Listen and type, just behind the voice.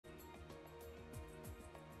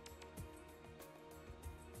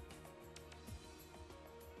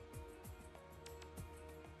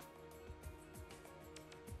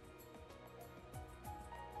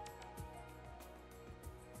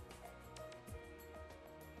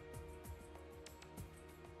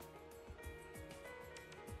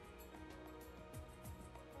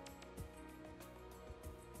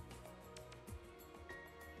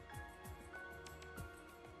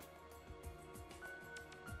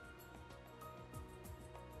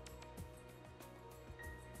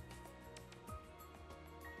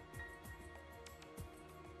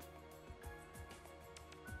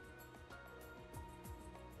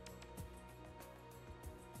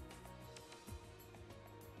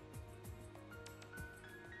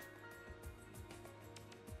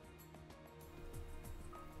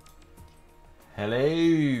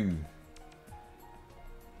Hello!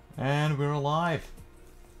 And we're alive.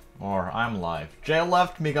 Or I'm alive. Jay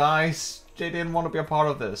left me, guys. Jay didn't want to be a part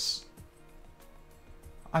of this.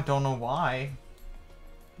 I don't know why.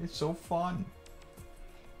 It's so fun.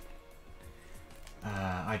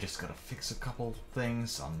 I just gotta fix a couple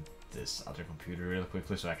things on this other computer real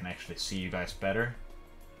quickly so I can actually see you guys better.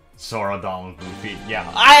 Sora, Donald, Goofy,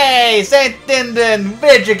 yeah. Hey! Saint Dindin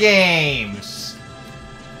Video Games!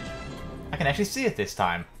 I can actually see it this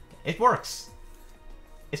time. It works.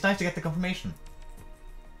 It's nice to get the confirmation.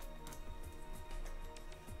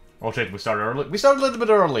 Oh shit, we started early. We started a little bit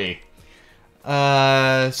early.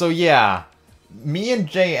 So yeah. Me and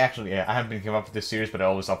Jay actually, I haven't been keeping up with this series, but I'm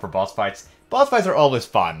always up for boss fights. Boss fights are always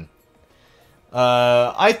fun.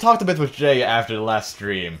 I talked a bit with Jay after the last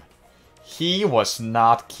stream. He was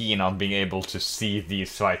not keen on being able to see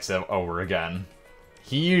these fights over again.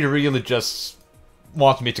 He really just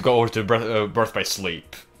wanted me to go over to Birth by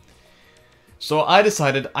Sleep. So I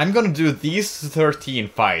decided I'm gonna do these 13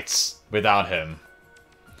 fights without him.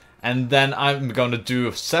 And then I'm gonna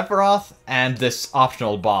do Sephiroth and this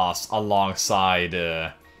optional boss alongside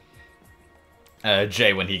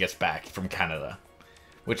Jay when he gets back from Canada.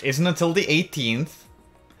 Which isn't until the 18th.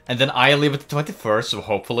 And then I leave it the 21st, so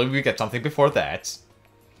hopefully we get something before that.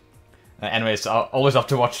 Anyways, always up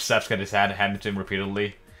to watch Seps get his hand handed to him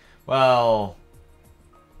repeatedly. Well...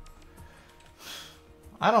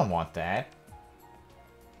 I don't want that.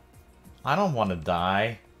 I don't want to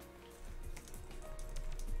die.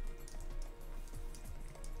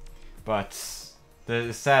 But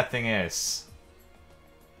the sad thing is...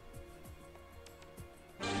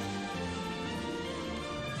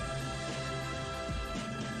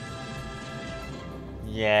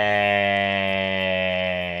 Yay!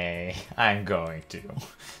 I'm going to.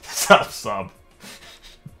 Sub.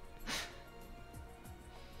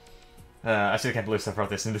 I still can't believe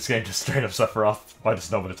Sephiroth is in this game, just straight up Sephiroth. Why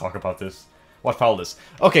does nobody talk about this? What file is this?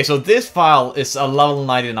 Okay, so this file is a level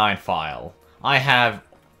 99 file. I have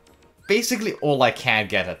basically all I can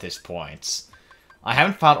get at this point. I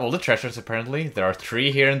haven't found all the treasures, apparently. There are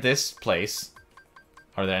 3 here in this place.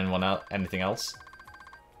 Are there anything else?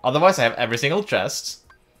 Otherwise, I have every single chest.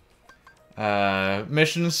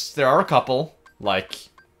 Missions, there are a couple. Like...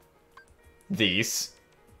 these.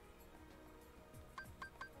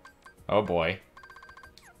 Oh boy.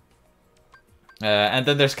 And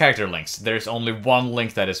then there's character links. There's only one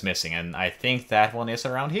link that is missing, and I think that one is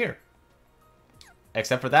around here.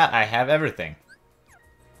 Except for that, I have everything.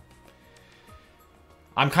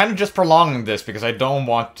 I'm kind of just prolonging this because I don't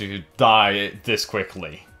want to die this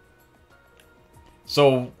quickly.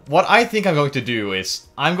 So, what I think I'm going to do is,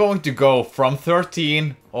 I'm going to go from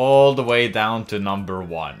 13 all the way down to number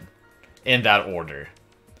 1. In that order.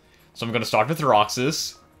 So I'm going to start with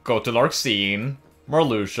Roxas, go to Larxene,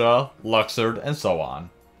 Marluxia, Luxord, and so on.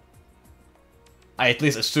 I at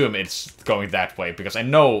least assume it's going that way, because I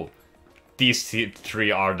know these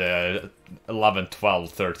 3 are the 11, 12,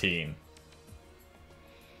 13.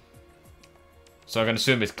 So I'm going to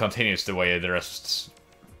assume it continues the way the rest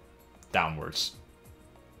downwards.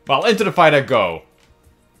 Well, into the fight I go.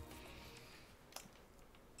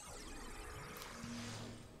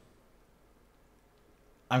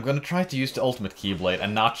 I'm gonna try to use the ultimate Keyblade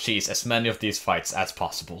and not cheese as many of these fights as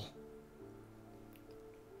possible.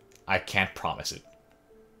 I can't promise it.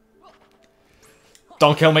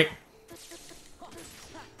 Don't kill me!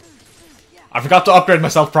 I forgot to upgrade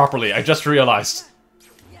myself properly, I just realized.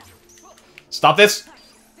 Stop this!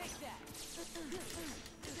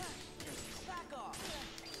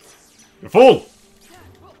 You fool!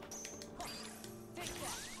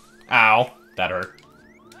 Ow, that hurt.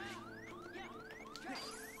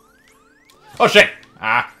 Oh shit!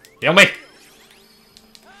 Ah, heal me!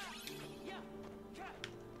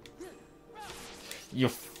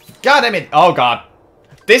 You goddamn it! Oh god.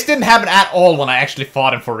 This didn't happen at all when I actually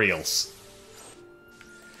fought him for reals.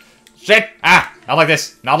 Shit! Ah! Not like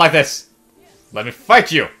this! Not like this! Let me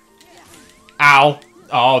fight you! Ow!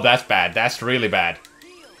 Oh, that's bad. That's really bad.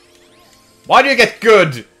 Why do you get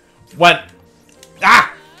good when...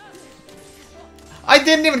 Ah! I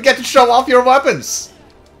didn't even get to show off your weapons!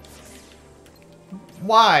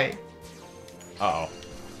 Why? Uh-oh.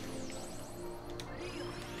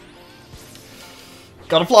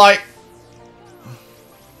 Gotta fly!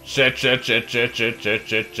 Shit.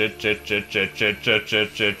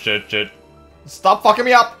 Stop fucking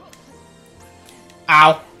me up!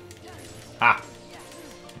 Ow! Ah.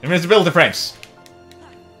 Invincibility frames.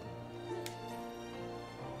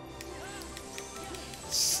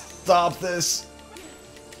 Stop this.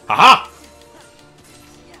 Haha!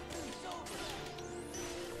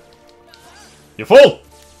 You fool!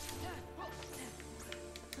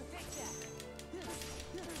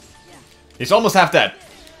 He's almost half dead.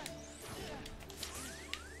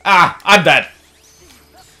 Ah, I'm dead.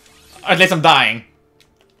 At least I'm dying.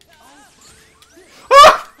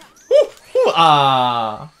 Ah! Ooh, ooh,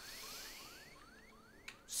 ah.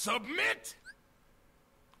 Submit!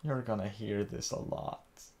 You're gonna hear this a lot.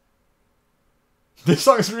 This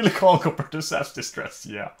song is really calm compared to Sap's Distress,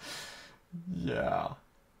 yeah. Yeah.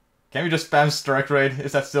 Can we just spam Strike Raid?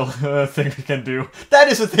 Is that still a thing we can do? That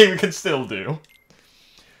is a thing we can still do!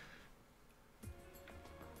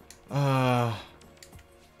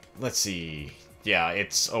 Let's see. Yeah,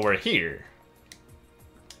 it's over here.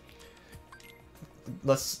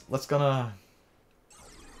 Let's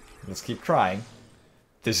keep trying.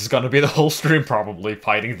 This is gonna be the whole stream probably,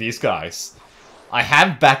 fighting these guys. I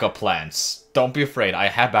have backup plans. Don't be afraid, I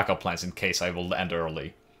have backup plans in case I will end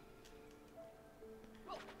early.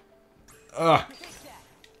 Ugh.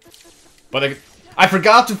 But I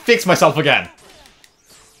forgot to fix myself again!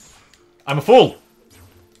 I'm a fool!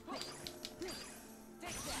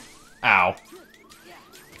 Ow.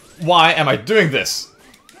 Why am I doing this?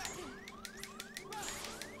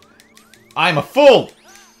 I'm a fool!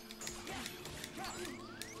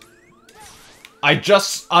 I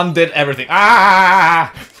just undid everything.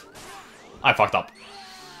 Ah! I fucked up.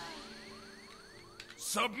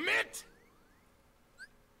 Submit!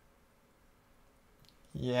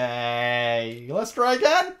 Yay. Let's try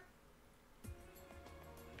again.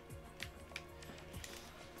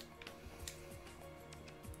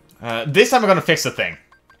 This time I'm gonna fix the thing.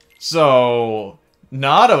 So,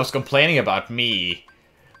 Nada was complaining about me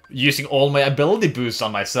using all my ability boosts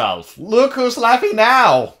on myself. Look who's laughing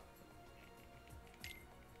now!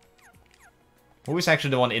 Who is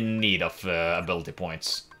actually the one in need of ability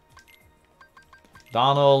points?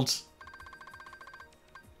 Donald.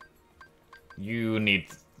 You need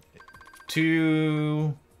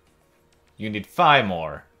 2. You need 5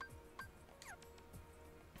 more.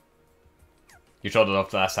 You showed it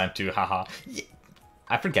off last time too, haha. Yeah,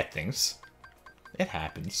 I forget things. It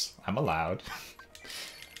happens. I'm allowed.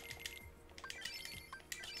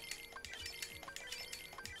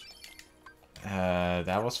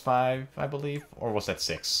 That was 5, I believe. Or was that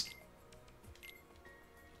 6?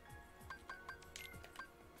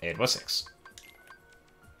 It was 6.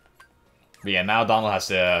 But yeah, now Donald has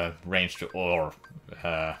the range to, or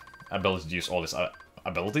ability to use all his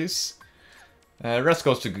abilities. Rest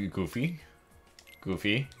goes to Goofy.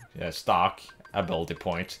 Goofy, stock, ability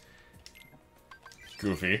point.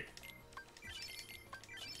 Goofy.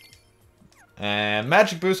 And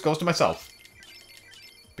magic boost goes to myself.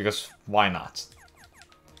 Because why not?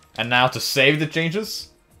 And now to save the changes.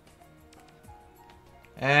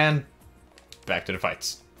 And back to the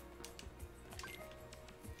fights.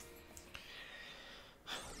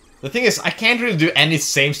 The thing is, I can't really do any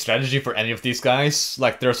same strategy for any of these guys.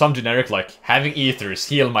 Like, there are some generic, like, having ethers,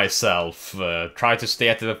 heal myself, try to stay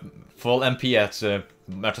at the full MP as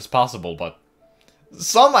much as possible, but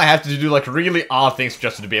some I have to do, like, really odd things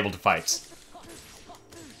just to be able to fight.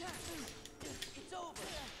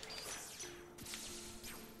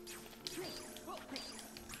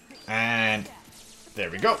 And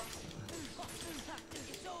there we go.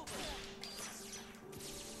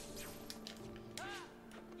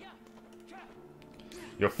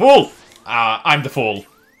 You fool! I'm the fool.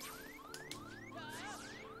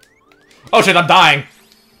 Oh shit, I'm dying!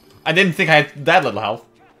 I didn't think I had that little health.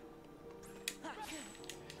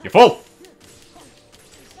 You fool!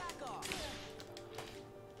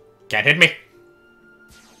 Can't hit me.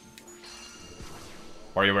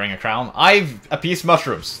 Or are you wearing a crown? I've appeased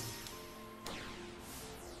mushrooms.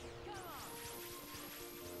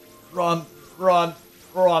 Run, run,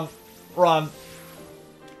 run, run.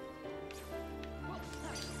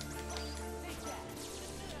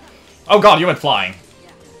 Oh god, you went flying.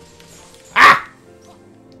 Ah!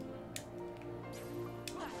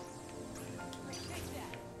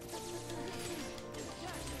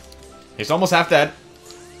 He's almost half dead.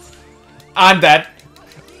 I'm dead.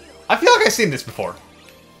 I feel like I've seen this before.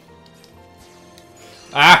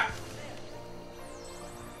 Ah!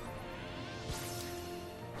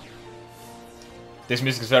 This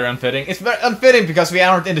music is very unfitting. It's very unfitting because we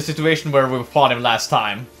aren't in the situation where we fought him last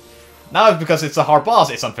time. Now because it's a hard boss,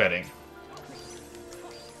 it's unfitting.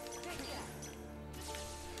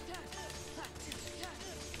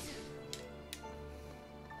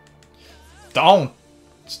 Don't!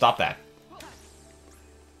 Stop that.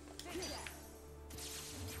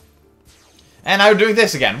 And now you're doing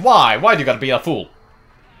this again. Why? Why do you gotta be a fool?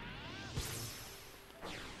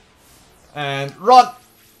 And run!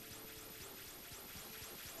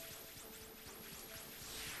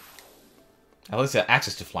 At least I have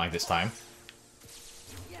access to flying this time.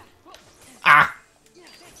 Ah!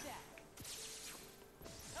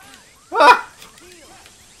 Ah!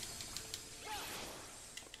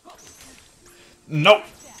 Nope!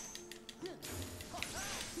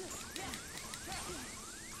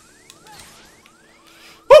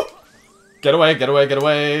 Woo! Get away, get away, get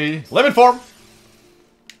away! Lemon form!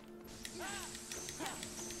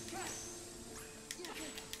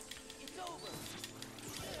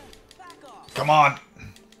 Come on!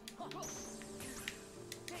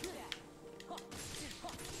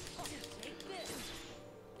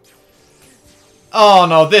 Oh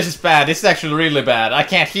no, this is bad. This is actually really bad. I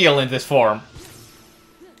can't heal in this form.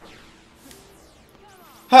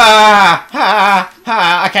 Ha! Ha!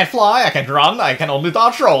 Ha! I can't fly, I can't run, I can only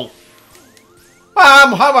dodge roll. How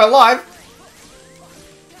am I alive?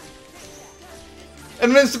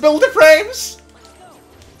 Invincibility frames!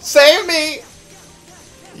 Save me!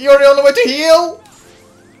 You're the only way to heal!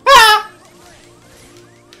 Ah!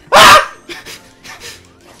 Ah!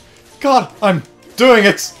 God, I'm doing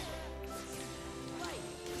it!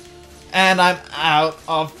 And I'm out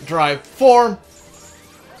of drive form.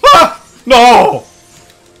 Ah! No!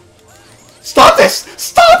 Stop this!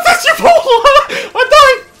 Stop this, you fool! I'm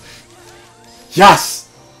dying! Yes!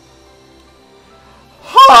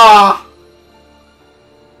 Ha!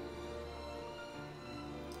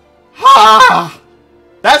 Ha!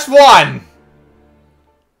 That's one!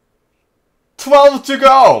 12 to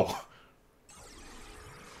go!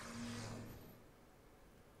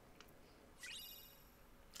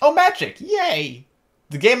 Oh, magic! Yay!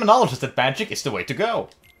 The game acknowledges that magic is the way to go.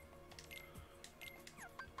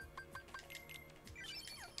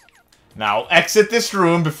 Now, exit this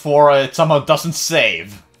room before it somehow doesn't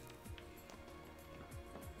save.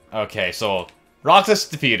 Okay, so Roxas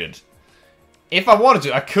defeated. If I wanted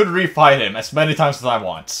to, I could refight him as many times as I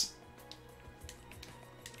want.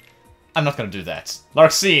 I'm not gonna do that.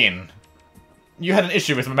 Larxene, you had an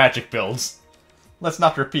issue with my magic builds. Let's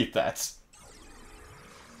not repeat that.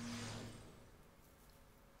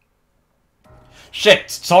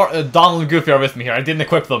 Shit! Sorry, Donald and Goofy are with me here. I didn't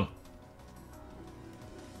equip them.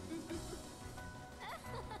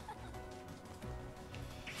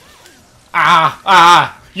 Ah!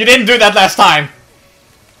 Ah! You didn't do that last time!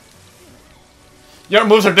 Your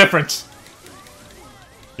moves are different.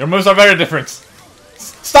 Your moves are very different.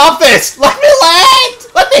 Stop this! Let me land!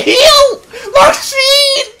 Let me heal!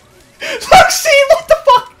 Larxene! Larxene, what the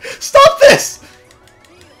fuck? Stop this!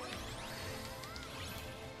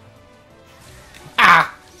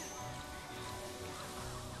 Ah!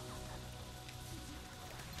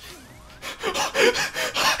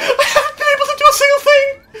 I haven't been able to do a single thing!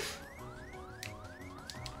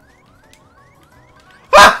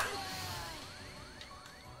 Ah!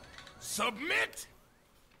 Submit!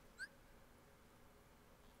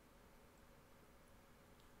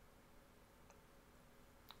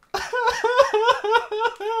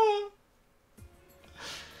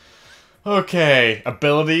 Okay,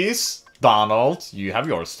 abilities. Donald, you have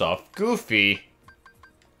your stuff. Goofy.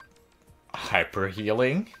 Hyper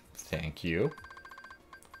healing. Thank you.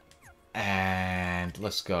 And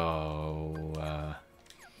let's go.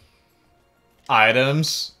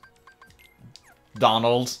 Items.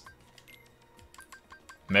 Donald.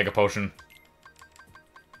 Mega potion.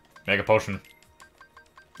 Mega potion.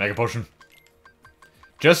 Mega potion.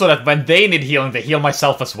 Just so that when they need healing, they heal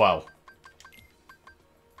myself as well.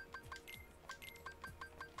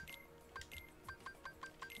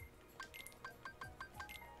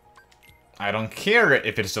 I don't care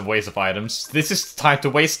if it's a waste of items. This is time to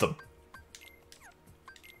waste them.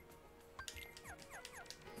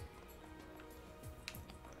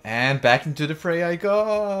 And back into the fray I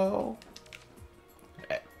go.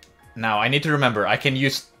 Now, I need to remember, I can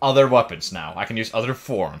use other weapons now. I can use other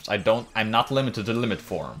forms. I'm not limited to the limit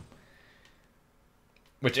form.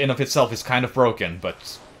 Which in of itself is kind of broken,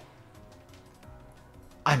 but...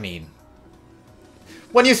 I mean...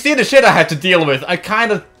 when you see the shit I had to deal with, I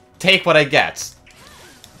kind of take what I get.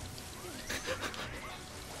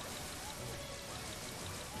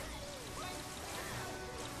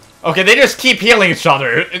 Okay, they just keep healing each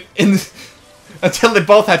other until they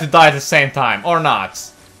both had to die at the same time, or not.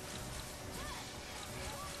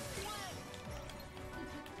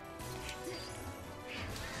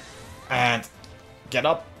 And get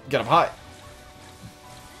up high.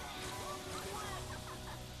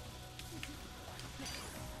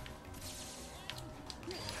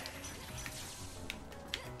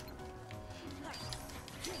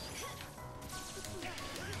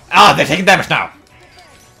 Ah, they're taking damage now.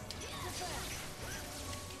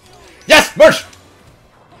 Yes, merge.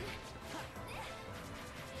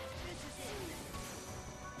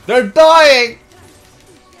 They're dying!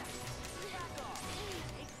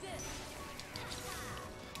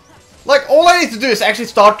 Like, all I need to do is actually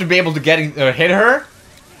start to be able to hit her,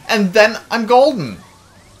 and then I'm golden.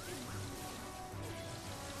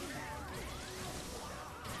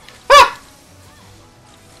 Ah!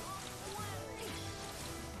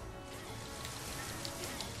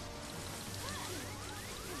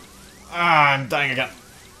 Ah, I'm dying again.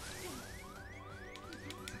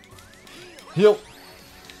 Heal.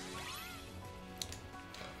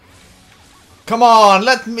 Come on,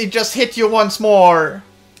 let me just hit you once more.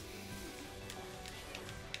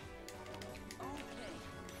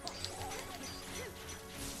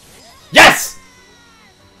 Yes!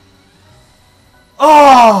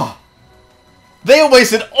 Oh! They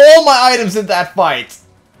wasted all my items in that fight.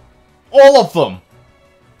 All of them.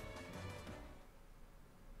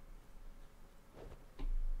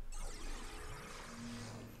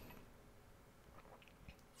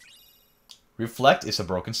 Reflect is a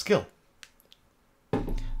broken skill.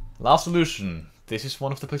 Last solution. This is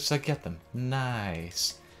one of the places I get them.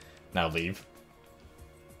 Nice. Now leave.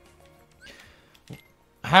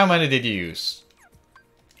 How many did you use?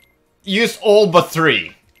 Used all but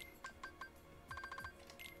 3.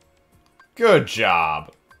 Good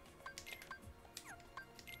job.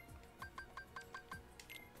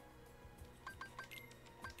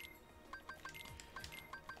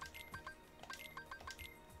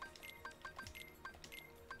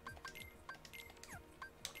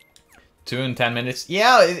 Two in 10 minutes.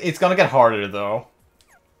 Yeah, it's gonna get harder though.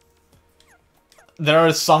 There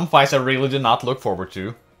are some fights I really do not look forward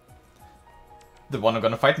to. The one I'm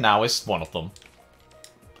gonna fight now is one of them.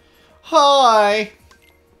 Hi!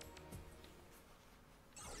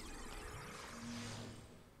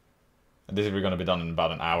 This is gonna be done in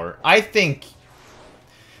about an hour. I think...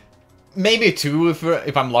 maybe 2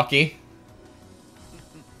 if I'm lucky.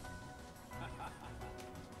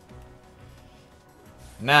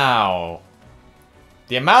 Now...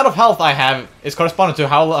 the amount of health I have is corresponding to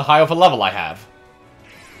how high of a level I have.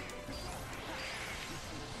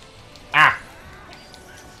 Ah!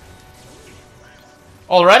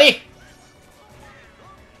 Already?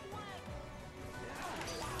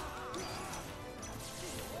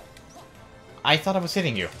 I thought I was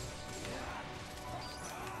hitting you.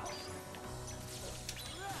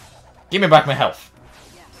 Give me back my health.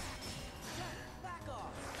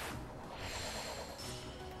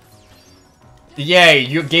 Yay,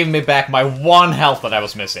 you gave me back my 1 health that I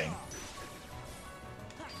was missing.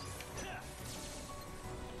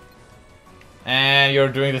 And you're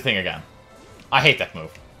doing the thing again. I hate that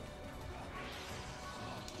move.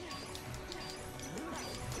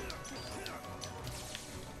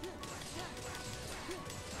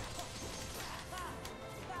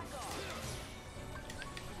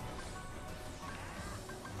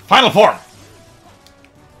 Final form!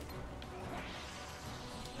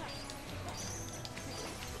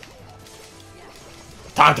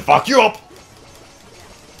 Time to fuck you up!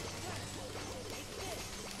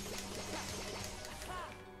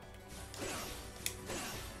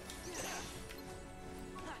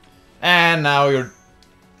 And now you're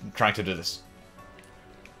trying to do this.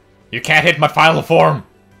 You can't hit my final form!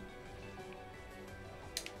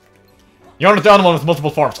 You're not the only one with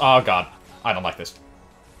multiple forms. Oh god. I don't like this.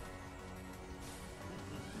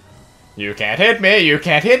 You can't hit me, you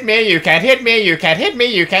can't hit me, you can't hit me, you can't hit me,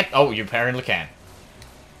 you can't... Oh, you apparently can.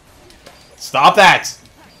 Stop that!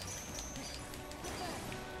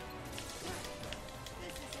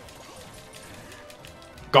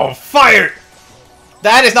 Go fire!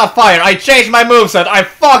 That is not fire! I changed my moveset! I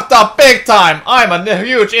fucked up big time! I'm a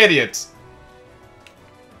huge idiot!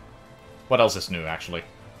 What else is new, actually?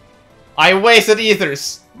 I wasted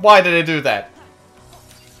ethers! Why did I do that?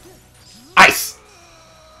 Ice!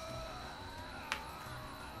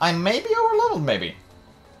 I may be overleveled, maybe.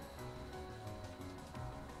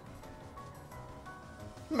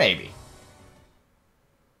 Maybe.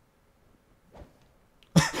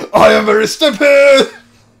 I am very stupid!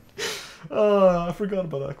 I forgot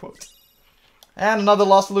about that quote. And another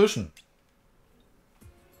lost solution.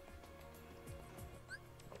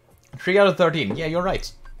 3 out of 13. Yeah, you're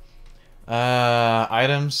right.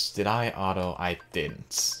 Items. Did I auto? I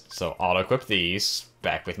didn't. So auto-equip these.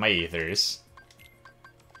 Back with my ethers.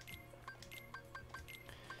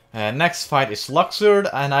 Next fight is Luxord,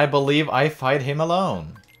 and I believe I fight him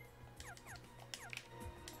alone.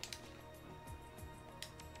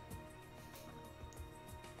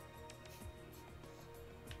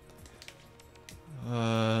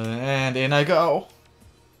 And in I go.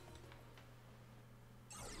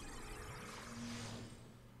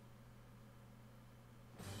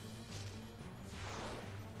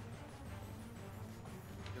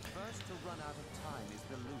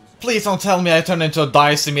 Please don't tell me I turn into a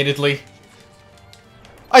dice immediately.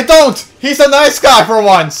 I don't! He's a nice guy for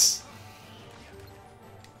once!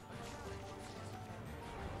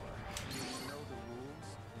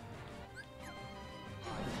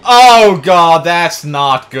 Oh god, that's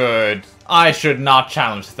not good. I should not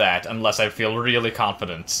challenge that unless I feel really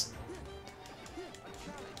confident.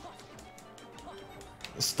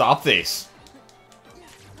 Stop these.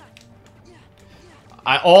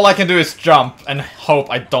 All I can do is jump and hope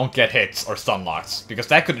I don't get hits or stun locks, because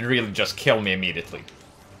that could really just kill me immediately.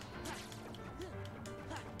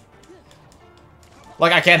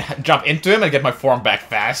 Like, I can jump into him and get my form back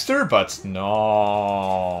faster, but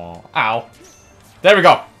no. Ow. There we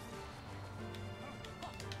go.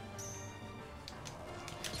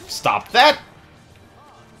 Stop that!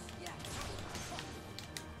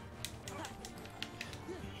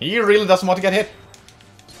 He really doesn't want to get hit.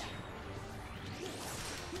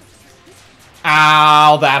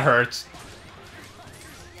 Ow, that hurts.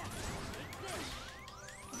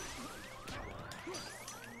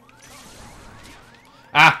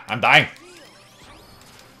 Ah, I'm dying.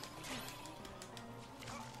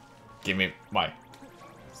 Give me my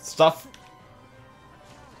stuff.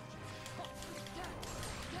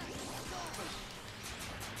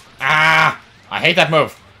 Ah! I hate that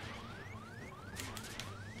move.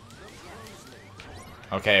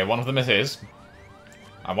 Okay, one of them is his.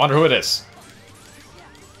 I wonder who it is.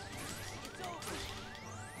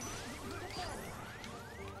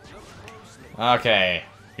 Okay,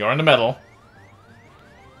 you're in the middle.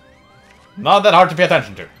 Not that hard to pay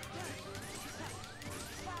attention to.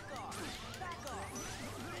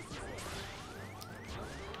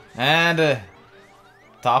 And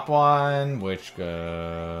top one, which goes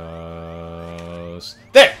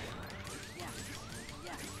there.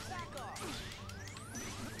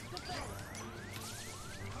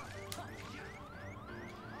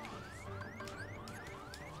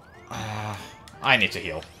 I need to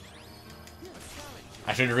heal.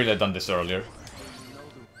 I should really have done this earlier.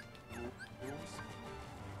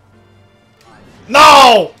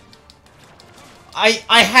 No!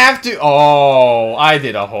 I have to... Oh, I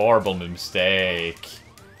did a horrible mistake.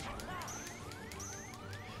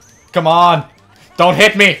 Come on. Don't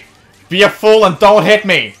hit me. Be a fool and don't hit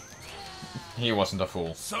me. He wasn't a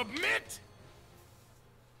fool. Submit!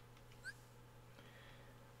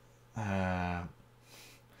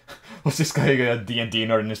 Was this guy a D&D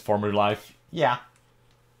nerd in his former life? Yeah.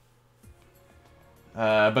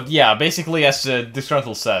 But yeah, basically as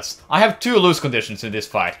Disgruntled says, I have 2 lose conditions in this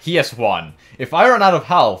fight. He has 1. If I run out of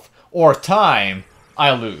health or time,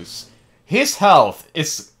 I lose. His health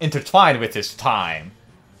is intertwined with his time.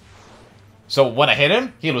 So when I hit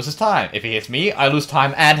him, he loses time. If he hits me, I lose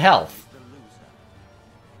time and health.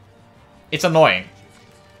 It's annoying.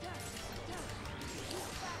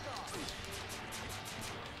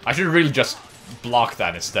 I should really just block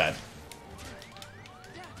that instead.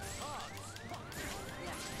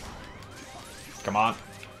 Come on.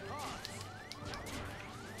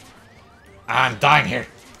 I'm dying here.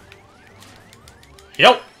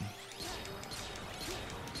 Yep.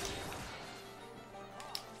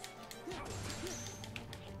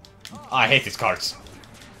 I hate these cards.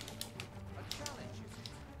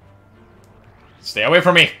 Stay away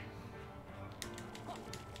from me.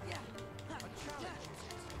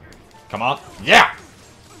 Come on. Yeah!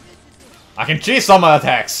 I can cheese some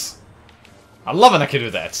attacks. I love when I can do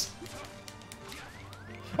that.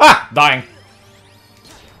 Ah! Dying.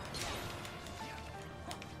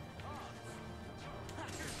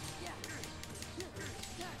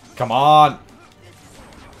 Come on.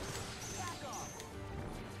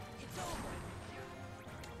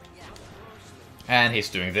 And he's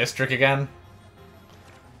doing this trick again.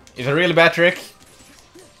 It's a really bad trick.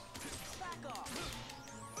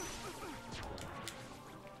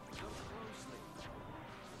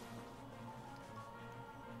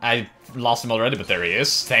 I lost him already, but there he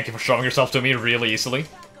is. Thank you for showing yourself to me really easily.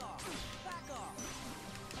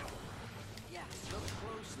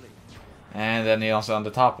 And then he also on the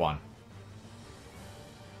top one.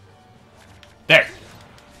 There!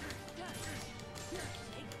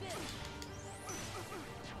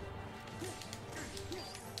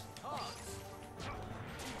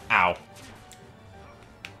 Ow.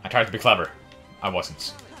 I tried to be clever. I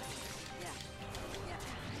wasn't.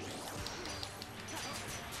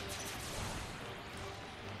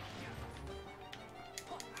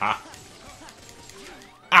 Ha.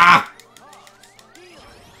 Ah!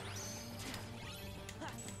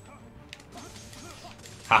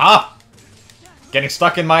 Haha! Getting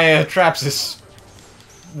stuck in my traps is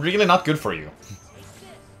really not good for you.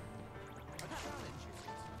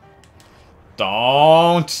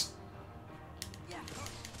 Don't!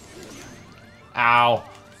 Ow.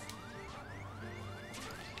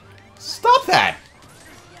 Stop that!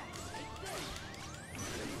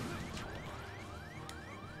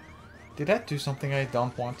 Did that do something I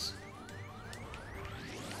don't want?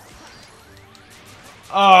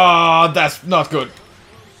 Oh, that's not good.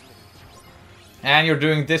 And you're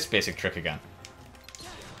doing this basic trick again.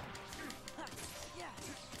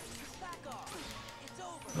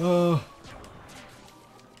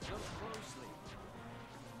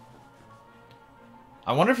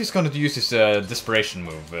 I wonder if he's going to use his desperation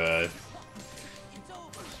move.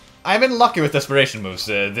 I've been lucky with desperation moves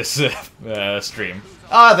this stream.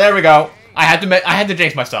 Ah, there we go. I had to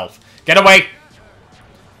jinx myself. Get away!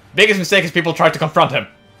 Biggest mistake is people try to confront him.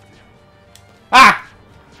 Ah!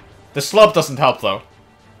 The slope doesn't help though.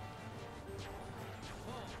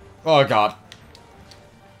 Oh god.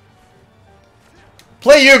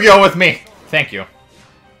 Play Yu-Gi-Oh with me! Thank you.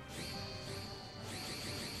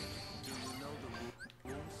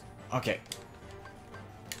 Okay.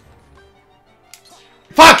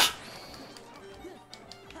 Fuck!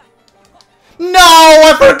 No!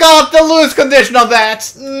 I forgot the lose condition of that!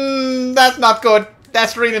 That's not good.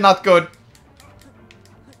 That's really not good.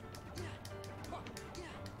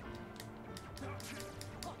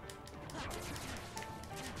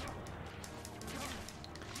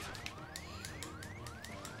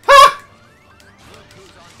 Ha!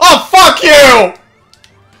 Oh, fuck you!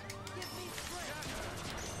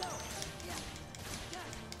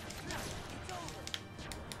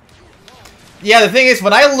 Yeah, the thing is,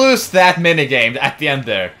 when I lose that minigame at the end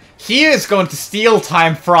there, he is going to steal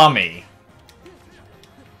time from me.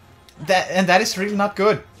 That is really not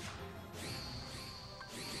good.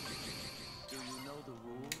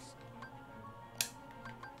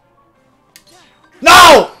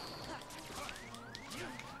 No!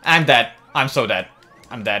 I'm dead. I'm so dead.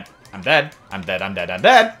 I'm dead. I'm dead. I'm dead. I'm dead. I'm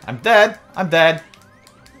dead. I'm dead. I'm dead.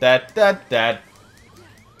 Dead.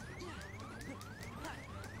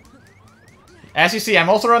 As you see, I'm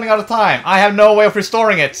also running out of time. I have no way of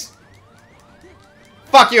restoring it.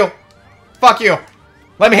 Fuck you. Fuck you.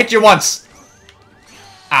 Let me hit you once.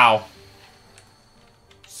 Ow.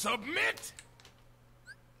 Submit.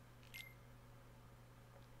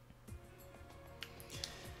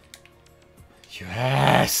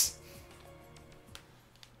 Yes.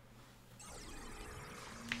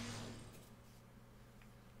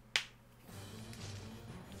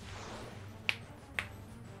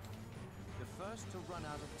 The first to run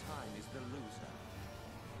out of time is the loser.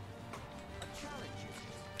 A challenge is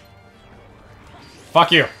it?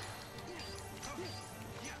 Fuck you.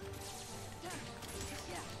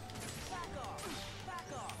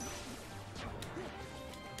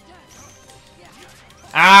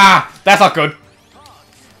 Ah, that's not good.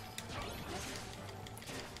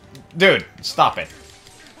 Dude, stop it.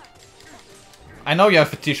 I know you have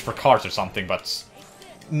fetish for cards or something, but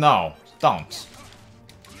no, don't.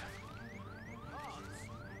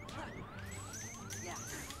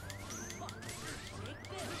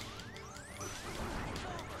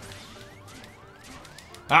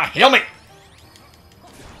 Ah, heal me!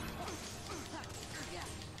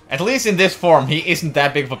 At least in this form, he isn't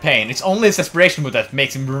that big of a pain. It's only his desperation move that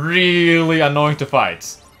makes him really annoying to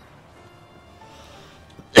fight.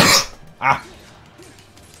 Ah.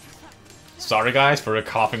 Sorry guys for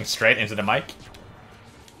coughing straight into the mic.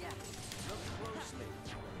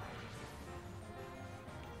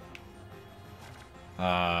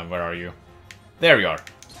 Where are you? There you are.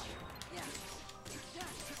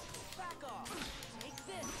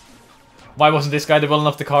 Why wasn't this guy the villain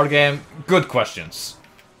of the card game? Good questions.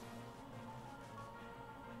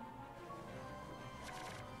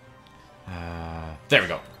 There we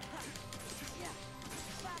go.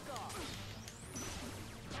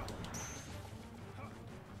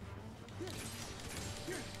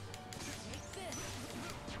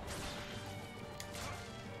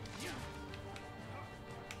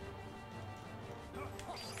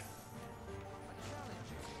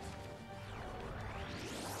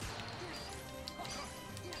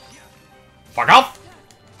 Fuck off!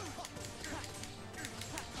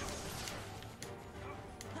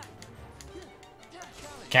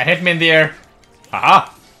 Can't hit me in the air.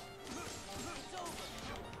 Haha!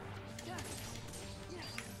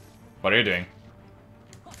 What are you doing?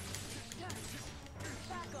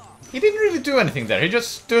 He didn't really do anything there. He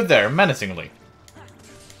just stood there menacingly.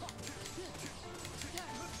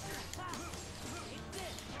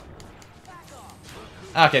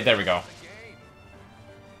 Okay, there we go.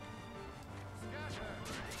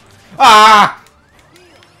 Ah!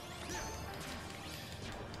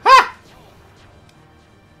 Ha!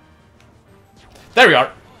 There we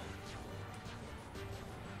are.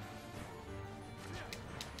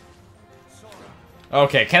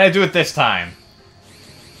 Okay, can I do it this time?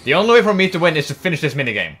 The only way for me to win is to finish this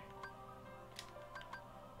minigame.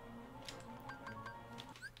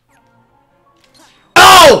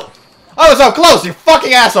 No! I was so close, you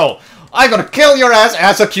fucking asshole! I'm gonna kill your ass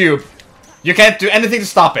as a cube. You can't do anything to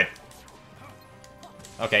stop it.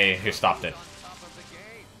 Okay, you stopped it.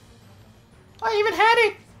 I even had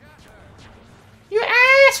it! You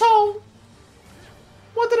asshole!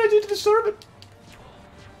 What did I do to deserve it?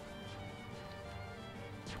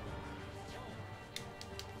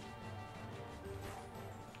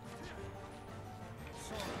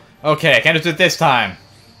 Okay, I can't do it this time.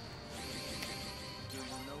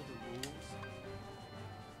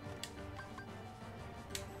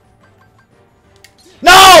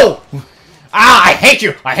 No! Ah, I hate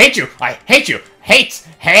you! I hate you! I hate you!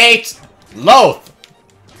 Hate! Loathe!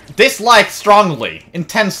 Dislike strongly.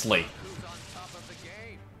 Intensely.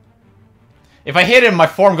 If I hit him, my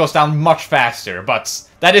form goes down much faster, but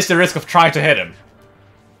that is the risk of trying to hit him.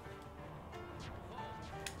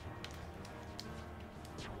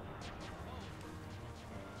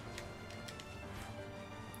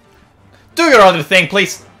 Do your other thing,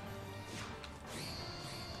 please!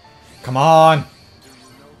 Come on!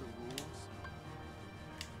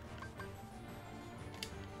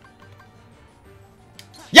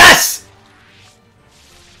 Yes!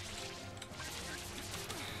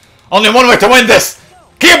 Only one way to win this!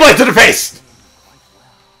 Keyblade to the face!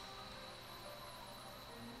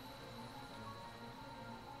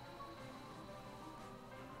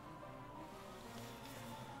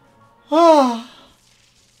 Ah,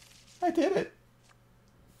 I did it.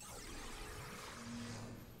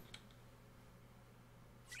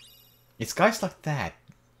 It's guys like that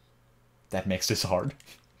that makes this hard.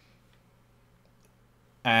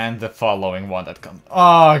 And the following one that comes.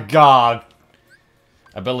 Oh god!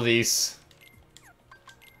 Abilities.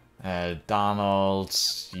 Donald,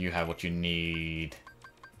 you have what you need.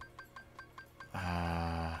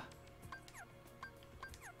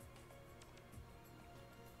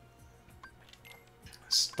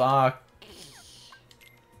 Stock.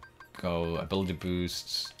 Go ability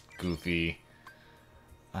boosts. Goofy.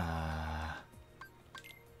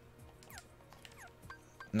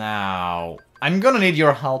 Now, I'm gonna need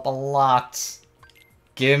your help a lot.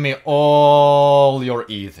 Give me all your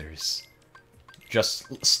ethers.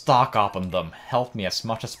 Just stock up on them. Help me as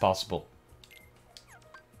much as possible.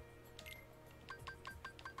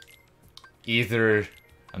 Ether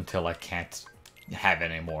until I can't have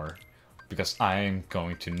any more. Because I'm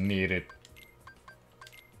going to need it.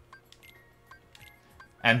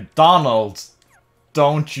 And Donald,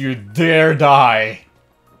 don't you dare die!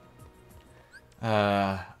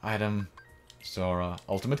 Item, Sora,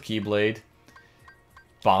 Ultimate Keyblade,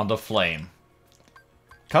 Bond of Flame.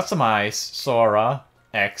 Customize Sora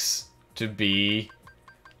X to be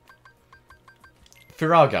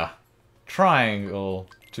Firaga. Triangle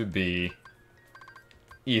to be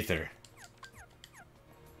Ether.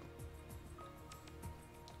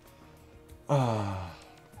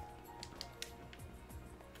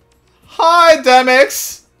 Hi,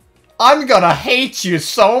 Demix! I'm gonna hate you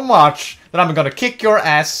so much that I'm gonna kick your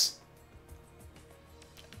ass.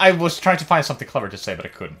 I was trying to find something clever to say, but I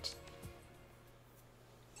couldn't.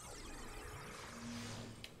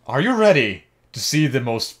 Are you ready to see the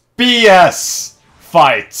most BS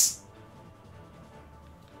fights?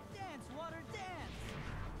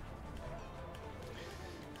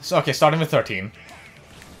 So, okay, starting with 13.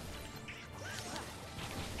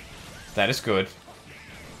 That is good.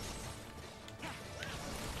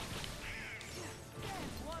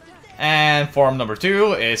 And form number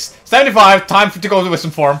 2 is 75. Time to go to wisdom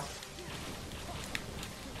form.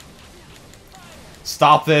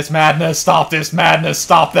 Stop this madness! Stop this madness!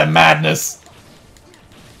 Stop the madness!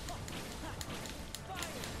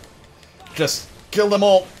 Just kill them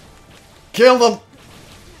all. Kill them!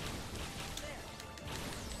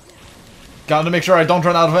 Gotta make sure I don't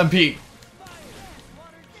run out of MP.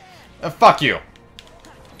 Fuck you.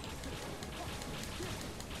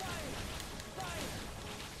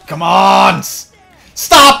 Come on!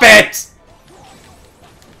 Stop it!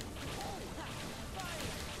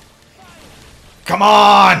 Come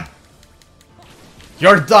on!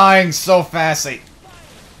 You're dying so fast.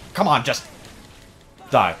 Come on, just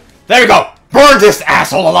die. There you go! Burn this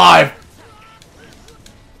asshole alive!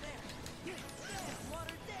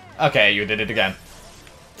 Okay, you did it again.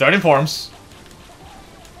 13 forms.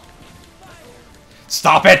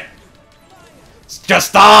 Stop it!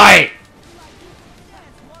 Just die!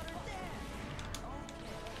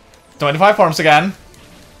 25 forms again.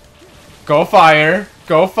 Go fire.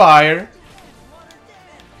 Go fire.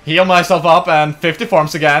 Heal myself up and 50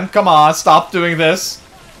 forms again. Come on, stop doing this.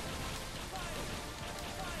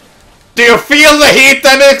 Do you feel the heat,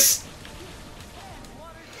 Demix?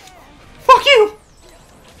 Fuck you!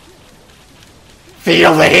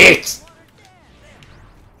 Feel the heat!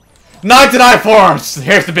 99 forms!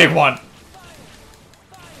 Here's the big one.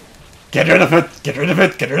 Get rid of it! Get rid of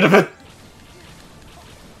it! Get rid of it!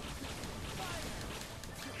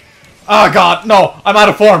 Oh god, no! I'm out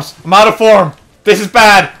of forms! I'm out of form! This is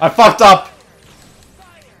bad! I fucked up!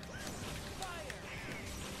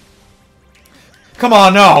 Come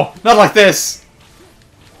on, no! Not like this!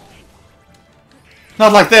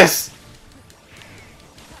 Not like this!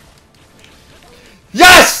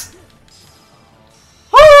 Yes!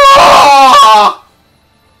 Ah!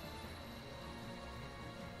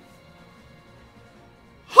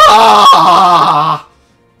 Ah!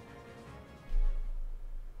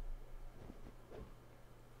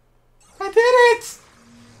 I did it!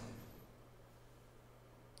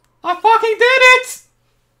 I fucking did it!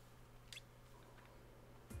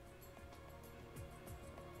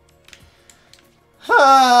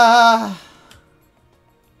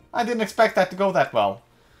 I didn't expect that to go that well.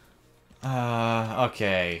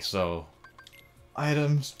 Okay, so...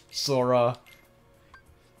 Items, Sora...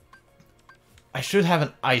 I should have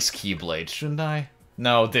an Ice Keyblade, shouldn't I?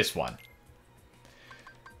 No, this one.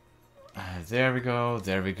 There we go,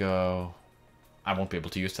 there we go. I won't be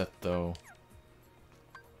able to use that, though.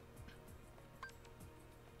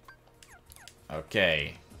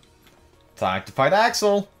 Okay. Time to fight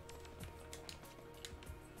Axel!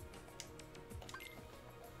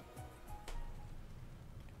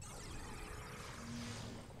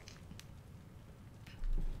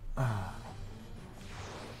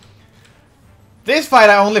 This fight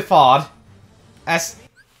I only fought as...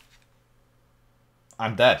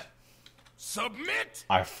 I'm dead. Submit!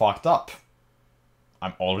 I fucked up.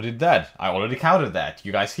 I'm already dead. I already counted that.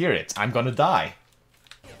 You guys hear it. I'm gonna die.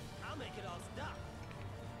 I'll make it all stop.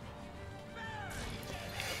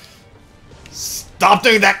 Stop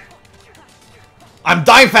doing that! I'm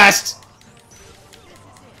dying fast!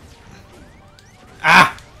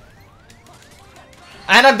 Ah!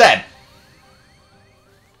 And I'm dead!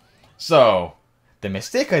 So, the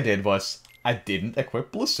mistake I did was, I didn't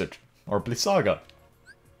equip Blizzard, or Blizzaga.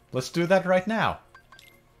 Let's do that right now.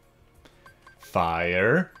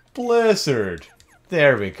 Fire, Blizzard.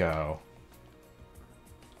 There we go.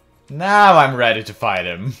 Now I'm ready to fight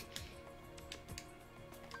him.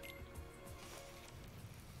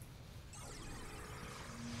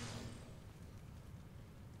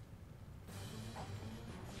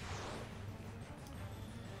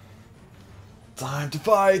 Time to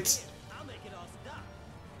fight! I'll make it all stop.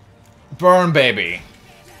 Burn, baby!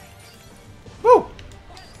 Woo!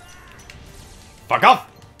 Fuck off!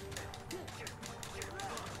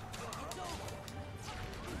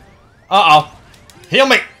 Uh-oh! Heal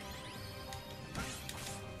me!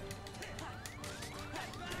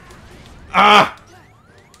 Ah!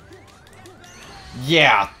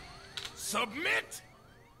 Yeah! Submit!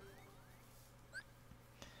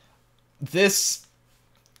 This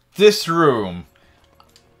room,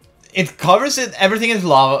 it covers it everything in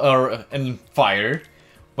lava or in fire.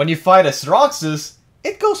 When you fight as Roxas,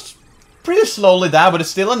 it goes pretty slowly down, but it's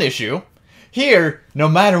still an issue. Here, no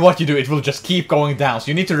matter what you do, it will just keep going down, so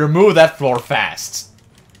you need to remove that floor fast.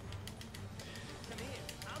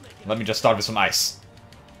 Let me just start with some ice.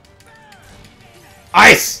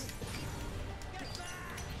 Ice!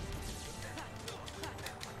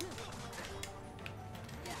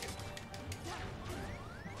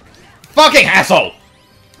 Fucking asshole!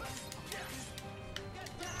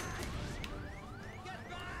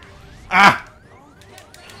 Ah!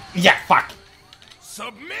 Yeah, fuck!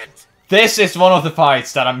 Submit! This is one of the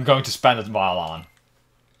fights that I'm going to spend a while on.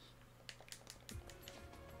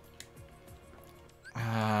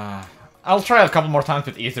 I'll try a couple more times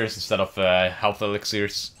with ethers instead of health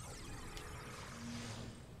elixirs.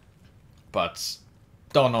 But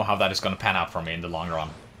don't know how that is going to pan out for me in the long run.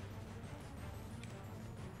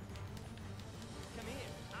 Come here.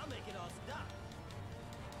 I'll make it all stop.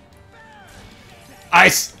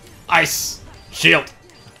 Ice! Ice! Shield!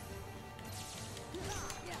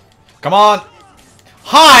 Come on!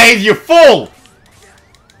 Hide, you fool!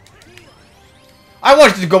 I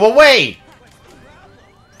want you to go away!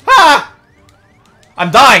 Ha!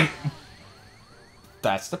 I'm dying!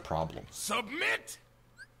 That's the problem. Submit!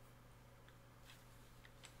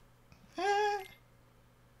 I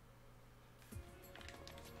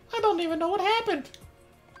don't even know what happened.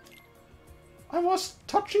 I was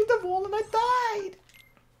touching the wall and I died.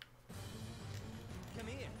 Come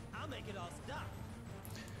here. I'll make it all stop.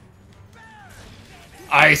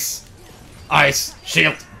 Ice! Ice!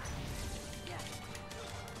 Shield!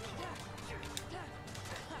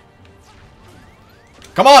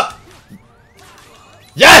 Come on!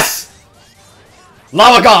 Yes!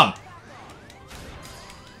 Lava Gun!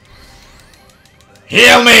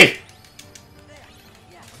 Heal me!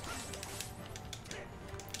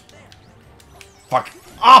 Fuck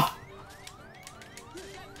off!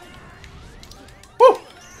 Woo!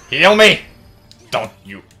 Heal me! Don't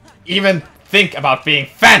you even think about being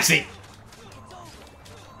fancy!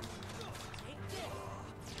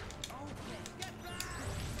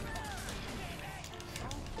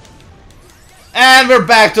 And we're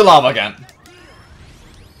back to lava again.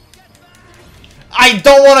 I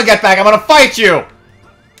don't want to get back, I'm gonna fight you!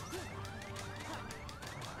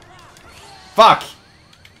 Fuck!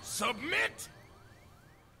 Submit!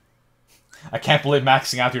 I can't believe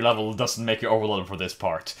maxing out your level doesn't make you overloaded for this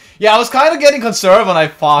part. Yeah, I was kind of getting concerned when I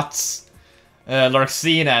fought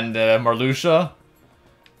Lurkseen and Marluxia.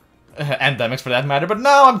 And Demyx for that matter, but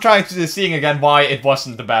now I'm trying to seeing again why it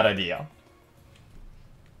wasn't a bad idea.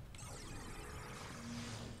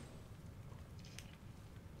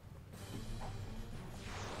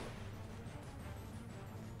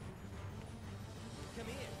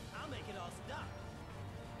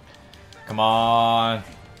 Come on.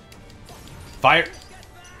 Fire.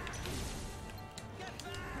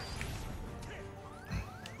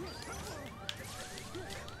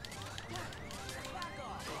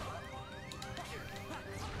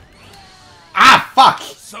 Ah, fuck!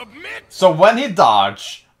 Submit! So when he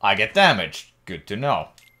dodge, I get damaged. Good to know.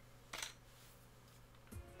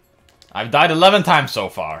 I've died 11 times so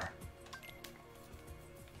far.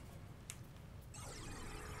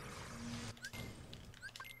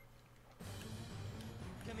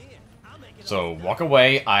 So, walk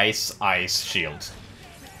away, ice, ice, shield.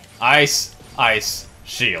 Ice, ice,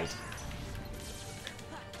 shield.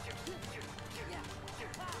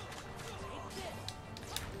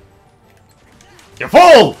 You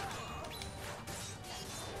fool!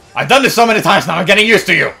 I've done this so many times now, I'm getting used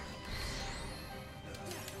to you!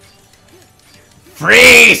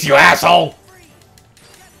 Freeze, you asshole!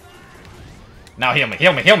 Now heal me,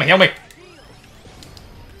 heal me, heal me, heal me!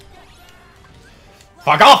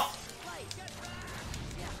 Fuck off!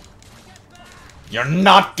 You're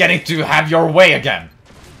not getting to have your way again.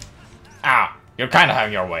 Ah, you're kind of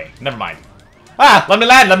having your way. Never mind. Ah, let me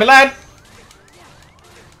land, let me land!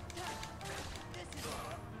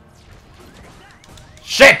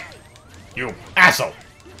 Shit! You asshole!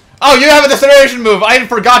 Oh, you have a deceleration move! I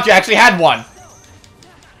forgot you actually had one!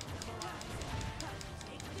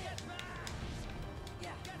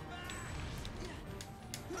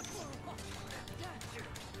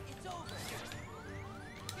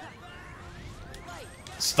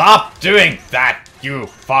 Stop doing that, you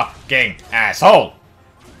fucking asshole!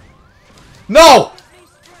 No!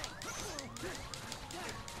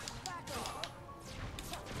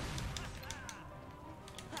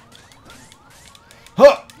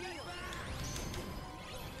 Huh.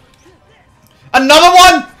 Another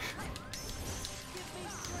one?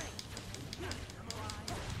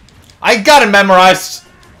 I got it memorized.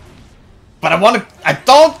 But I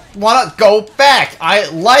don't wanna go back. I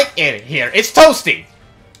like it here. It's toasty.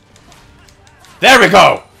 There we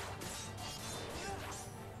go!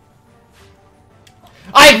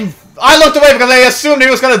 I looked away because I assumed he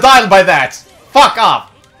was gonna die by that! Fuck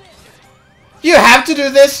off! You have to do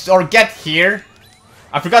this or get here?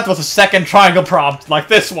 I forgot there was a second triangle prompt like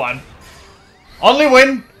this one. Only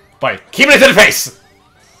win by keeping it to the face!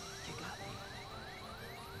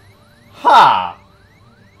 Ha!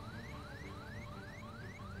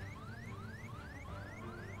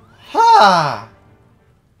 Ha!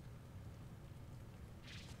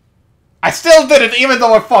 I still did it, even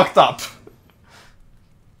though I fucked up.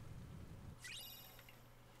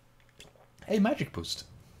 Hey, magic boost.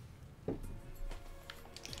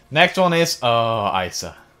 Next one is,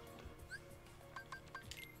 Isa.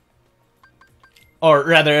 Or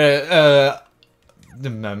rather,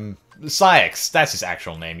 Saïx. That's his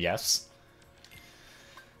actual name, yes.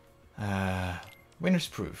 Winner's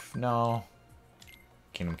Proof. No.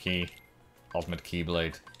 Kingdom Key. Ultimate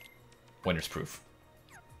Keyblade. Winner's Proof.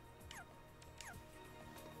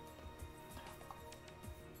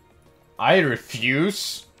 I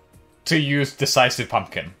refuse to use Decisive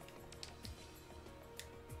Pumpkin.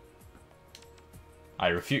 I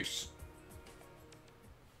refuse.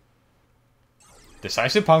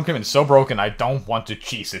 Decisive Pumpkin is so broken, I don't want to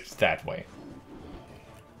cheese it that way.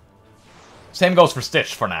 Same goes for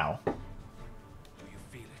Stitch for now. Do you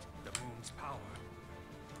feel it? The moon's power.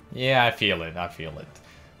 Yeah, I feel it. I feel it.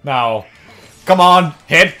 Now, come on,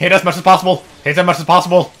 hit as much as possible. Hit as much as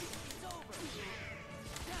possible.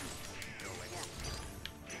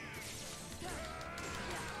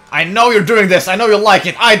 I know you're doing this. I know you like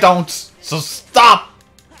it. I don't. So stop.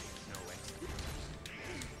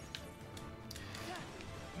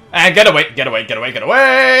 And get away, get away, get away, get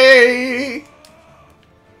away!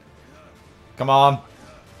 Come on.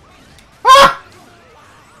 Ah!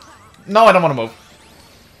 No, I don't want to move.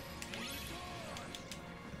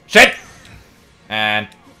 Shit! And...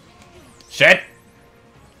 shit!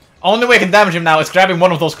 Only way I can damage him now is grabbing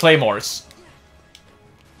one of those claymores.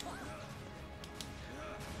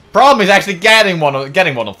 Problem is actually getting one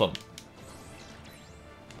of them.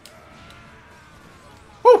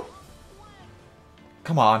 Woo!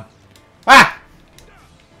 Come on. Ah!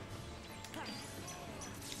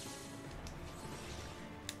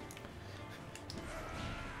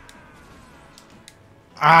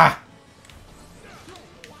 Ah!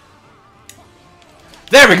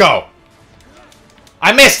 There we go!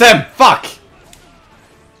 I missed him! Fuck!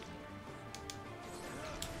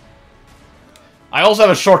 I also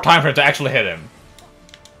have a short time frame to actually hit him.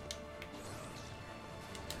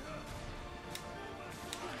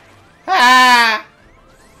 Ah!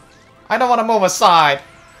 I don't want to move aside.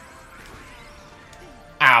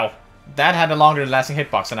 Ow. That had a longer lasting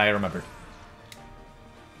hitbox than I remembered.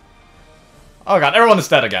 Oh god, everyone is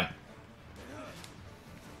dead again.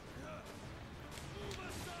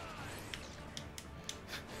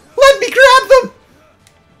 Let me grab them!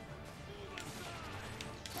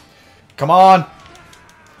 Come on.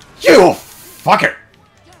 You fucker!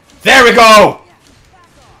 There we go!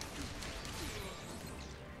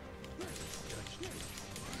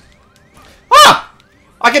 Ah!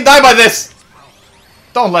 I can die by this!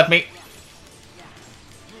 Don't let me.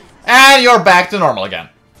 And you're back to normal again.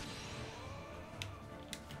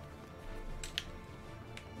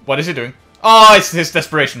 What is he doing? Oh, it's his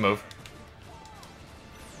desperation move.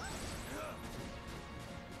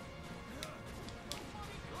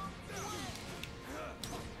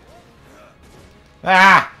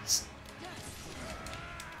 Ah!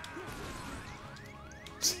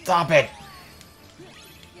 Stop it!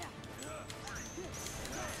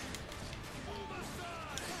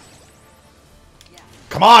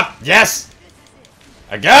 Come on! Yes!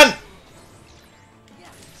 Again!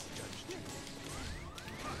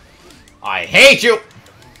 I hate you!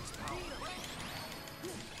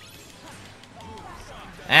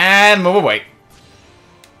 And move away.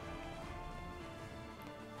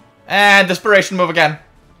 And desperation move again.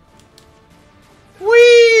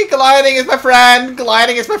 Whee! Gliding is my friend!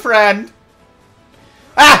 Gliding is my friend!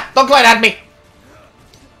 Ah! Don't glide at me!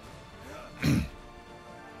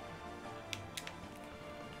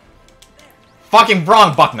 Fucking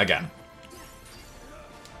wrong button again.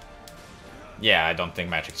 Yeah, I don't think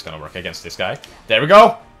magic's gonna work against this guy. There we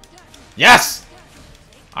go! Yes!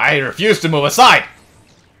 I refuse to move aside!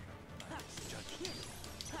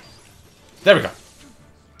 There we go.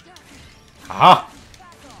 Aha!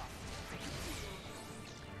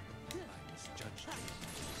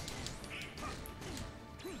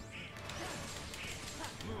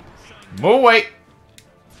 Move away!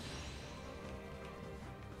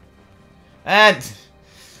 And...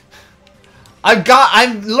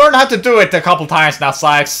 I've learned how to do it a couple times now,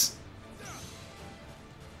 Sykes.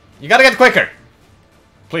 You gotta get quicker.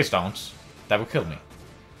 Please don't. That will kill me.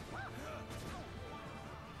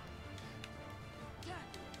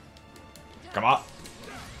 Come on.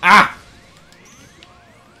 Ah!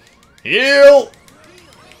 Heal!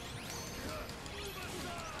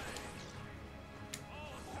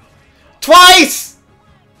 Twice!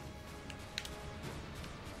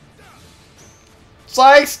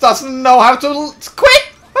 Sykes doesn't know how to quit!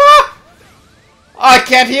 Ah! I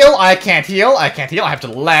can't heal, I can't heal, I can't heal. I have to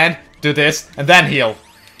land, do this, and then heal.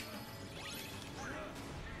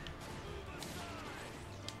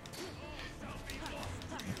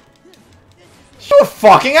 You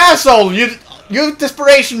fucking asshole! You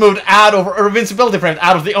desperation moved out of, or invincibility framed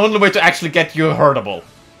out of the only way to actually get you hurtable.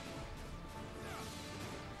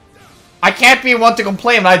 I can't be one to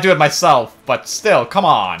complain when I do it myself, but still, come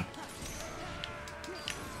on.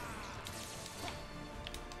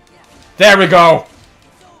 There we go!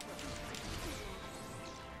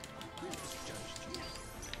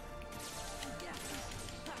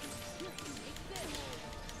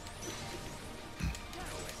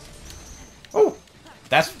 Oh,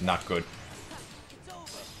 that's not good.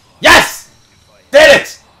 Yes! Did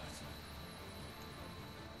it!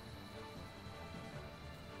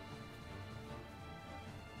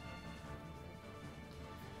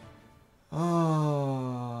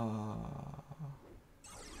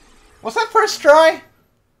 Was that first try?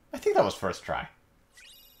 I think that was first try.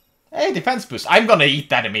 Hey, defense boost. I'm gonna eat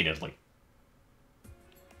that immediately.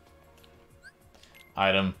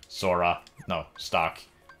 Item, Sora. No, stock.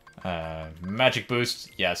 Magic boost,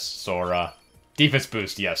 yes, Sora. Defense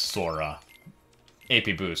boost, yes, Sora.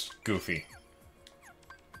 AP boost, Goofy.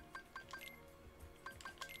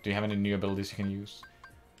 Do you have any new abilities you can use?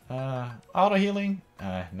 Auto healing?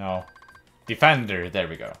 No. Defender, there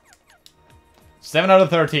we go. 7 out of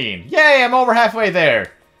 13. Yay, I'm over halfway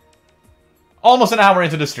there. Almost an hour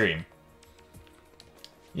into the stream.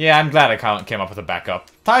 Yeah, I'm glad I came up with a backup.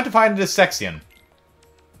 Time to find this Sexion.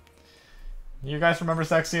 You guys remember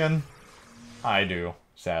Sexion? I do,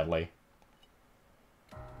 sadly.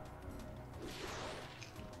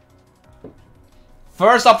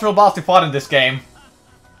 First optional boss we fought in this game.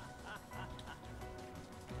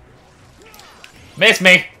 Miss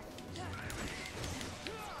me!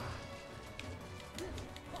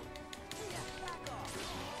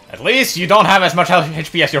 At least you don't have as much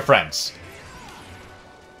HP as your friends.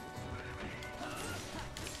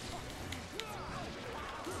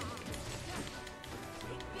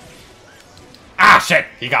 Ah, shit!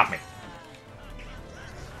 He got me.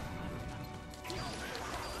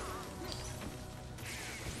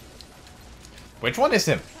 Which one is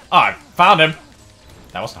him? Oh, I found him.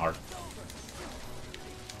 That wasn't hard.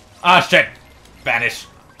 Ah, shit! Vanish.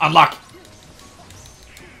 Unlock.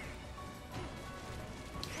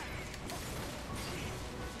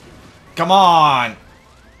 Come on!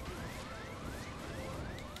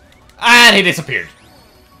 And he disappeared.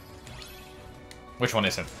 Which one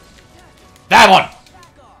is him? That one!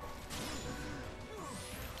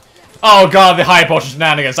 Oh god, the high potion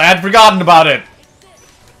shenanigans. I had forgotten about it.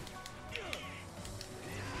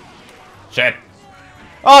 Shit.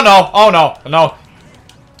 Oh no, oh no, no.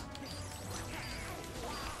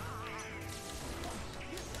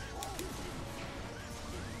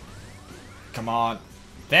 Come on.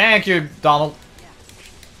 Thank you, Donald.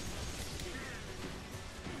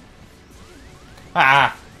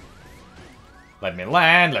 Ah. Let me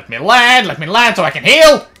land, let me land, let me land so I can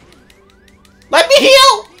heal! Let me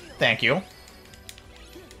heal! Thank you.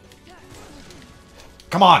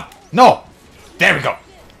 Come on. No. There we go.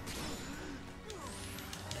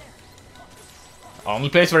 Only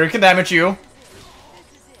place where you can damage you.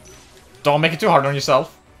 Don't make it too hard on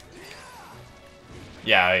yourself.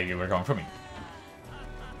 Yeah, you were going for me.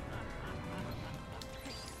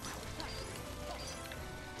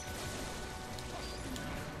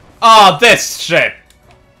 Oh, this shit!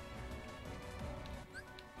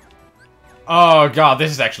 Oh god,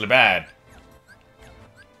 this is actually bad.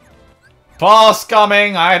 Pause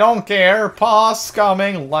coming, I don't care. Pause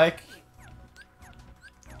coming, like...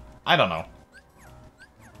 I don't know.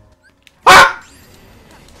 Ah!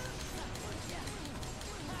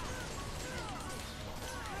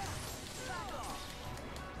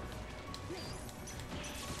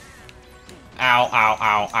 Ow, ow,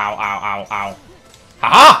 ow, ow, ow, ow, ow.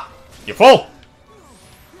 Haha! You fool!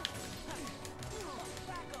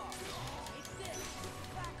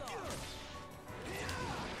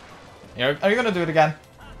 Are you gonna do it again?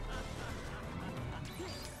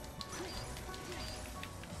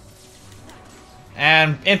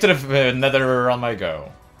 And into the nether on my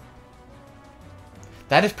go.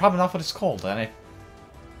 That is probably not what it's called, and I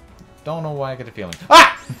don't know why I get a feeling. Ah!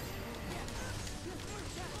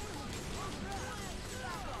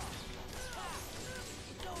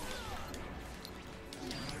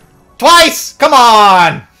 Twice! Come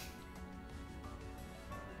on!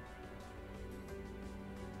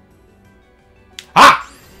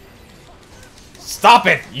 Ah! Stop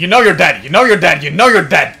it! You know you're dead! You know you're dead! You know you're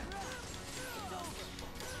dead!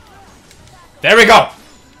 There we go!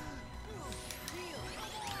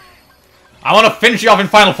 I want to finish you off in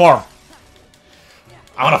final form!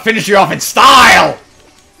 I want to finish you off in style!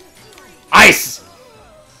 Ice!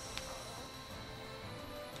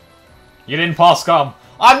 You didn't pause scum.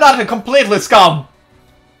 I'm not a completely scum!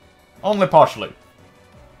 Only partially.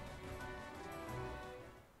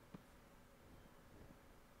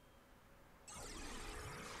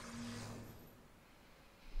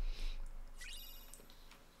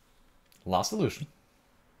 Lost illusion.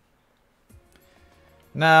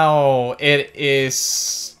 Now, it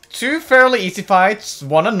is 2 fairly easy fights,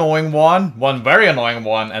 1 annoying one, 1 very annoying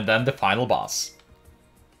one, and then the final boss.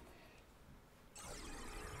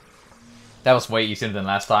 That was way easier than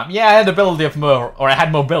last time. Yeah, I had the ability of I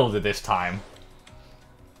had mobility this time.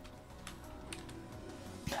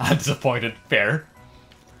 I'm disappointed. Fair.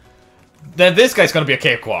 Then this guy's gonna be a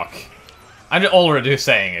cakewalk. I'm already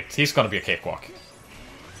saying it. He's gonna be a cakewalk.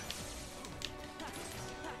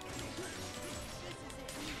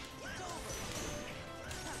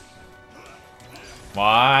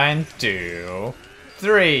 1, 2,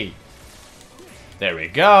 3. There we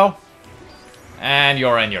go. And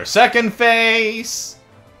you're in your second phase.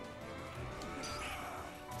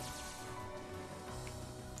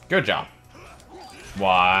 Good job.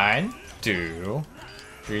 1, 2,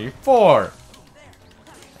 3, 4.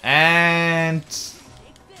 And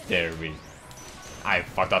there we... I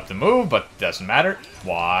fucked up the move, but doesn't matter.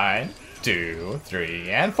 1, 2, 3,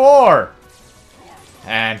 and 4.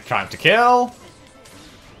 And trying to kill.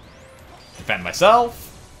 Defend myself.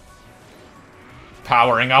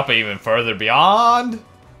 Powering up even further beyond.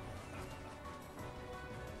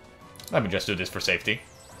 Let me just do this for safety.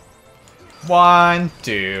 1,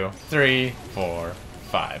 2, 3, 4,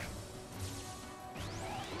 5.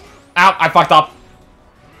 Ow, I fucked up.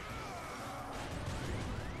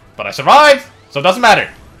 But I survived, so it doesn't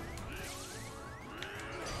matter.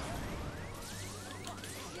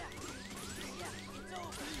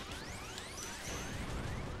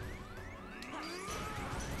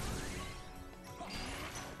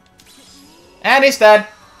 And he's dead.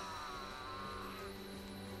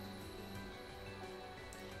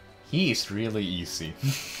 He's really easy.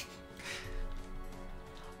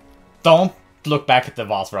 Don't look back at the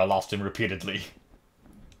boss where I lost him repeatedly.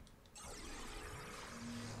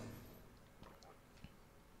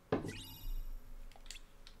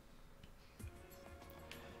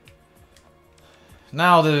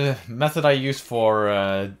 Now the method I use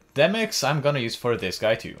for Demyx, I'm gonna use for this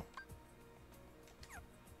guy too.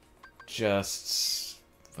 Just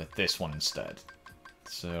with this one instead.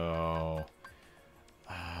 So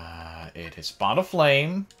it is Bond of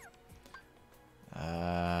Flame.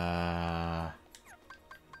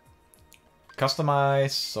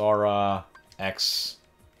 Customize Sora X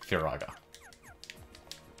Firaga.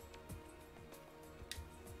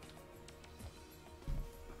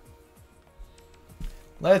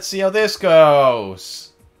 Let's see how this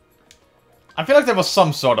goes. I feel like there was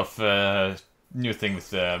some sort of new thing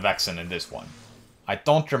with Vexen in this one. I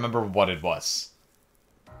don't remember what it was.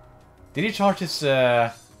 Did he charge his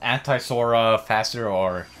anti-Sora faster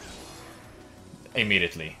or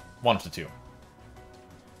immediately? One of the two.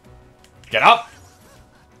 Get up!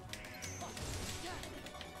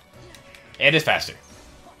 It is faster.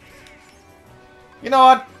 You know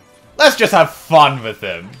what? Let's just have fun with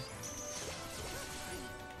him.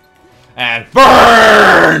 And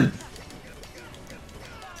burn!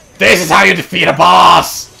 This is how you defeat a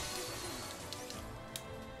boss!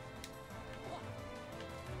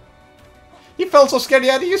 He felt so scared he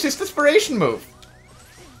had to use his desperation move.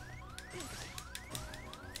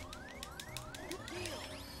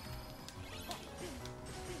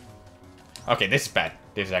 Okay, this is bad.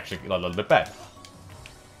 This is actually a little bit bad.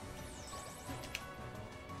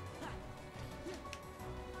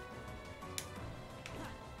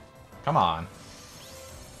 Come on.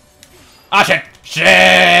 Ah, shit!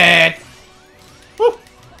 Shit! Woo!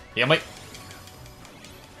 Heal me.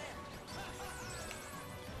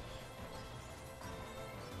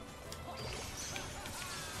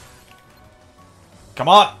 Come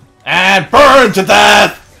on! And burn to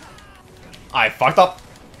death! I fucked up.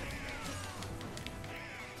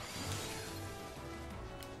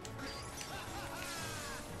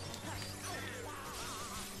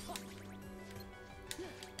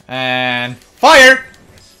 And fire!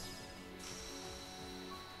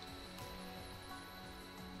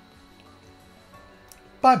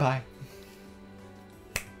 Bye-bye.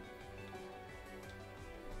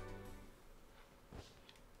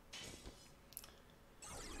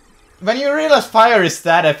 When you realize fire is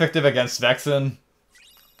that effective against Vexen,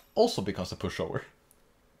 also becomes a pushover.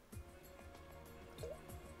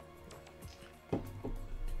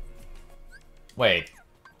 Wait.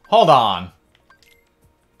 Hold on.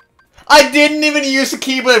 I didn't even use the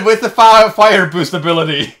keyblade with the fire boost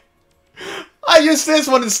ability. I used this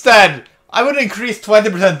one instead. I would increase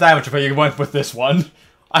 20% damage if I went with this one.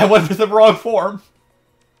 I went with the wrong form.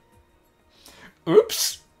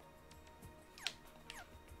 Oops.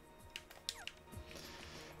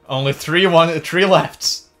 Only three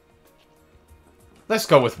left. Let's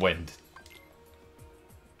go with wind.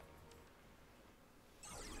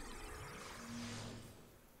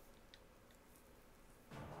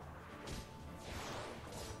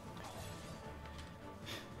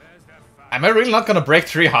 Am I really not gonna break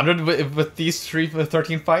 300 with these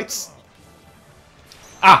 13 fights?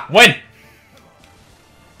 Ah, win!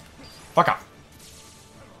 Fuck off.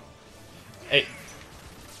 Hey.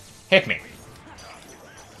 Hit me.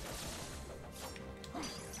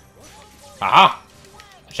 Aha!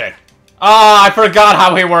 Shit. Ah, I forgot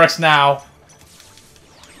how he works now.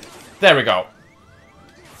 There we go.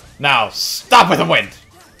 Now, stop with the wind.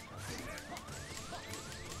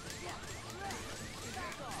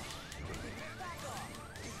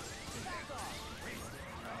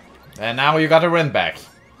 And now you got a Rin back.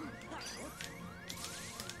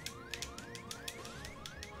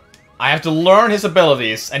 I have to learn his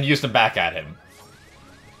abilities and use them back at him.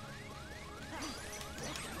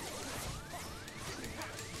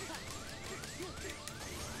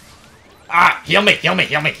 Ah! Heal me! Heal me!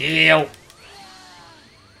 Heal me! Heal!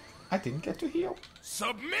 I didn't get to heal.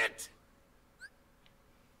 Submit!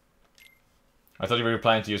 I thought you were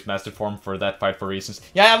planning to use Master Form for that fight for reasons.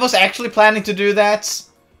 Yeah, I was actually planning to do that.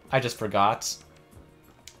 I just forgot.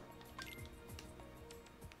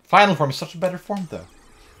 Final Form is such a better form, though.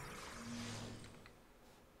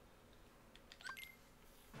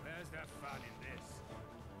 Where's the fun in this?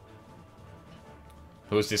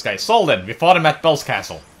 Who's this guy? Solden! We fought him at Bell's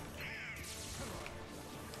Castle.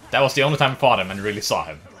 That was the only time we fought him and really saw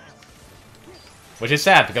him. Which is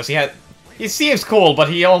sad, because he seems cool, but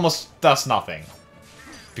he almost does nothing.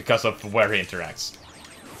 Because of where he interacts.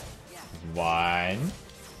 1,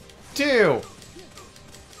 2.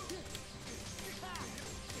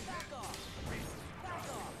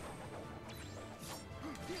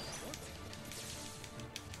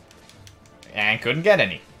 And couldn't get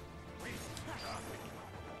any.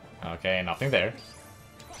 Okay, nothing there.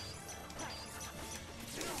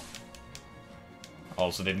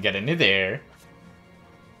 Also didn't get any there.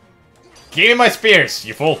 Give me my spears,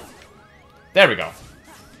 you fool! There we go.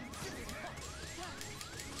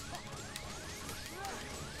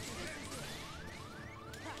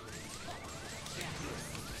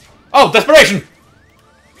 Oh, desperation!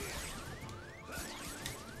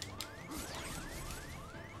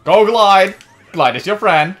 Go Glide! Glide is your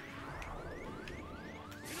friend.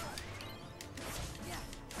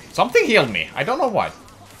 Something healed me. I don't know what.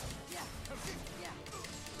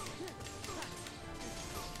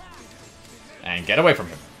 And get away from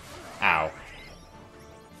him. Ow.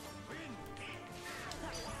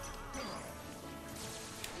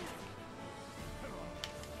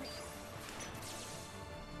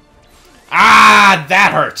 Ah,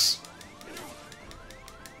 that hurts.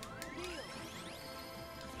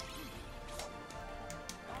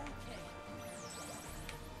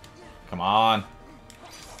 Come on.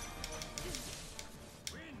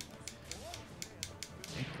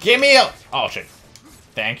 Give me a... Oh, shit.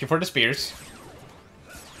 Thank you for the spears.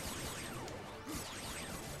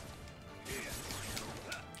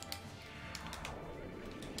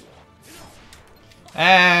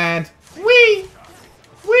 And... Wee!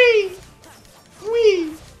 Wee!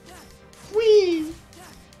 Wee! Wee!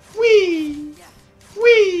 Wee!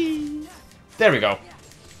 Wee! There we go.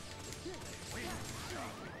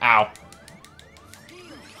 Ow.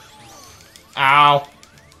 Ow.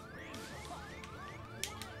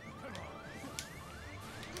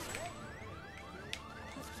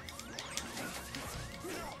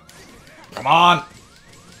 Come on.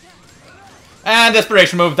 And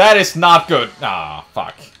desperation move. That is not good. Ah,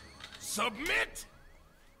 fuck. Submit!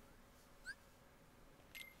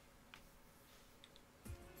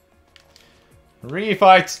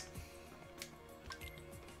 Refight.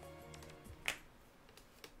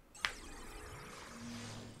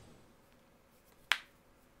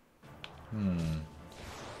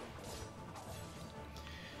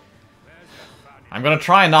 I'm gonna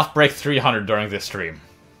try and not break 300 during this stream.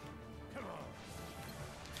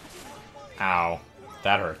 Ow.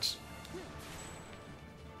 That hurts.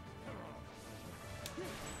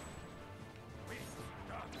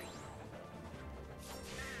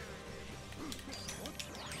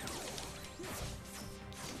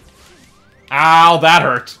 Ow, that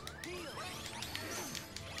hurt.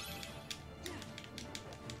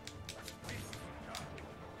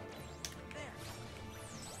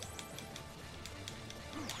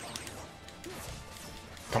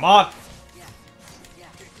 Come on.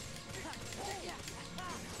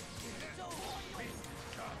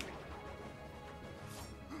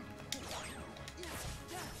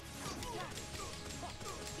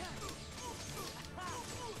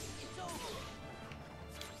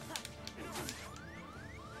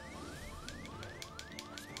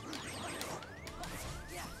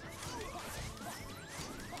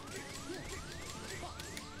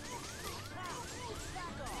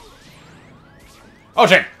 Oh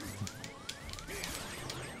shit!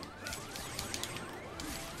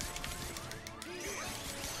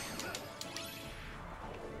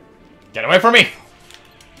 Get away from me!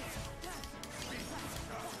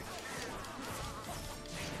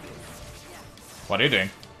 What are you doing?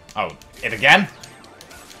 Oh, it again?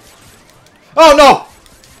 Oh no!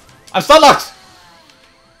 I'm stun locked!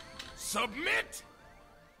 Submit!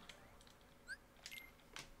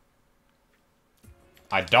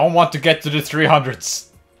 I don't want to get to the 300s.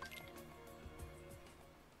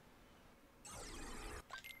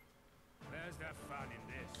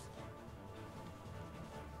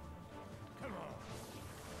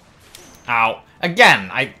 Again,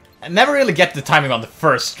 I never really get the timing on the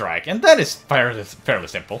first strike, and that is fairly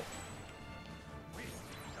simple.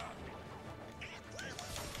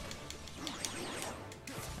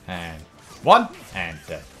 And 1, and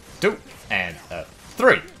 2, and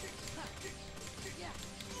 3.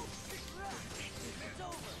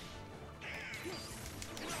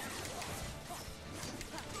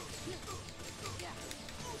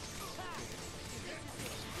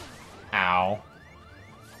 Ow.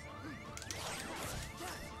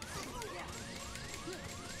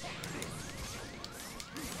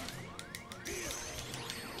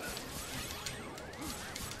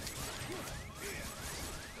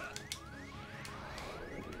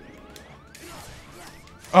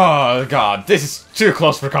 Oh god, this is too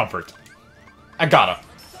close for comfort. I gotta.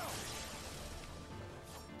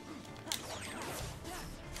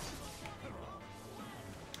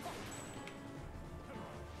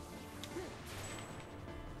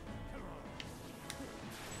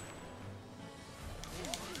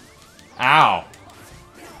 Ow.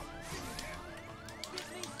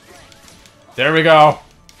 There we go.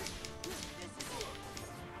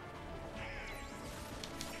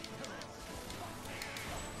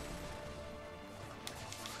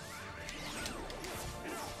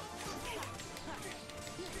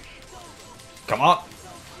 Come on.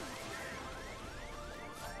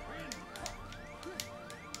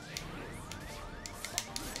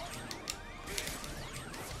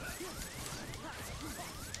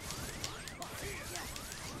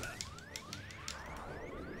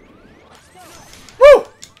 Woo!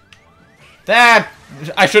 That...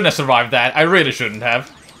 I shouldn't have survived that. I really shouldn't have.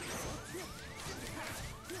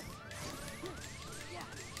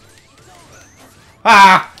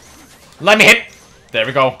 Ah! Let me hit! There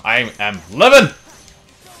we go. I am living!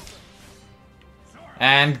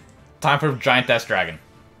 And time for Giant Ass Dragon.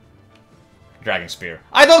 Dragon Spear.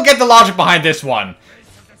 I don't get the logic behind this one.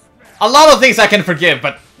 A lot of things I can forgive,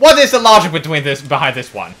 but what is the logic behind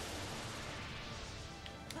this one?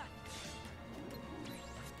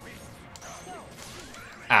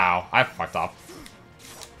 Ow, I fucked up.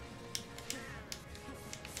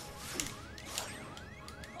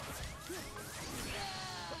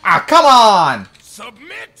 Ah, come on!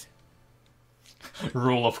 Submit!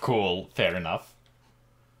 Rule of cool, fair enough.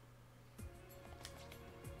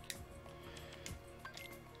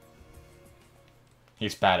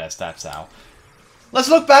 He's badass, that's how. Let's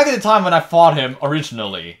look back at the time when I fought him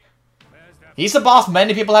originally. He's a boss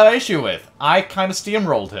many people have an issue with. I kinda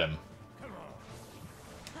steamrolled him.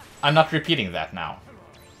 I'm not repeating that now.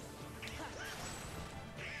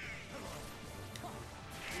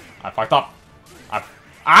 I fucked up.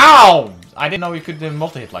 Ow! I didn't know you could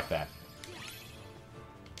multi-hit like that.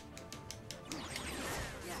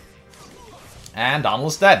 And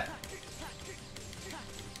Donald's dead.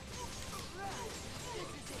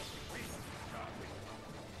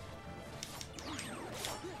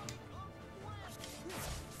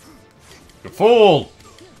 You fool!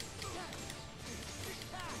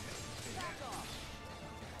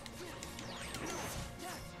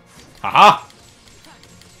 Haha!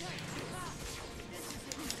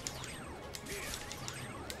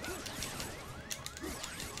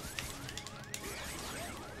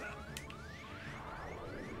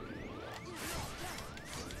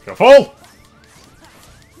 You fool!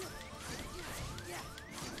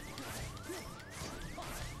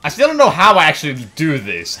 I still don't know how I actually do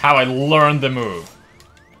this, how I learn the move.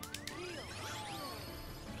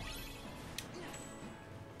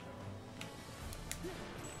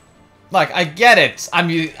 Like, I get it. I'm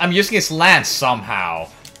using his lance somehow.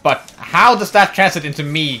 But how does that translate into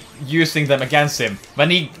me using them against him when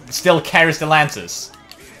he still carries the lances?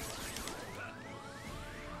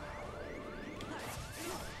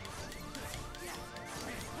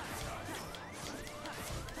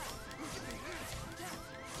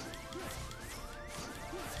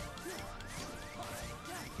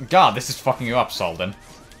 God, this is fucking you up, Solden.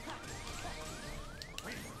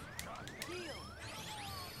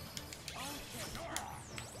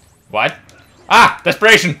 What? Ah!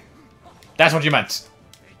 Desperation! That's what you meant.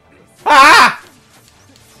 Ah!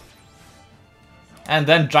 And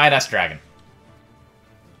then Giant Ass Dragon.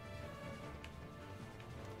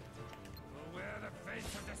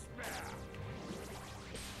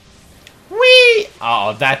 Whee!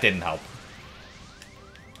 Oh, that didn't help.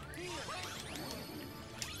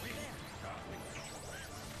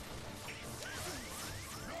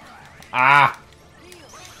 Ah!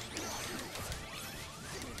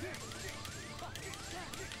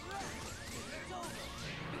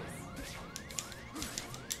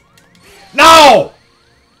 No!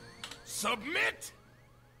 Submit!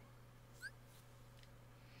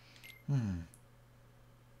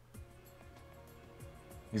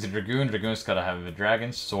 He's a Dragoon. Dragoon's gotta have a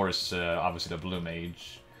dragon. Sword is obviously the blue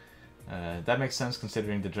mage. That makes sense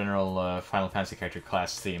considering the general Final Fantasy character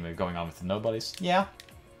class theme going on with the nobodies. Yeah.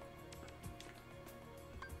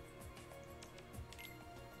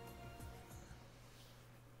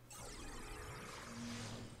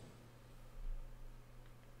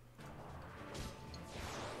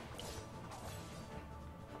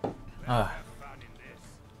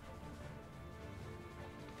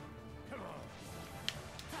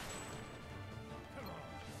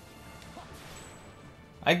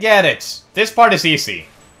 I get it. This part is easy.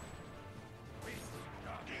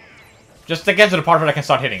 Just to get to the part where I can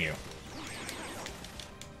start hitting you.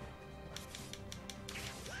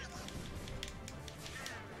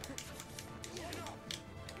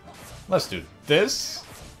 Let's do this.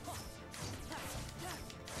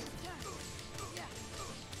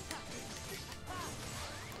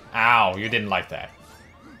 Ow, you didn't like that.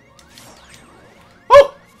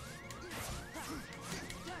 Woo!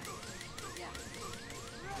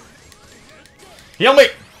 Heal me!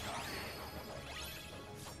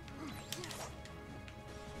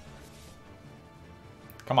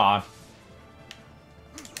 Come on.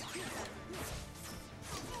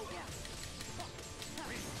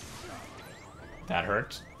 That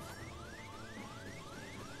hurts.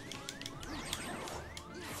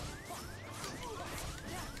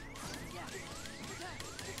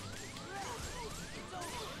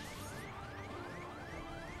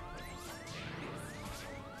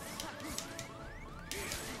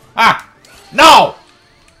 Ah! No!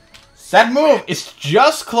 That move is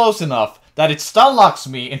just close enough that it stun locks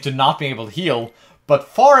me into not being able to heal, but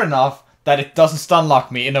far enough that it doesn't stun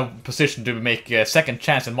lock me in a position to make a second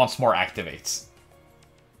chance and once more activates.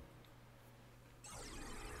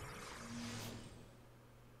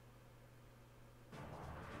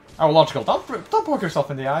 Oh, logical. Don't poke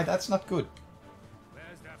yourself in the eye. That's not good.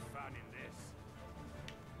 Where's the fun in this?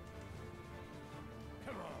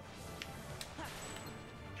 Come on.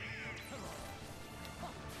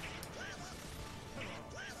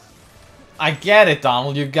 I get it,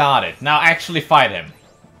 Donald. You got it. Now actually fight him.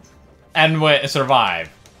 And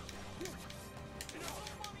survive.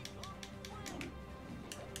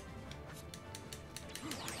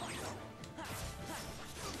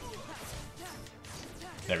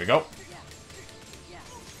 There we go.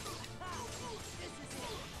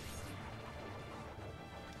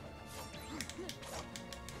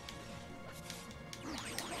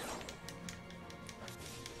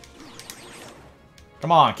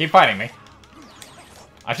 Come on, keep fighting me.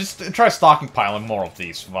 I just try stockpiling more of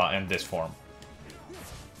these in this form.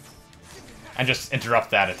 And just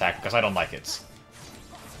interrupt that attack because I don't like it.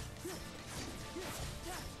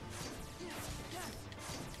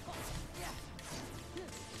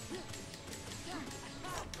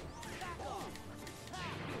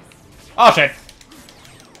 Oh shit!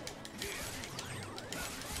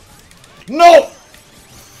 No!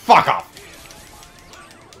 Fuck off!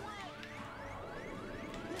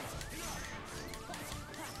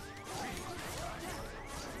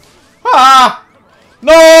 Ah!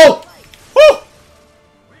 No! Woo!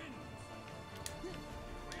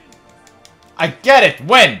 I get it!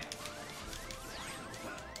 Win!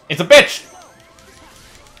 It's a bitch!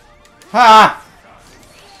 Ah!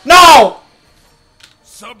 No!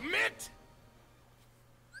 Submit!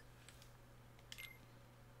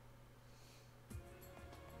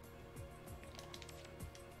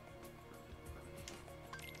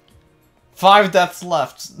 5 deaths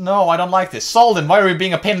left. No, I don't like this. Solden, why are we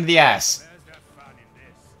being a pain in the ass? Where's the fun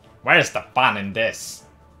Where's the fun in in this? this?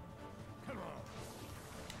 Come on.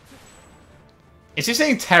 Is he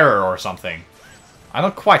saying terror or something? I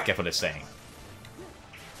don't quite get what he's saying.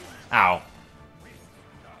 Ow.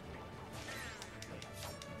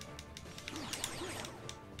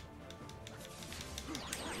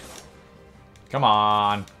 Come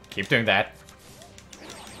on. Keep doing that.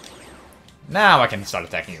 Now I can start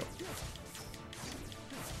attacking you.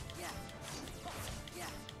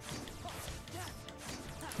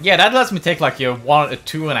 Yeah, that lets me take like your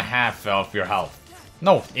 2.5 of your health.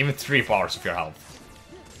 No, even 3 bars of your health.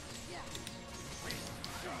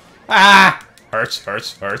 Ah! Hurts,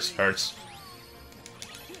 hurts, hurts, hurts.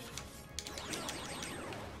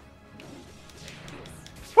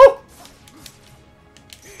 Woo!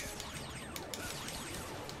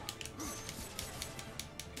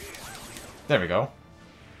 There we go.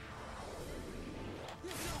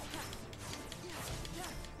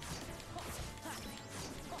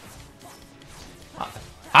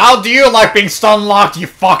 How do you like being stun locked, you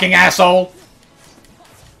fucking asshole?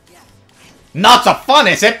 Not so fun,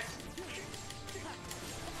 is it?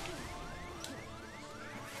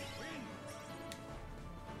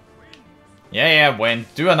 Yeah, yeah, win.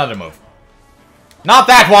 Do another move. Not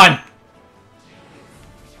that one!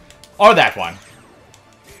 Or that one.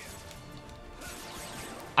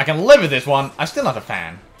 I can live with this one. I'm still not a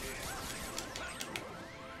fan.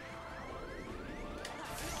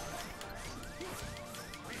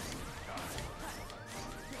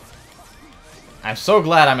 I'm so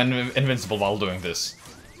glad I'm invincible while doing this.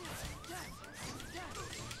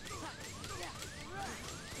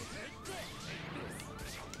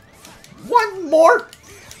 One more!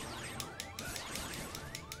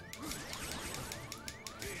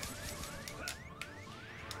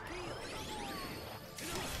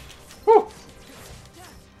 Whew.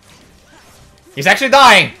 He's actually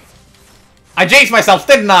dying! I jinxed myself,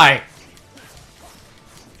 didn't I?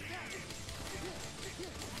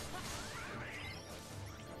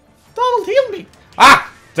 Donald, heal me!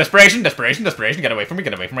 Ah! Desperation, desperation, desperation. Get away from me,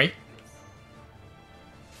 get away from me.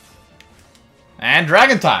 And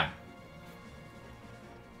dragon time.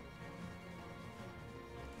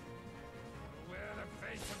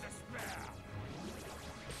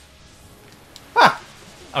 Ah!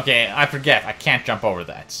 Okay, I forget. I can't jump over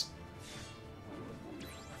that.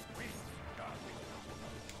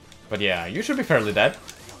 But yeah, you should be fairly dead.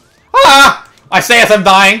 Ah! I say as I'm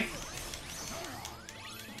dying.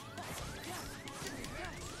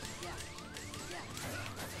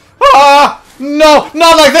 Ah! No!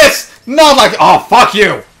 Not like this! Not like... Oh, fuck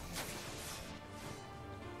you!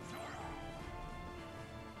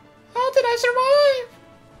 How did I survive?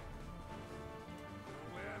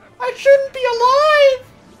 I shouldn't be alive!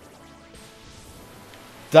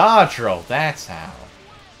 Dodge roll, that's how.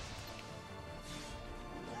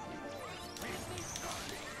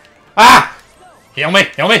 Ah! Heal me!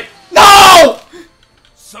 Heal me! No!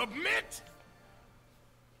 Submit!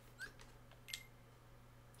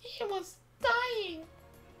 He was dying.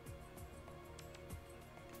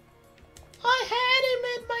 I had him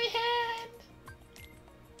in my hand.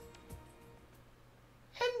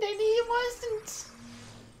 And then he wasn't.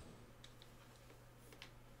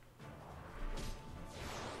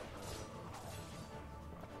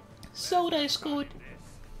 Soda is good.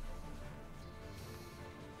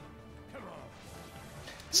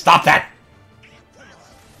 Stop that!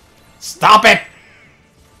 Stop it!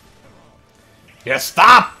 Yeah,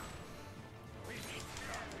 stop!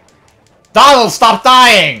 Donald, stop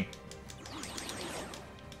dying!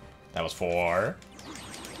 That was 4.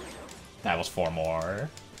 That was 4 more.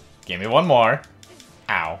 Give me 1 more.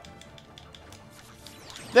 Ow.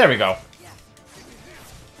 There we go.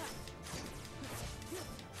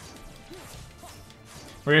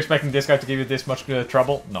 Were you expecting this guy to give you this much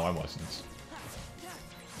trouble? No, I wasn't.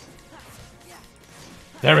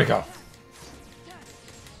 There we go.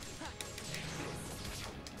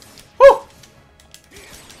 Woo!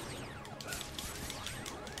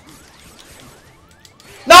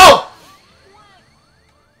 No!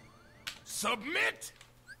 Submit!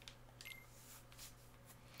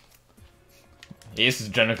 He is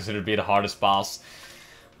generally considered to be the hardest boss.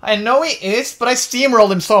 I know he is, but I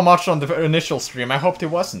steamrolled him so much on the initial stream, I hoped he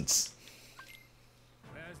wasn't.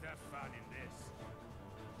 Where's the fun in this?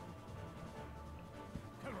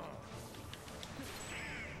 Come on.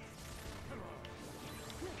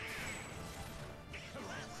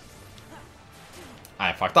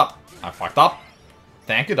 I fucked up. I fucked up.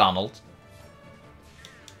 Thank you, Donald.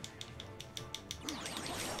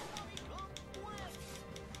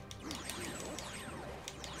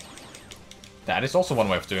 That is also one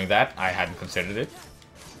way of doing that. I hadn't considered it.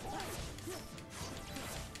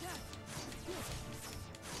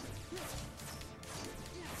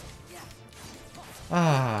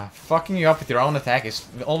 Ah, fucking you up with your own attack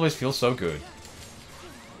always feels so good.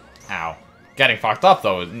 Ow. Getting fucked up,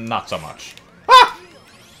 though, not so much. Ah!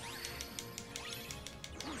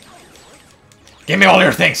 Give me all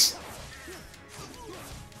your things!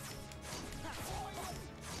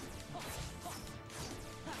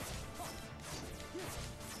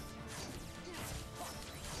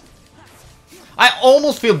 I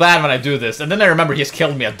almost feel bad when I do this, and then I remember he's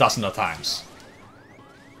killed me a dozen of times.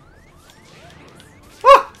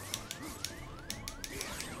 Ah!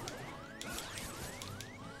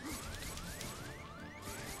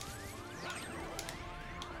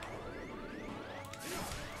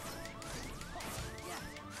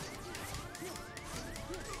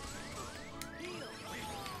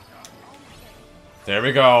 There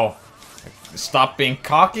we go. Stop being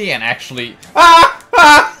cocky and actually... Ah!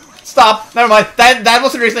 Ah! Stop! Never mind. That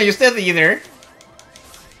wasn't the reason I used it either.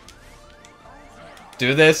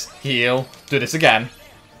 Do this. Heal. Do this again.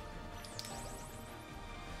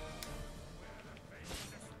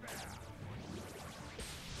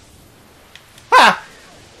 Ha!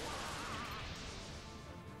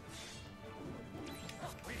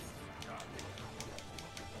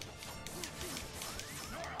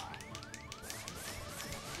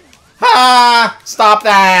 Stop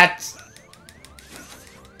that!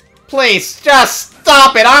 Please, just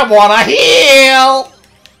stop it! I wanna heal!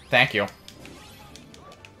 Thank you.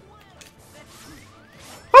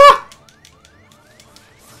 Ah!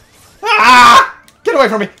 Ah! Get away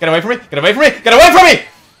from me! Get away from me! Get away from me! Get away from me!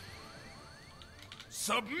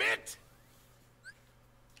 Submit!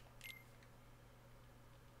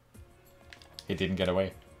 He didn't get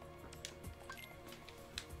away.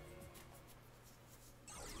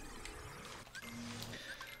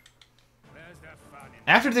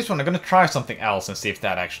 After this one, I'm gonna try something else and see if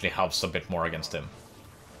that actually helps a bit more against him.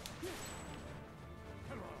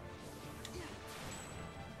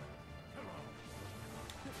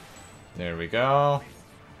 There we go.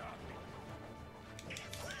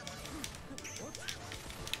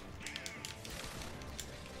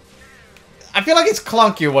 I feel like it's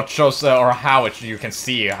clunky what shows, or how you can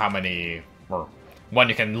see how many, or when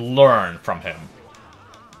you can learn from him.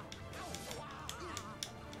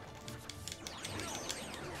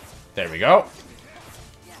 There we go.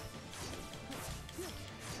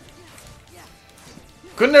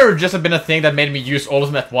 Couldn't there just have been a thing that made me use all of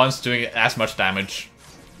them at once doing as much damage?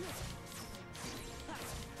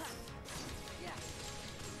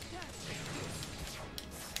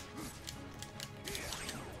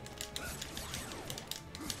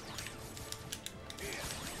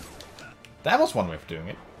 That was one way of doing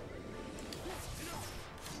it.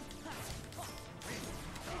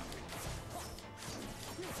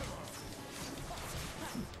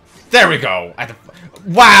 There we go!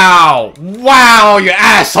 Wow! Wow, you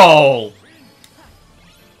asshole!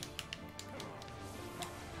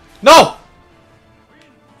 No!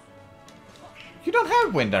 You don't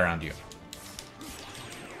have wind around you.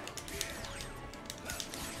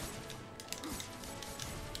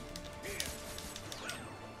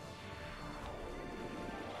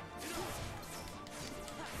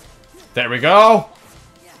 There we go!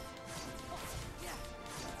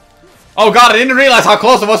 Oh god, I didn't realize how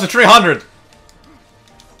close it was to 300!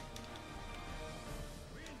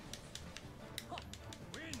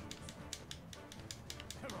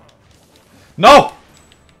 No!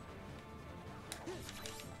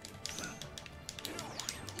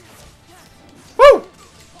 Woo!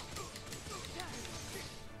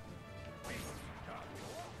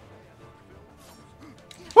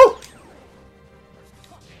 Woo!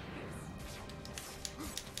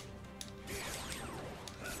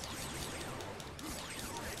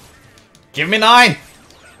 Give me 9!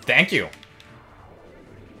 Thank you.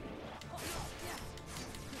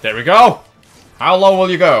 There we go! How low will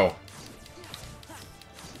you go?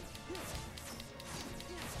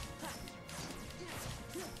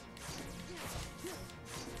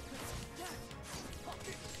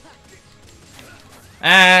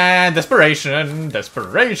 And desperation,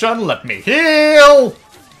 desperation, let me heal!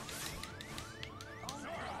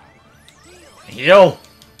 Heal!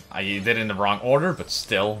 I did it in the wrong order, but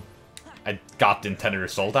still, I got the intended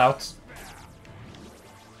result out.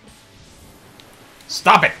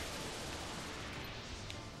 Stop it!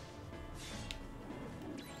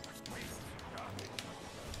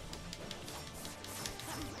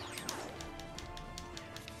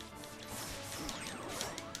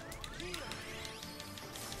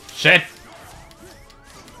 Shit!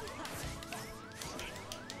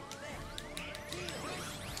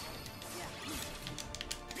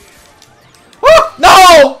 Oh,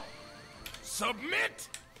 no! Submit!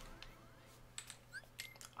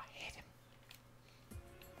 I hate him.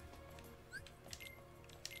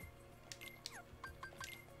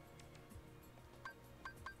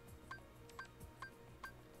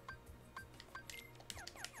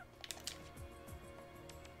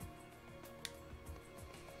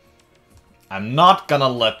 I'm not gonna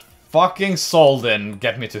let fucking Solden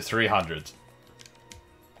get me to 300.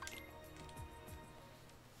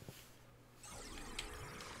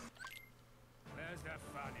 Where's the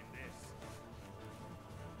fun in this?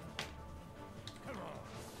 Come on.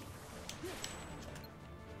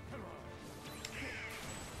 Come on.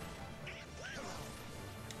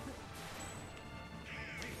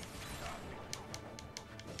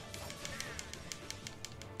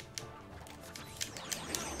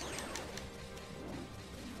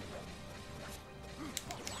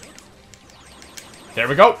 There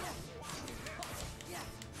we go.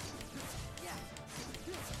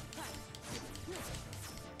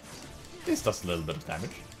 This does a little bit of damage.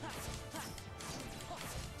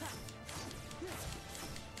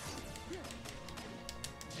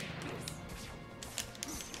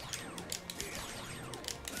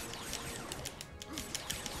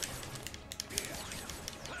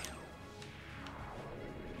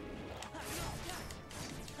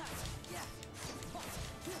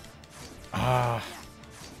 Ah.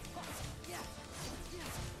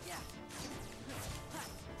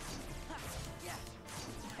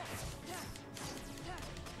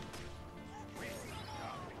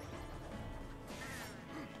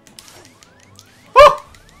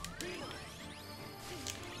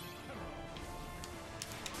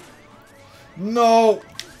 No!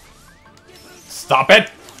 Stop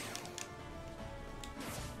it!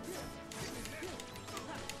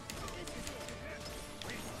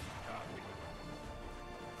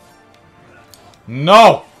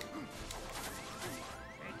 No!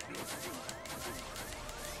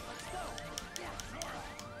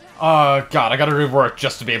 Oh god, I gotta rework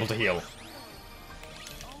just to be able to heal.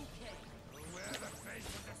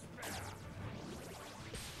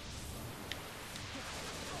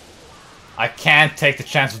 I can't take the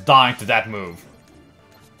chance of dying to that move.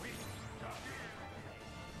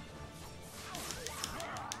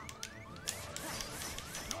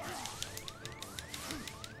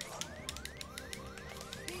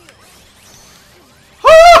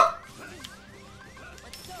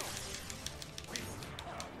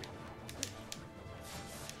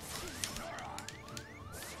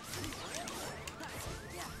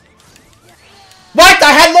 What?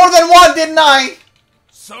 I had more than one, didn't I?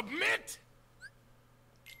 Submit!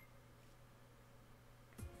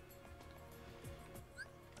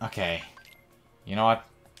 Okay. You know what?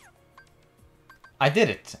 I did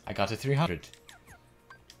it. I got to 300.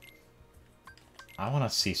 I want to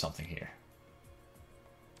see something here.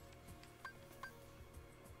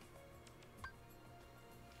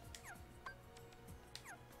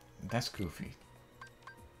 That's goofy.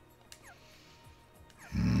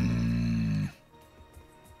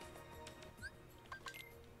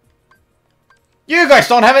 You guys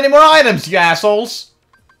don't have any more items, you assholes!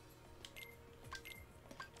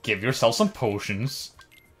 Give yourself some potions.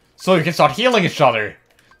 So you can start healing each other.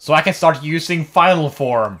 So I can start using final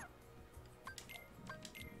form.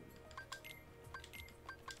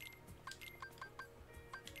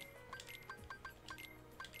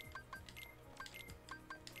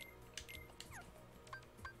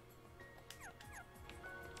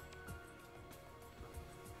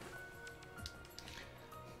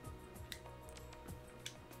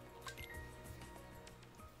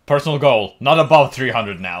 Personal goal, not above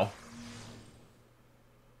 300 now.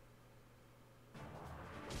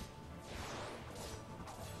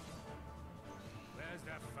 Where's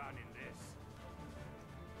the fun in this?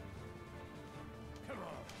 Come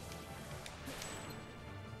on.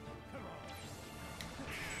 Come on.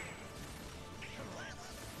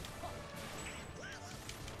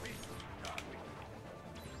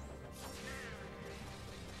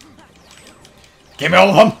 Give me all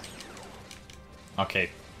of them! Okay,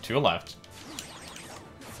 2 left.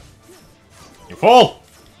 You fool!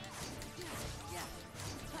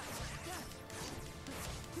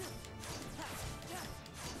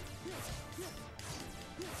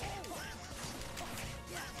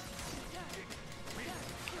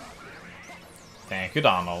 Thank you,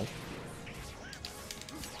 Donald.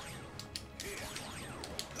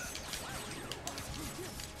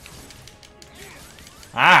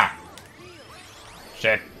 Ah!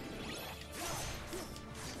 Shit.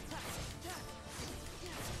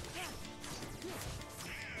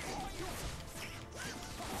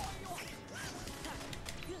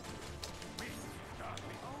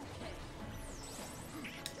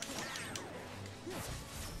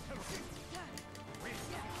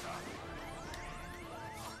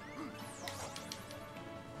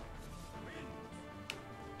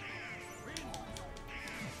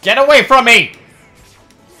 Get away from me!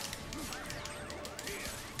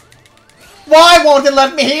 Why won't it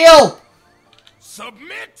let me heal?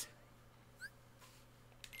 Submit!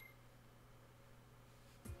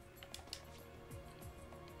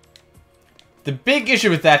 The big issue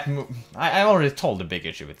with that move... I already told the big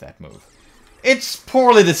issue with that move. It's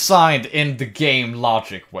poorly designed in the game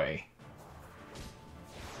logic way.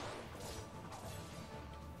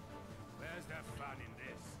 Where's the fun in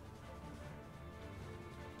this?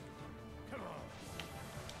 Come on.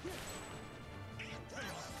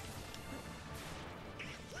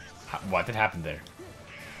 What did happen there?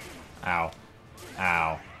 Ow.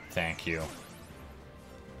 Ow. Thank you.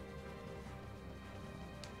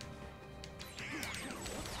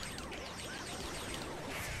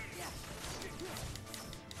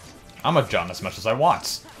 I'm a jump as much as I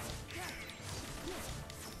want.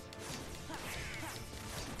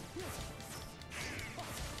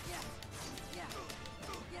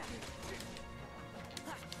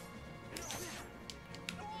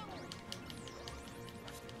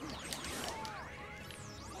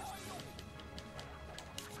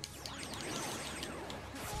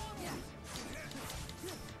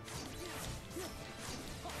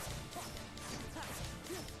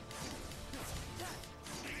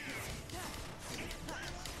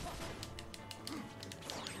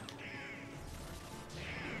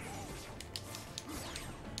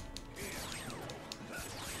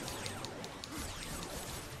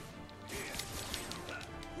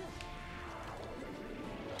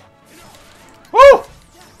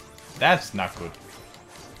 That's not good.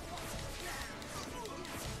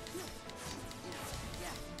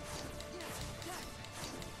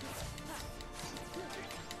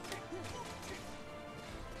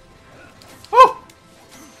 Oh!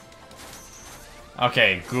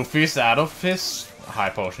 Okay, Goofy's out of his high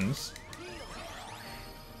potions.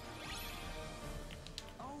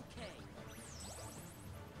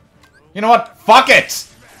 You know what? Fuck it!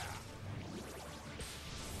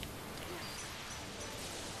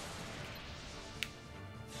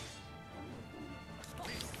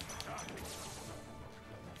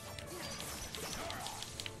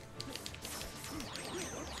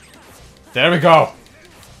 There we go!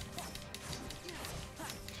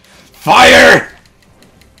 Fire!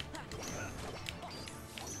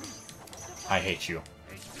 I hate you.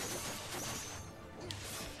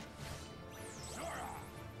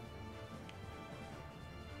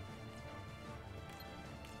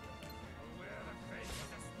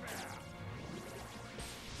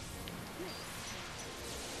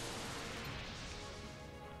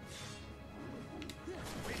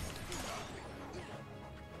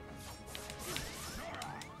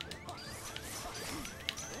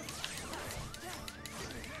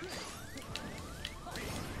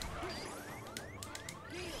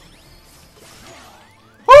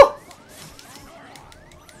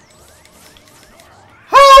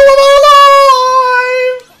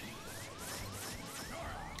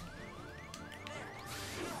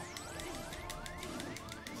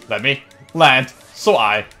 Let me land so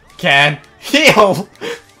I can heal!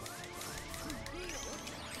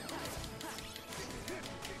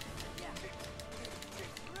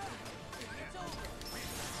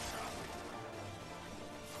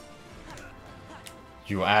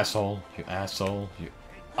 You asshole, you asshole, you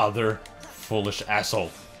other foolish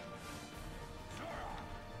asshole.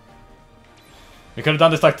 We could have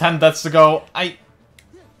done this like 10 deaths ago. I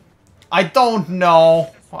don't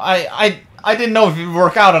know. I didn't know if it would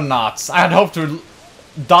work out or not. I had hoped to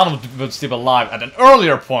Donald would still be alive at an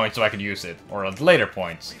earlier point so I could use it, or at later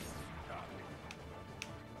points.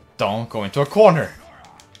 Don't go into a corner.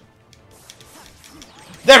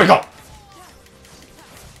 There we go!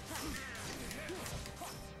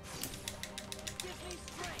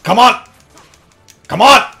 Come on! Come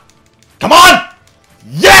on! Come on!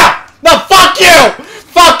 Yeah! No, fuck you!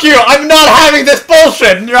 Fuck you! I'm not having this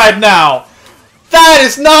bullshit right now! That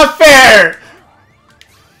is not fair!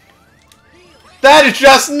 That is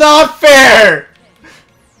just not fair!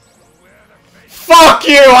 Fuck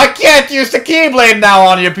you! I can't use the Keyblade now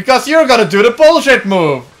on you because you're gonna do the bullshit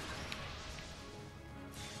move!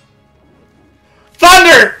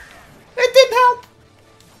 Thunder! It didn't help!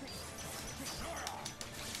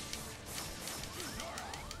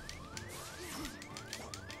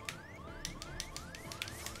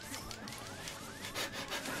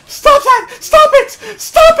 Stop that! Stop it!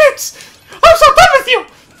 Stop it! I'm so done with you!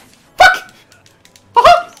 Fuck!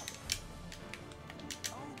 Uh-huh.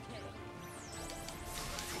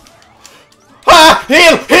 Ah!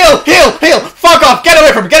 Heal! Heal! Heal! Heal! Fuck off! Get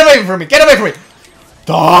away from me! Get away from me! Get away from me!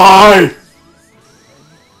 Die!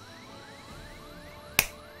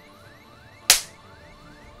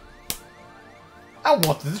 I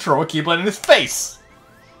wanted to throw a Keyblade in his face!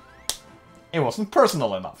 It wasn't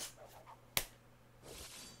personal enough.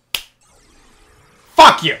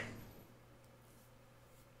 Fuck you!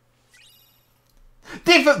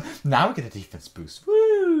 Defense! Now we get a defense boost.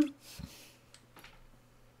 Woo!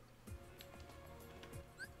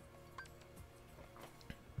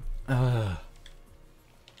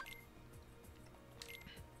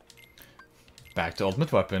 Back to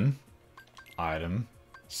ultimate weapon. Item.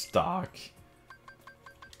 Stock.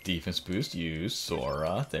 Defense boost. Use.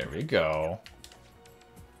 Sora. There we go.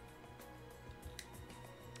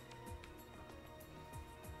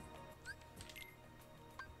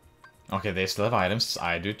 Okay, they still have items.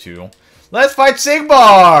 I do too. Let's fight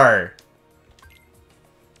Sigmar!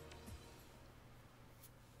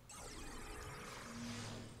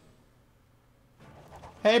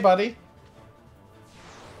 Hey, buddy.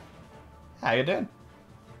 How you doing?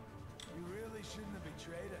 You really shouldn't have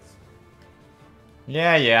betrayed us.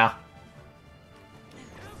 Yeah.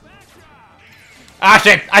 Ah,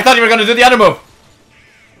 shit! I thought you were gonna do the other move!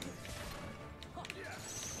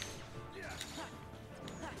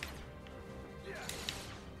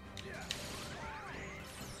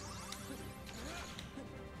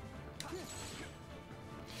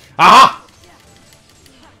 Aha!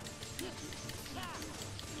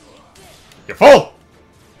 You're full!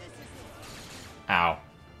 Ow.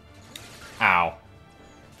 Ow.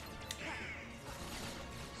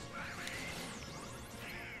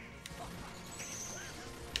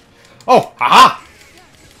 Oh! Aha!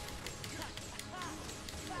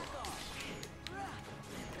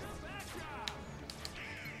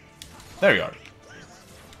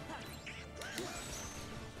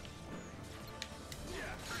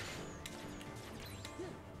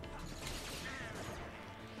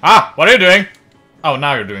 Ah! What are you doing? Oh,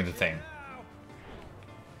 now you're doing the thing.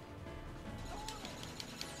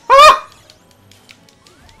 Ah!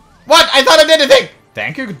 What? I thought I did the thing!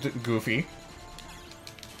 Thank you, Goofy.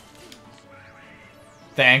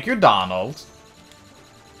 Thank you, Donald.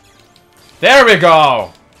 There we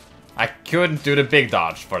go! I couldn't do the big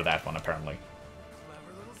dodge for that one, apparently.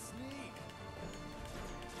 Clever little sneak.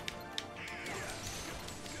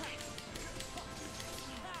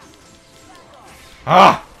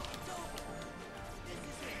 Ah!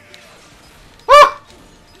 Ah!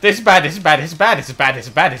 This is bad, this is bad, this is bad, this is bad, this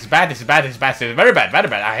is bad, this is bad, this is bad, this is bad, this is very bad, very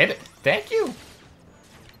bad. I hate it. Thank you.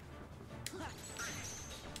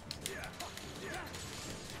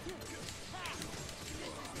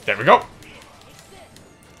 There we go.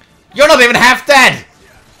 You're not even half dead!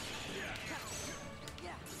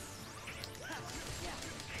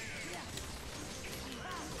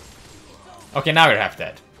 Okay, now you're half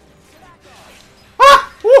dead.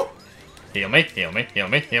 Ah! Woo! Heal me, heal me, heal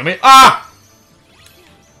me, heal me. Ah!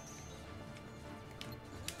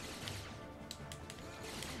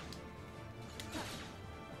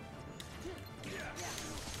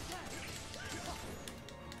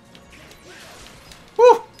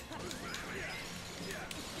 Woo!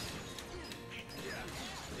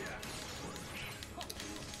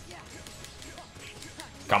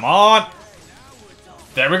 Come on!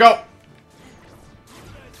 There we go!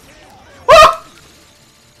 Ah!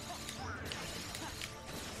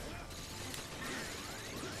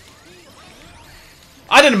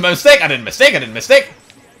 I didn't mistake! I didn't mistake! I didn't mistake!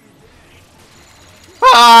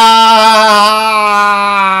 Ah!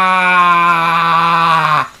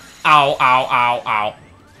 Ow, ow, ow, ow.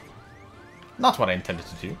 Not what I intended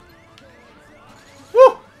to do.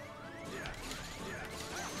 Woo!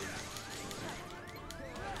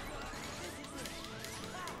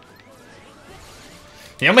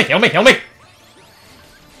 Heal me, heal me, heal me!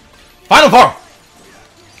 Final form!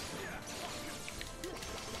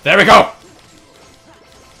 There we go!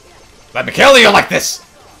 Let me kill you like this!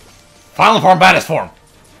 Final form, baddest form!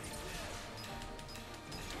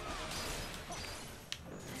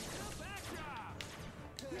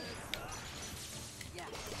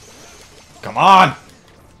 Come on!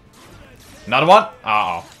 Another one?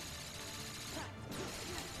 Uh-oh.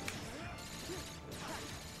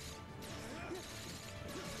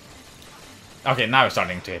 Okay, now it's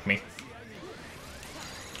starting to hit me.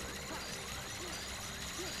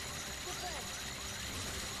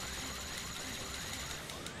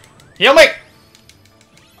 Heal me!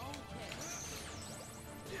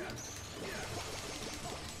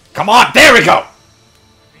 Come on, there we go!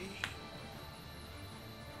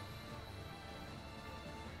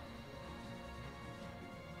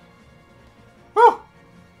 Whew.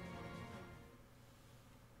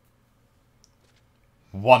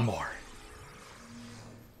 One more.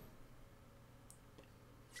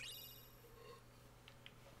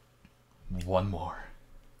 One more.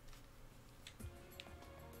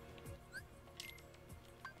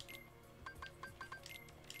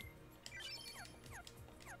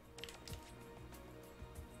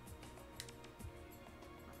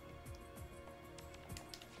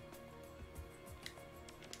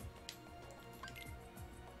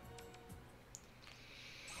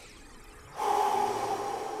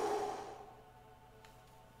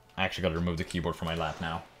 I actually gotta remove the keyboard from my lap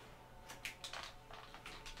now.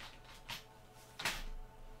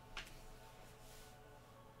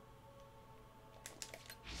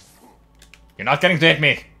 You're not getting to hit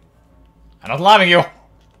me. I'm not allowing you.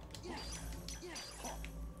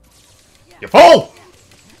 You fool!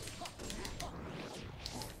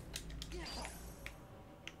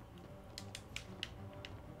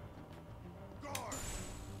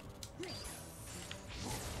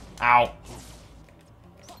 Ow.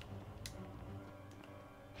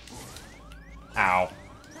 Ow.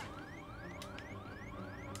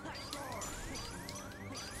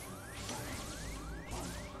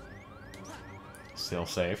 Still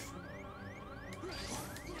safe.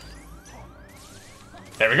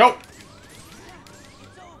 There we go.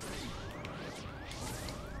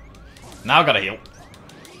 Now I gotta heal.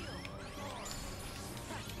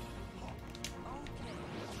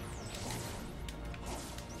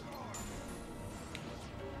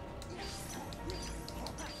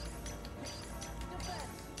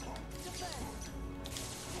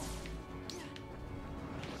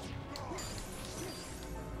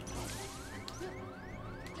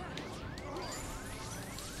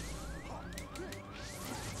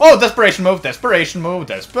 Oh, desperation move, desperation move,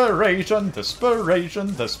 desperation,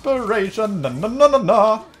 desperation, desperation, na na na na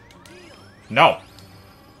na. No.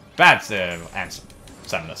 Bad answer,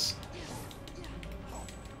 Samus.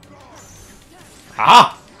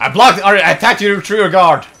 Haha! I blocked, or I attacked you through your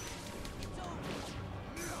guard.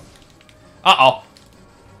 Uh-oh.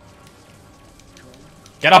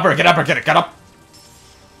 Get up, get up.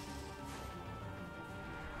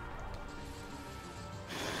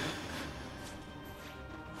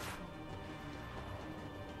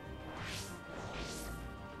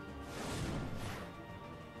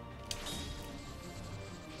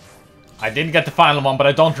 I didn't get the final one, but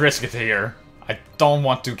I don't risk it here. I don't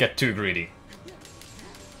want to get too greedy.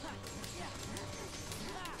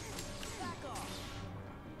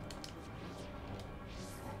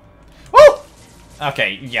 Woo!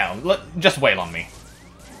 Okay, yeah, just wail on me.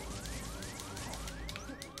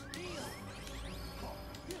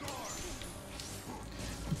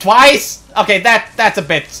 Twice? Okay, that's a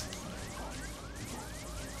bit.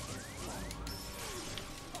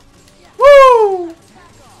 Woo!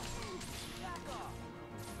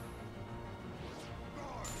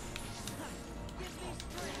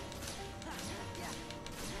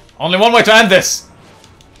 Only one way to end this!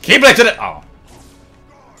 Keyblade to the— oh.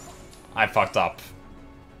 I fucked up.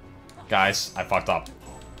 Guys, I fucked up.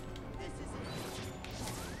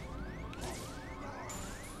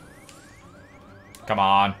 Come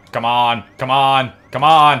on, come on, come on, come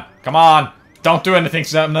on, come on! Don't do anything,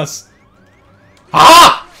 Semnus!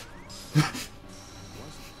 Ah!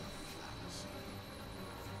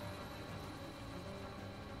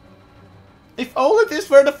 If only this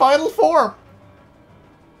were the final form!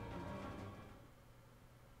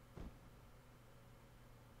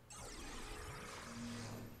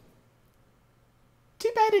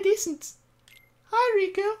 Too bad it isn't. Hi,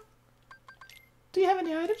 Riku. Do you have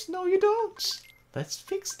any items? No, you don't. Let's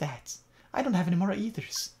fix that. I don't have any more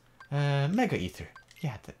ethers. Mega ether.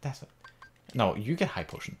 Yeah, that's what. No, you get high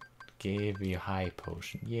potion. Give you high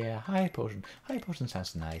potion. Yeah, high potion. High potion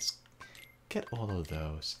sounds nice. Get all of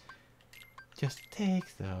those. Just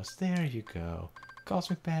take those. There you go.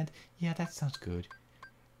 Cosmic Band. Yeah, that sounds good.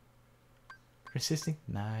 Resisting.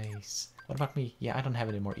 Nice. What about me? Yeah, I don't have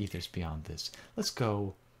any more ethers beyond this. Let's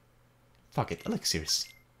go. Fuck it. Elixirs.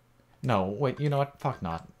 No, wait. You know what? Fuck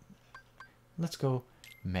not. Let's go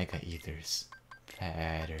Mega Ethers.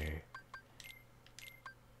 Better.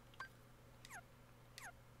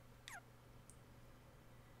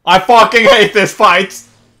 I fucking hate this fight!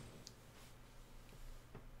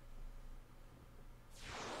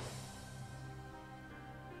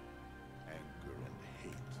 Anger and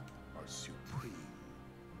hate are supreme.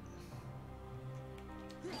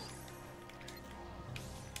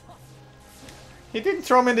 He didn't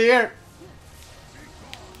throw him in the air.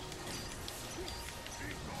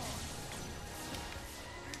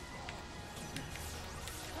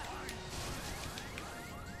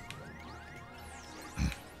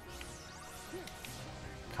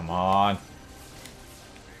 Come on.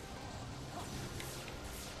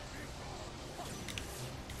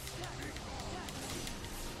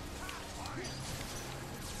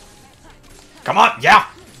 Come on, yeah!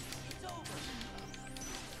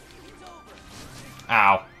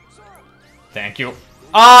 Ow. Thank you.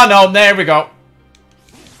 Oh, no, there we go.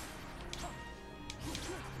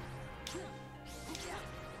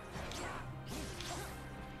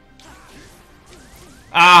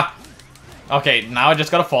 Ah! Okay, now I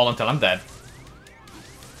just gotta fall until I'm dead.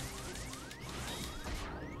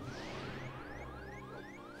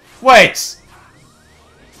 Wait!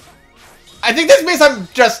 I think this means I'm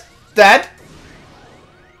just dead?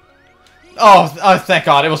 Oh, thank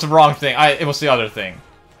God, it was the wrong thing. It was the other thing.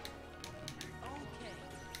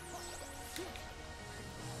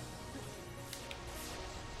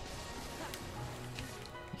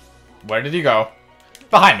 Where did he go?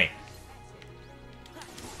 Behind me.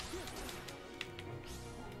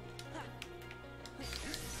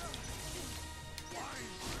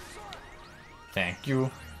 Thank you.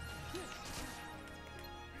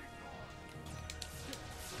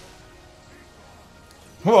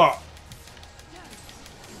 Whoa.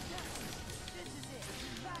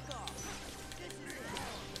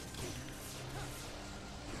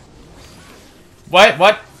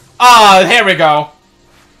 What? Ah, here we go.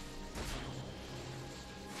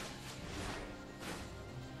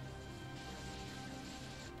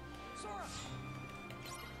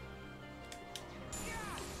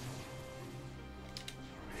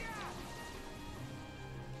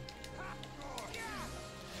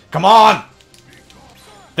 Come on!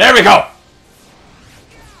 There we go!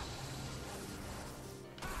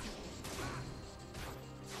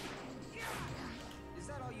 Is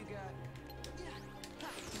that all you got?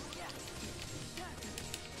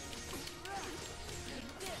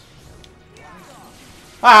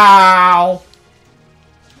 Ow!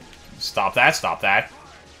 Stop that, stop that.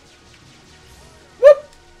 Whoop!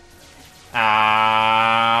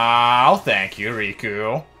 Ow! Thank you,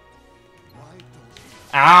 Riku.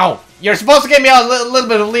 Ow! You're supposed to give me a little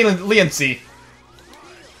bit of leniency.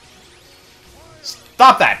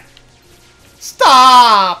 Stop that!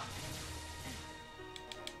 Stop!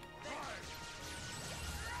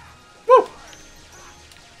 Woo!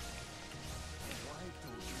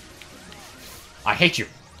 I hate you.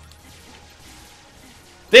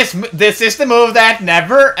 This is the move that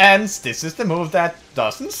never ends. This is the move that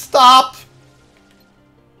doesn't stop.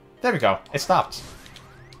 There we go. It stopped.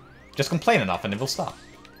 Just complain enough and it will stop.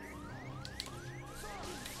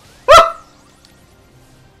 Woo!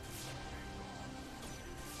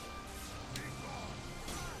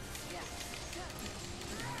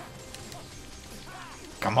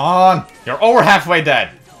 Come on! You're over halfway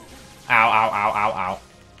dead. Ow, ow, ow, ow, ow.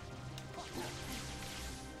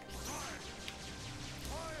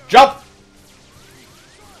 Jump!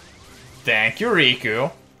 Thank you,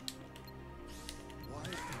 Riku.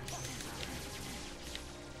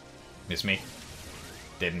 Miss me.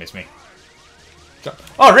 Didn't miss me. Jump.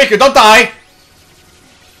 Oh, Riku, don't die!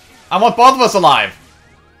 I want both of us alive.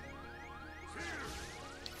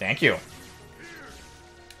 Thank you.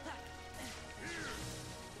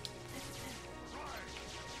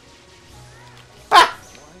 Ah!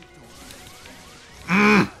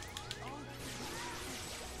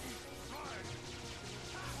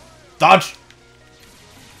 Dodge!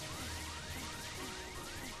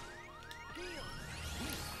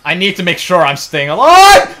 I need to make sure I'm staying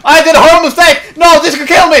alive! I did a horrible mistake! No, this could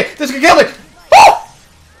kill me! This could kill me! Oh!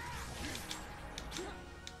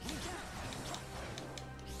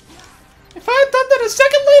 If I had done that a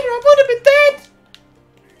second later, I would have been dead!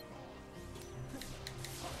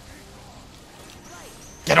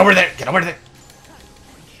 Get over there! Get over there!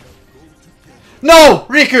 No!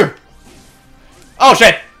 Riku! Oh,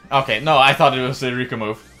 shit! Okay, no, I thought it was the Riku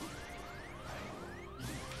move.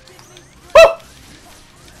 Woo!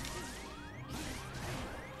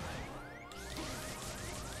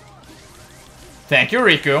 Thank you,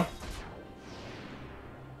 Riku.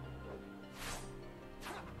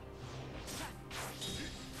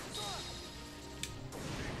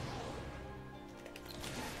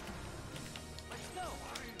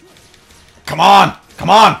 Come on! Come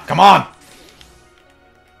on! Come on!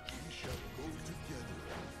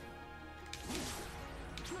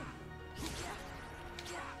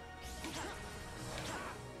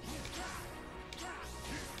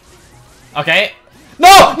 Okay.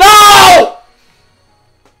 No! No!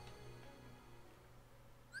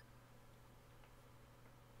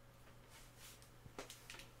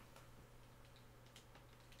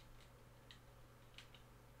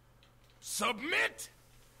 Submit!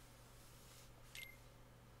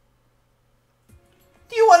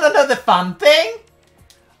 Do you want another fun thing?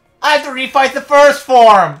 I have to refight the first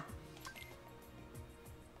form!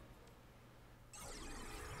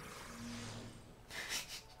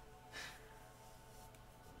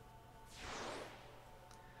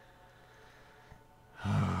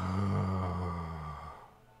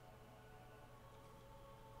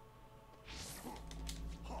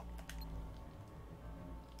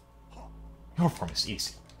 Your form is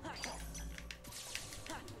easy.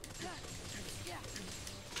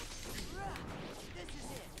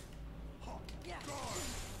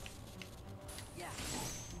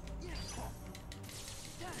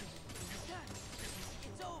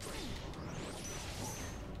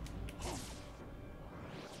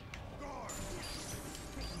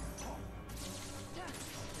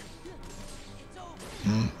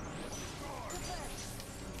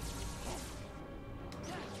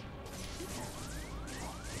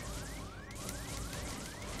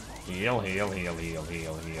 Heal, heal, heal, heal,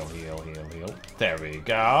 heal, heal, heal, heal, heal. There we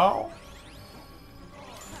go.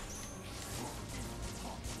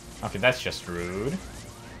 Okay, that's just rude.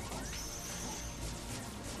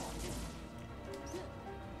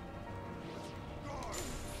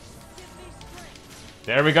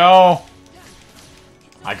 There we go.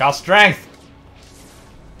 I got strength.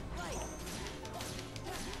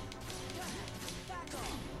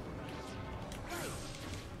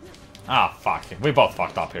 Ah, fuck. We both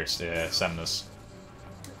fucked up here, Semnus.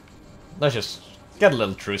 Let's just get a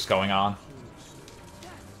little truce going on.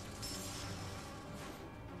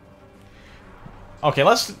 Okay,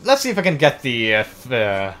 let's see if I can get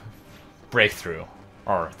the breakthrough,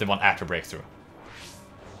 or the one after breakthrough.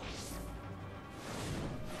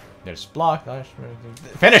 There's block.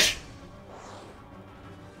 Finish.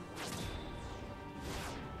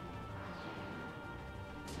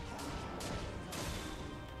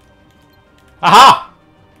 Aha!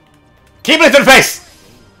 Keep it to the face!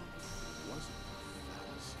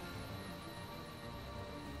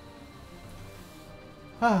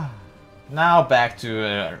 Now back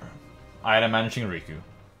to item managing Riku.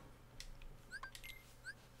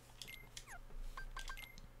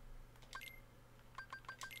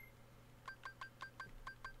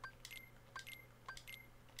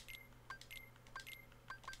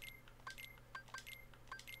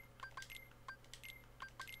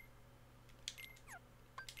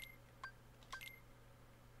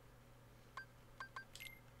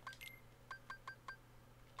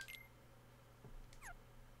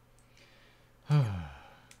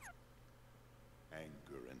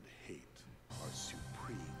 Anger and hate are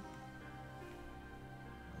supreme.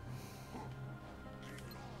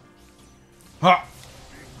 Ha!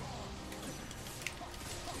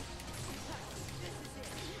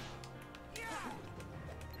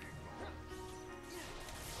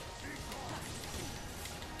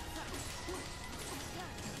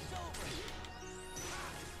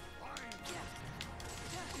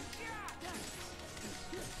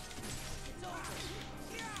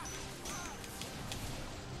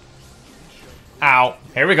 Ow.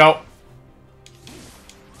 Here we go.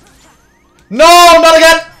 No, not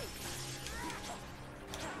again!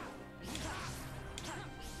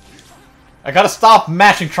 I gotta stop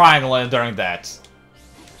mashing triangle during that.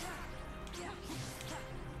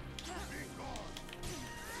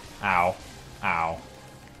 Ow. Ow.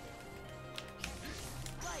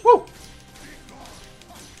 Woo!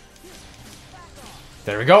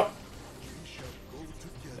 There we go.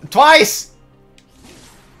 Twice!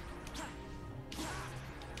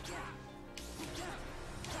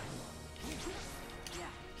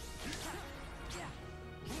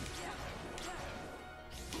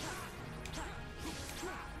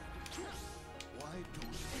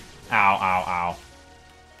 Ow, ow, ow.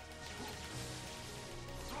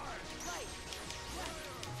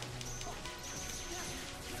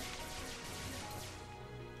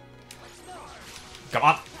 Come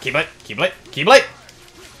on, keep it, keep it, keep it!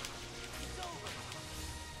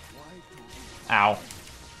 Ow.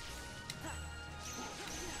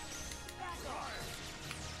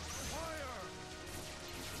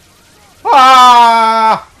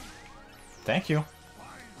 Ah! Thank you.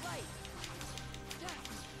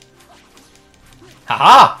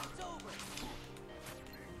 Haha!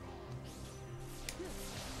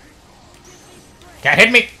 Can't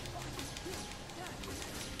hit me!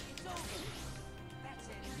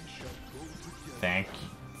 Thank you.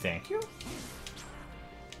 Thank you?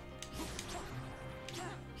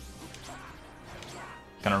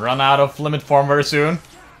 Gonna run out of limit form very soon.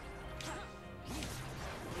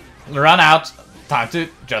 Run out. Time to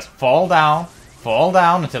just fall down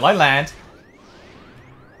until I land.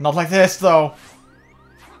 Not like this, though.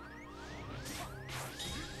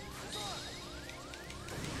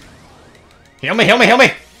 Heal me, heal me, heal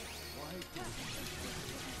me!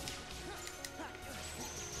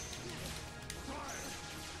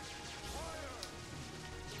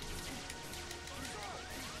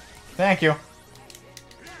 Thank you.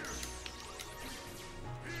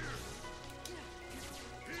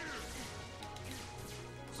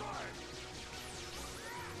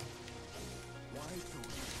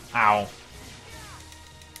 Ow.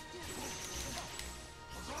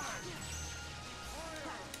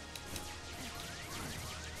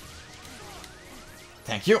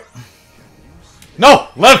 Thank you. No!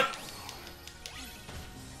 Live!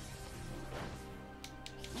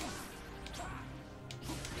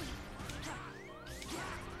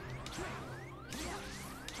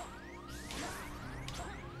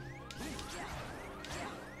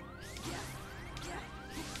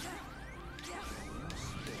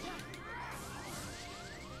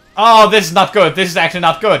 Oh, this is not good. This is actually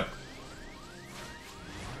not good.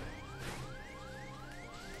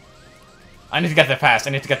 I need to get there fast. I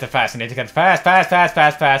need to get there fast. I need to get fast, fast, fast,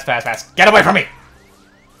 fast, fast, fast, fast. Get away from me!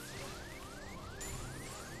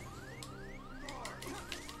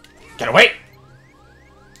 Get away!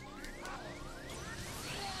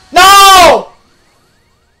 No!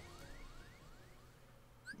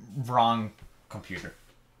 Wrong computer.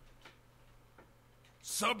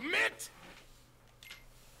 Submit!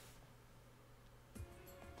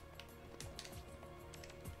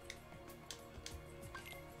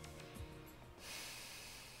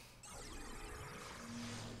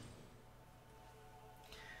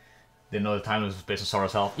 Didn't know the time was based on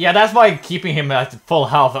Sora's health. Yeah, that's why keeping him at full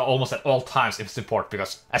health almost at all times is important,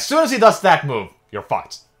 because as soon as he does that move, you're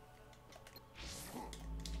fucked.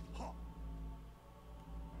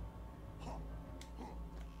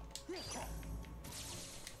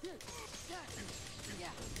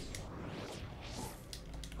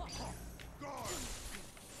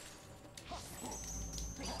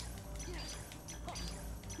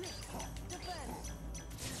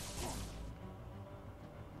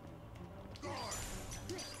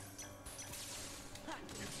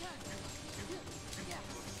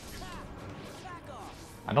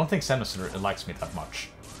 I don't think Xenos likes me that much.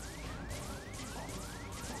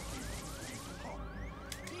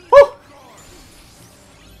 Woo!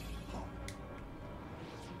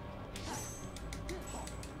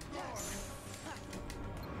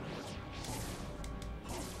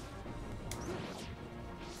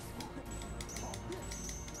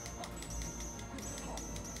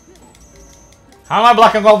 How am I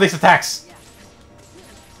blocking all these attacks?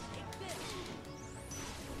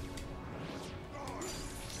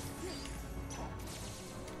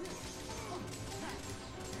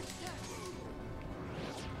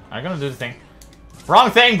 I'm gonna do the thing.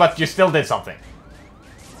 Wrong thing, but you still did something.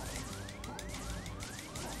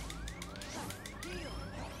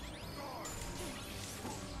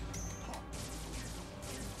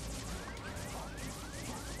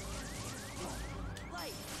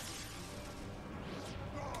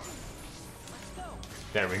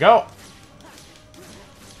 There we go.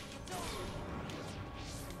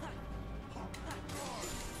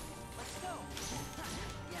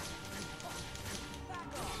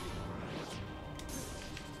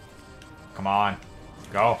 Come on.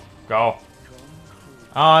 Go. Go.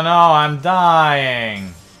 Oh no, I'm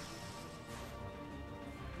dying.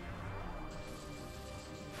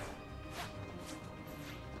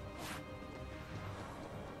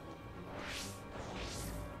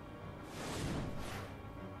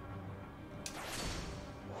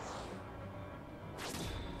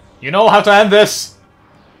 You know how to end this!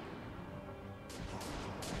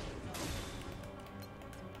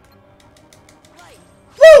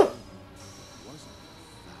 Woo!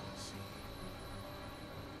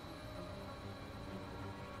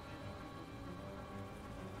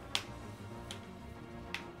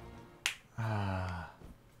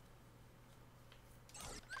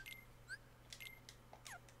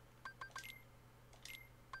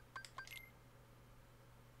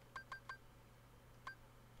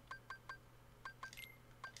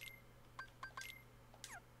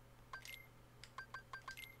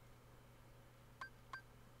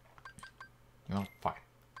 No, fine.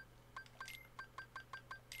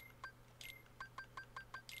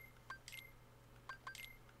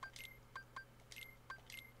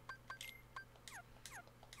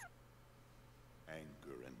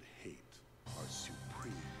 Anger and hate are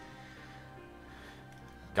supreme.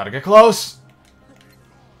 Gotta get close!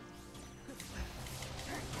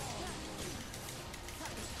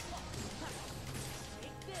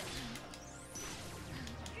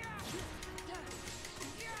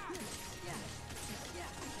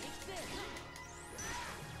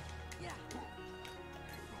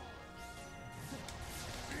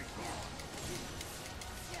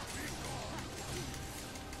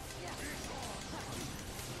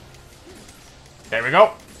 There we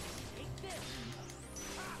go.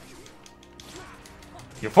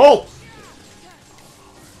 You fool!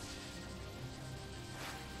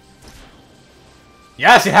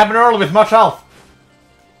 Yes, it happened early with much health.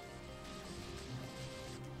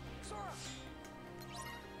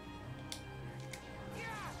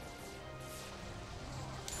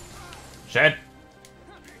 Shit.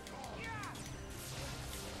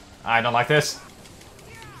 I don't like this.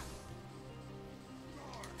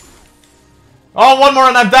 Oh, one more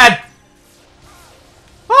and I'm dead!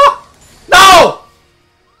 Oh! No!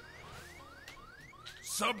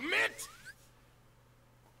 Submit!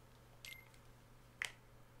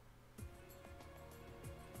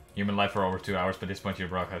 Human life for over 2 hours, but this point your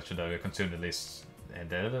broadcast should have consumed at least...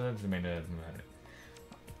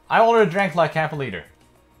 I already drank like half a liter.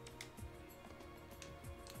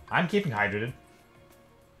 I'm keeping hydrated.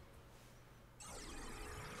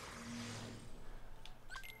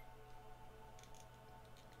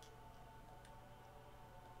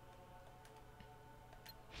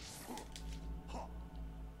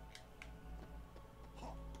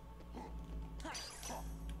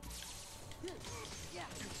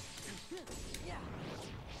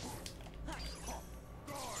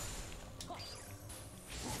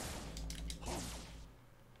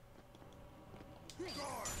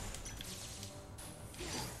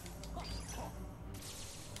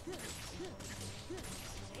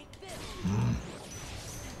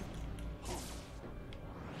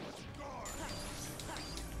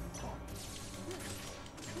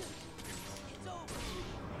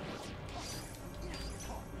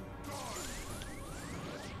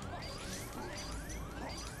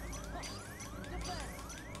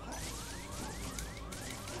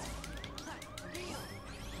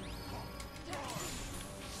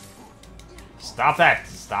 Stop that!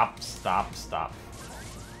 Stop, stop, stop.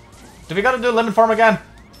 Do we gotta do limit form again?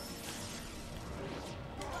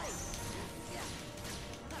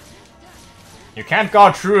 You can't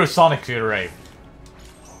go through a Sonic Fury Ray.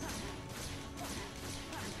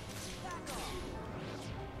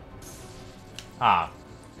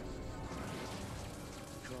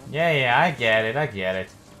 Yeah, I get it, I get it.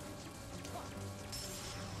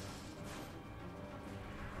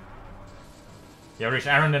 You reached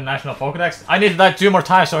Aaron in National Pokedex? I need to die 2 more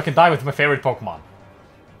times so I can die with my favorite Pokemon.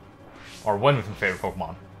 Or win with my favorite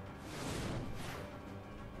Pokemon.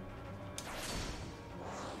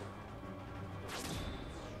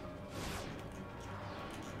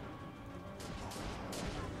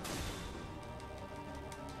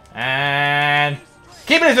 And...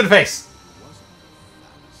 keep it into the face!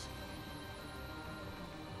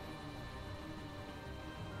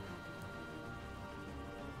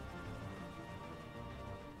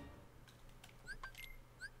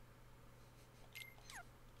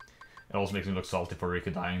 It also makes me look salty for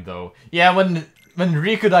Riku dying, though. Yeah, when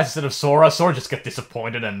Riku dies instead of Sora, Sora just gets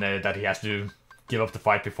disappointed and that he has to give up the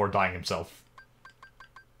fight before dying himself.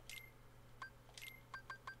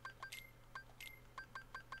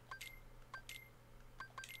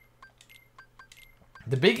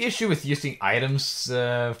 The big issue with using items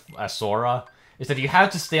as Sora is that you have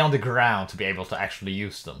to stay on the ground to be able to actually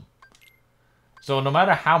use them. So no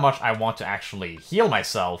matter how much I want to actually heal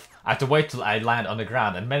myself, I have to wait till I land on the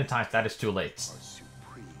ground, and many times that is too late.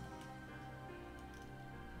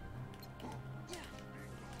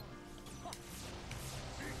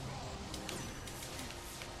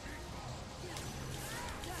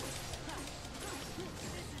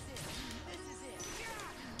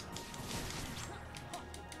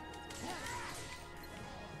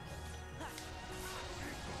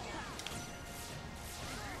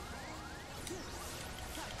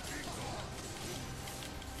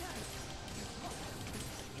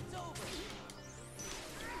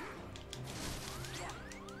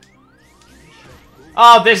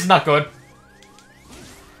 Oh, this is not good.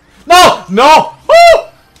 No! No! Woo!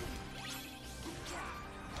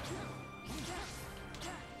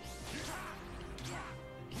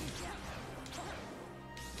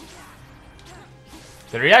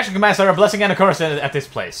 The reaction commands are a blessing and a curse at this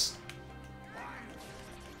place.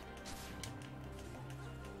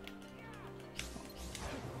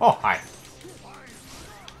 Oh, hi.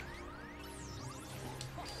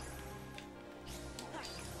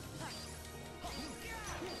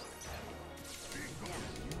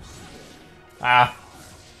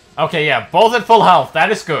 Okay, yeah, both at full health.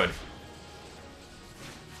 That is good.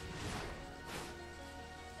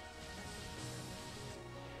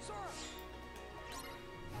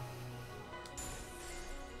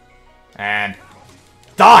 And...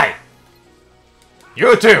 die!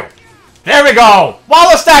 You too! There we go! Why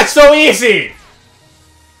was that so easy?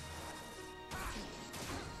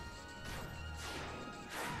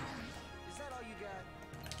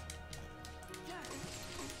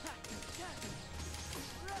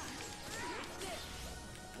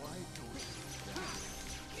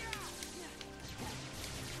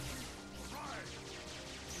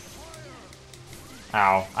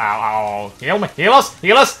 Ow, ow, ow. Heal me. Heal us!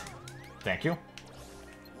 Heal us! Thank you.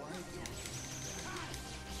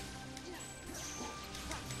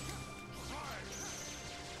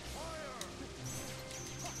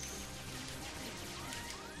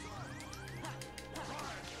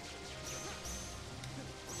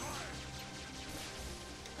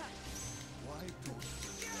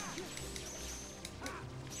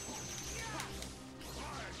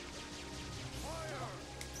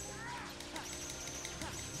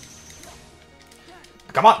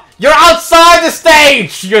 Come on! You're outside the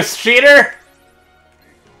stage, you cheater!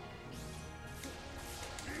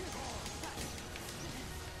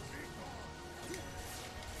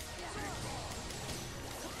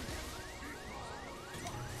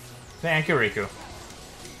 Thank you, Riku.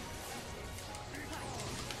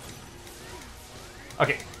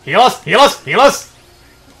 Okay, heal us! Heal us! Heal us!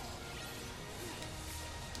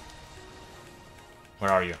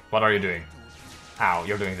 Where are you? What are you doing? Ow,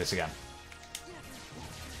 you're doing this again.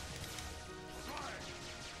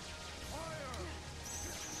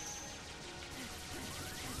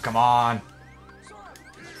 Come on.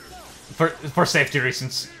 For safety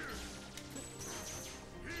reasons.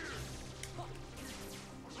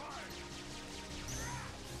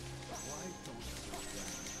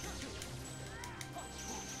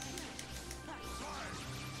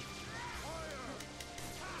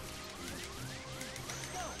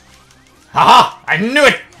 Haha! I knew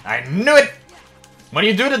it! I knew it! When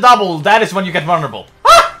you do the double, that is when you get vulnerable.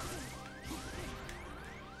 Ah!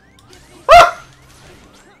 Ah!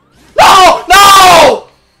 No! No!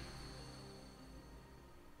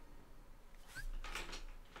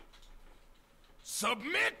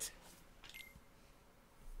 Submit!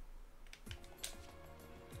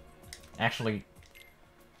 Actually...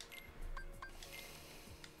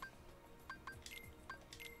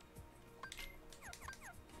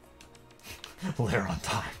 Later on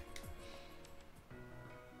time.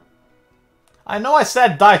 I know I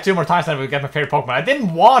said die 2 more times and I would get my favorite Pokemon. I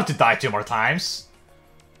didn't want to die 2 more times.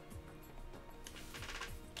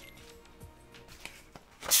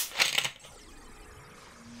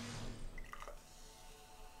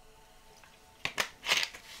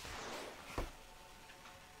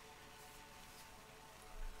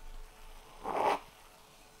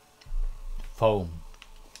 Foam.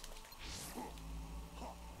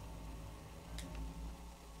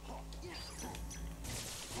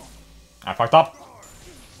 I fucked up.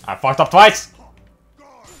 I fucked up twice.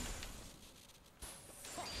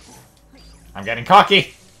 I'm getting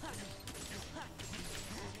cocky.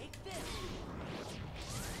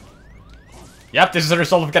 Yep, this is the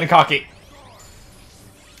result of getting cocky.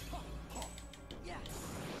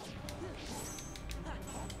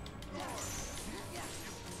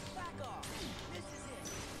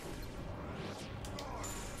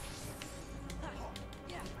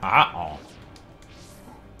 Oh.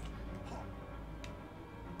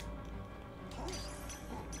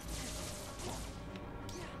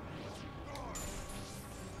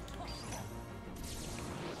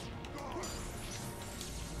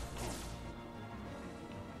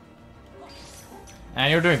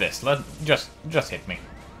 And you're doing this. Just hit me.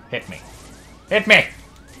 Hit me. Hit me!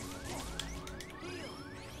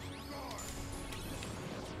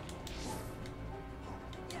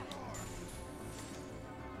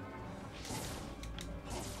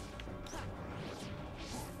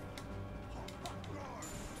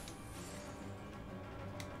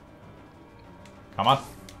 Come on.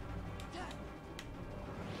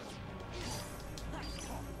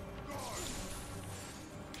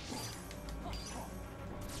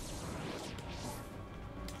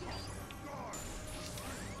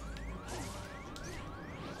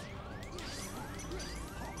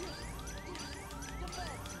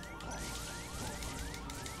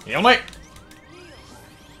 Heal me!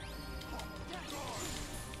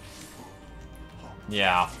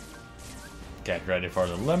 Yeah. Get ready for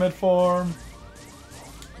the limit form.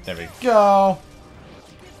 There we go.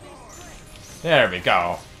 There we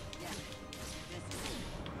go.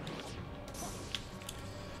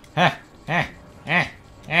 Heh, eh, eh,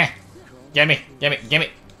 eh. Get me, get me, get me.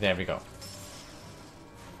 There we go.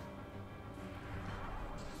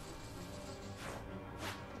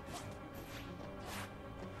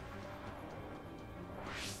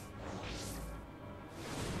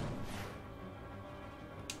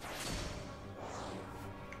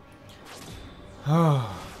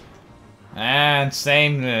 And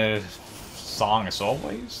same song as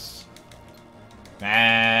always.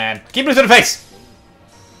 And keep it to the face!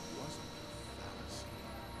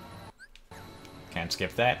 Can't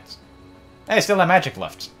skip that. Hey, still have magic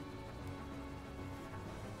left.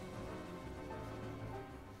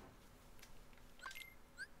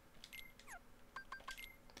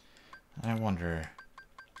 I wonder...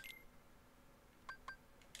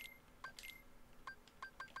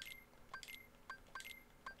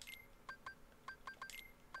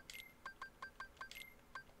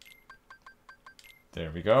 There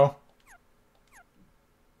we go.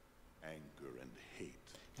 Anger and hate.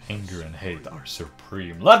 Anger and hate are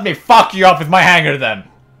supreme. Let me fuck you up with my hanger then!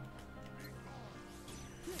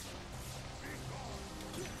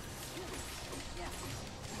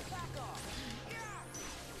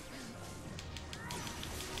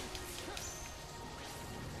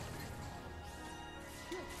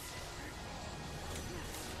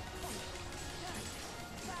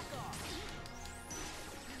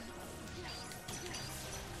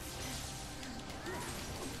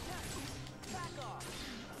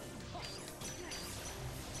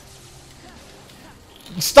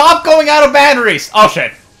 Stop going out of batteries! Oh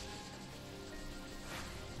shit.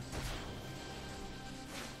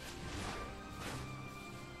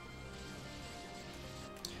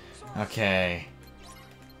 Okay.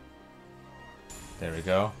 There we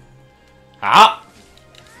go. Ah!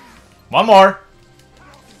 One more.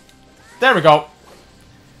 There we go.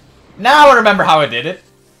 Now I remember how I did it.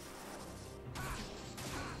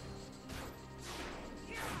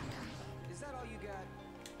 Is that all you got?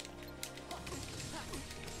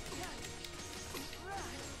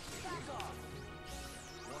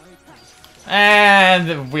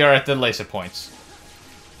 And we are at the laser points.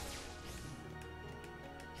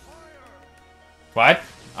 What?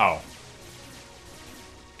 Oh.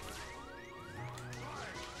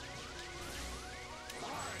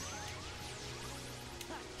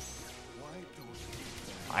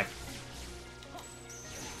 I...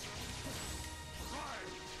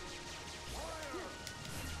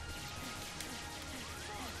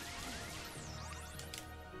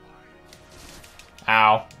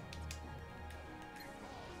 Ow.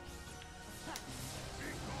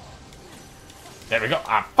 There we go.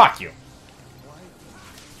 Ah, fuck you.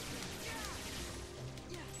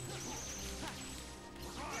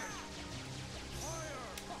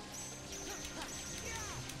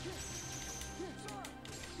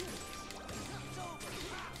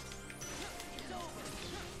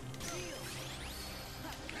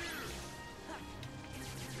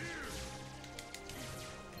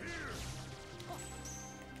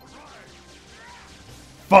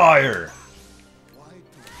 Fire!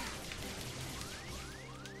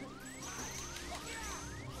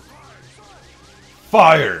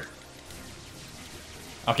 Fire!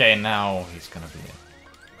 Okay, now he's gonna be it.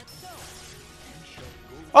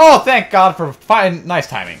 Oh, thank God for fine, nice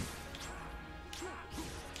timing.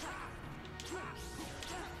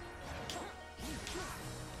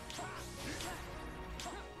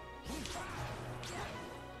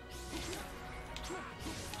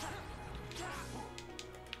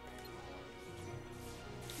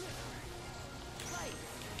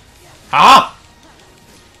 Ah!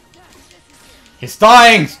 He's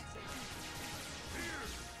dying!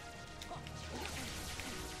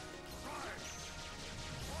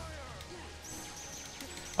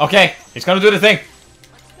 Okay, he's gonna do the thing.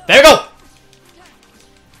 There you go!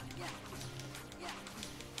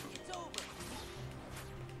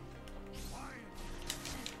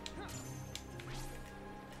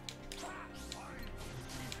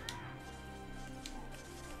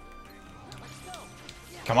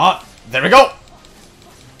 Come on, there we go!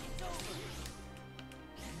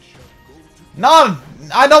 No,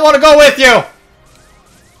 I don't want to go with you!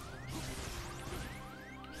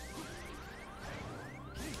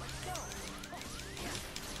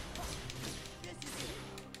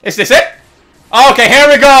 Is this it? Okay, here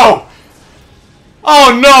we go!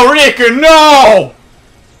 Oh no, Riku, no!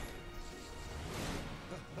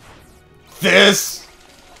 This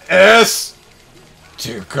is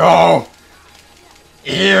to go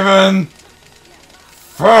even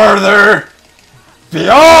further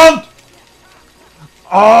beyond.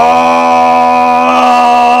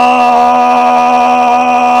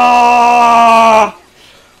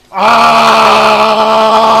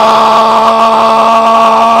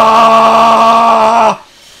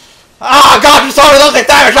 God, you saw those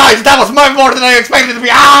damage eyes! That was much more than I expected to be.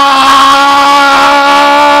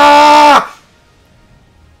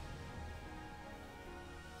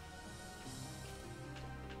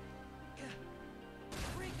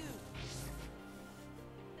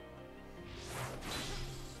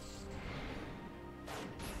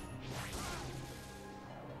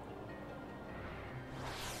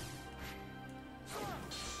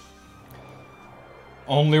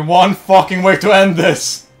 Only one fucking way to end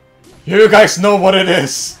this. You guys know what it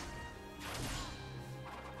is.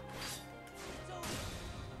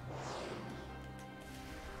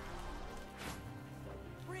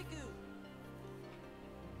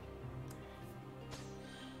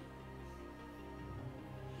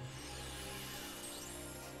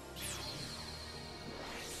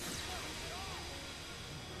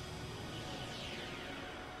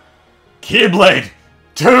 Keyblade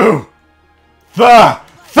to the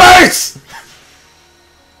face!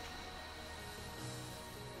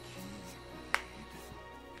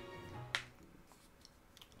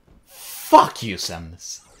 Fuck you,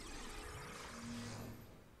 Samus.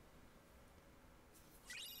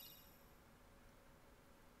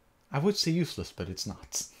 I would say useless, but it's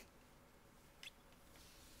not.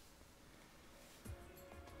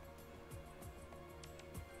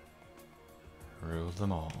 Rule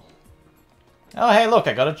them all. Oh, hey, look,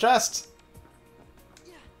 I got a chest!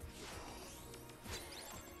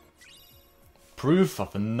 Proof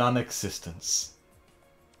of a non-existence.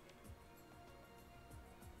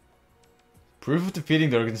 Proof of defeating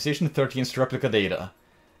the Organization 13's replica data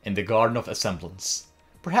in the Garden of Assemblance.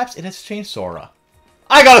 Perhaps it has changed Sora.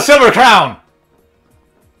 I got a silver crown!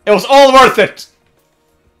 It was all worth it!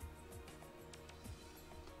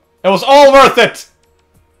 It was all worth it!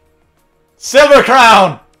 Silver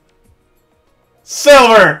crown!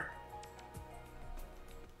 Silver!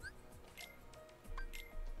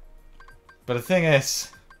 But the thing is,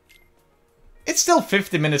 it's still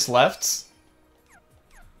 50 minutes left.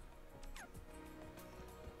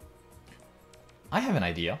 I have an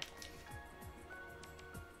idea.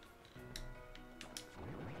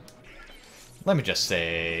 Let me just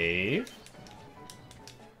save.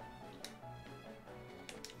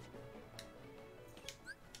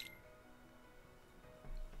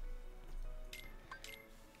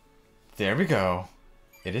 There we go.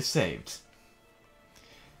 It is saved.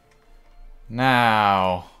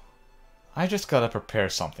 Now, I just gotta prepare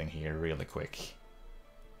something here really quick.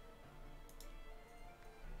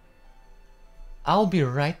 I'll be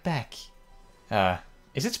right back.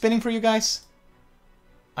 Is it spinning for you guys?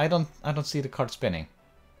 I don't see the card spinning.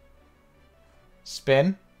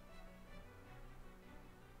 Spin.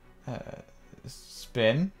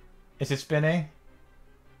 Spin. Is it spinning?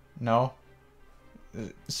 No.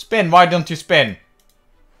 Spin, why don't you spin?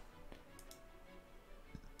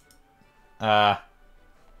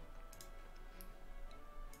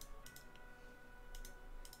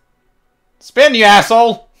 Spin, you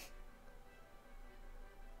asshole!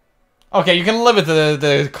 Okay, you can live with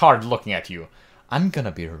the card looking at you. I'm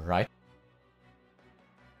gonna be right.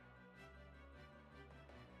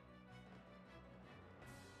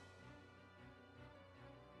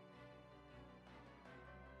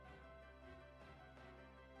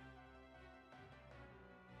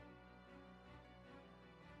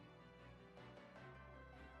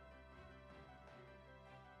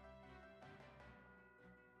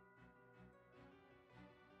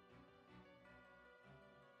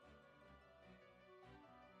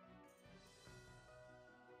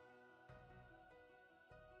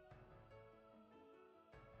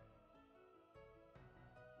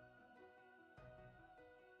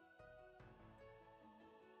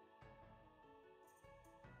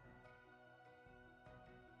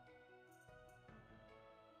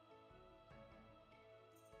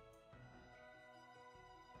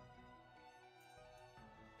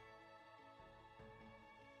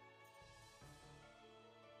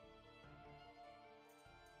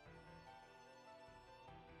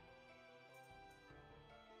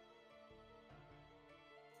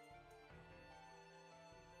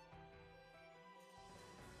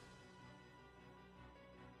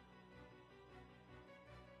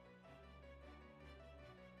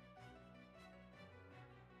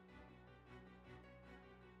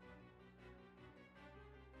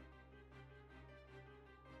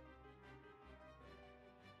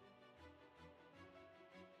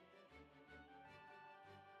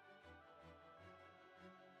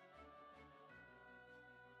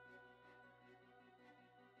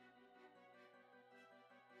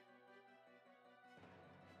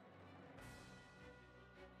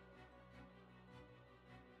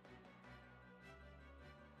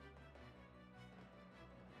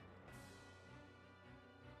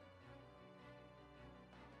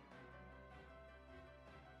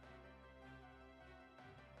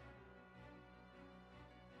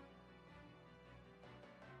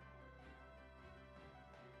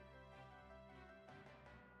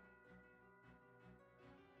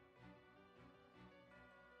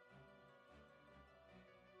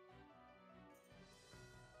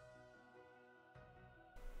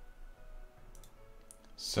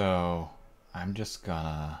 So, I'm just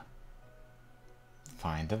gonna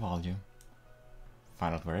find the volume,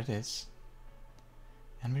 find out where it is,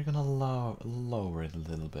 and we're gonna lower it a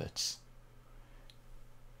little bit.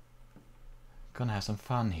 Gonna have some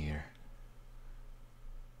fun here.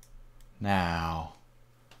 Now,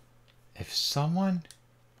 if someone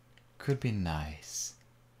could be nice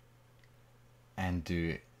and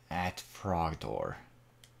do @Frogdoor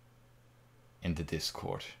in the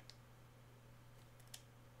Discord.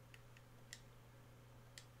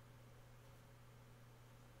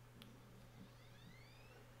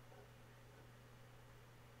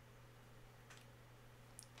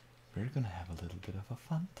 We're gonna have a little bit of a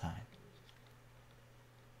fun time.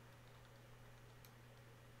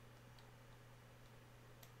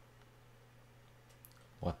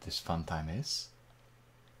 What this fun time is,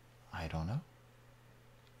 I don't know.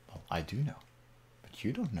 Well, I do know, but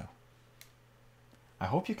you don't know. I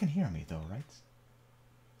hope you can hear me though, right?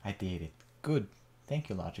 I did it. Good. Thank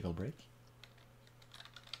you, Logical Break.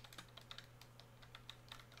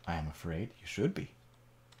 I am afraid you should be.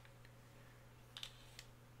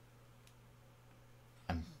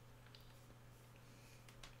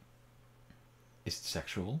 Is it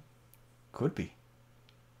sexual? Could be.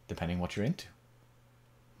 Depending what you're into.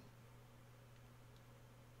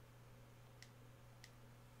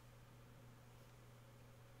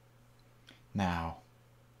 Now,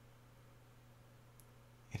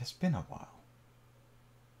 it has been a while.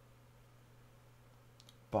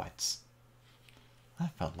 But I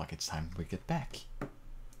felt like it's time we get back.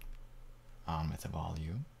 On with the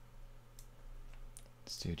volume.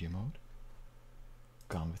 Studio mode.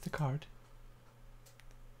 Gone with the card.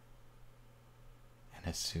 And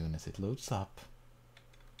as soon as it loads up...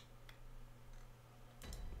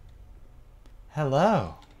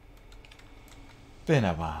 Hello! Been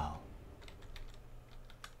a while.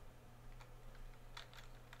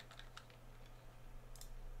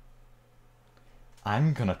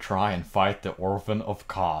 I'm gonna try and fight the Orphan of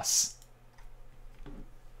Kos.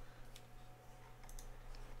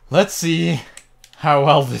 Let's see how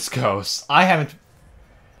well this goes. I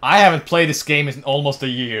haven't played this game in almost a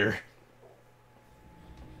year.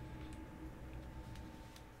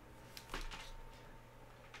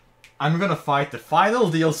 I'm gonna fight the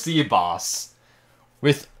final DLC boss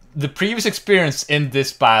with the previous experience in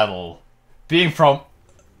this battle being from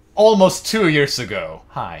almost 2 years ago.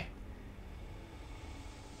 Hi.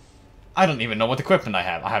 I don't even know what equipment I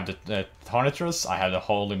have. I have the Tarnitrus, I have the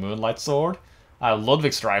Holy Moonlight Sword, I have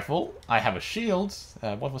Ludwig's Rifle, I have a shield.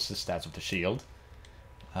 What was the stats of the shield?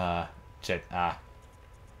 Shit,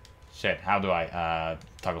 shit, how do I,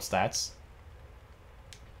 toggle stats?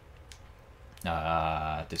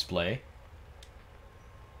 Display.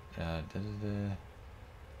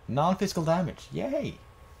 Non-physical damage, yay!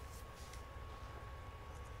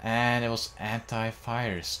 And it was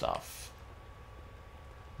anti-fire stuff.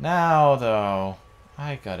 Now, though,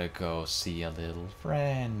 I gotta go see a little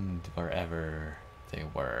friend wherever they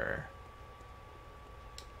were.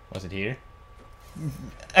 Was it here?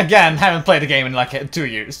 Again, haven't played the game in like 2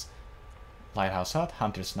 years. Lighthouse Hut,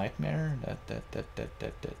 Hunter's Nightmare.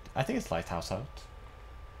 I think it's Lighthouse Hut.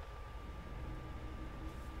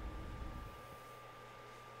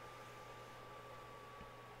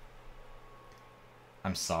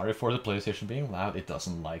 I'm sorry for the PlayStation being loud. It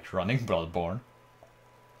doesn't like running Bloodborne.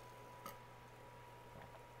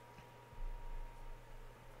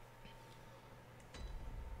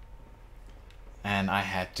 And I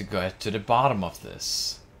had to go to the bottom of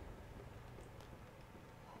this.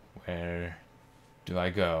 Where do I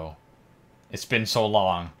go? It's been so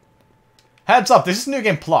long. Heads up, this is New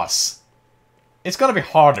Game Plus. It's gonna be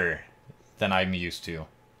harder than I'm used to.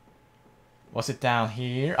 Was it down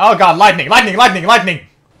here? Oh god, lightning, lightning, lightning, lightning!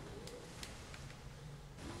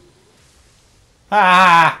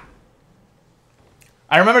 Ah!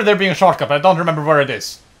 I remember there being a shortcut, but I don't remember where it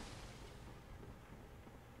is.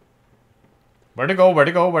 Where to go, where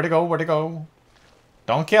to go, where to go, where to go?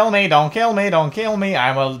 Don't kill me, don't kill me, don't kill me.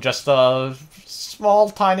 I'm just a small,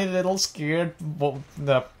 tiny, little scared...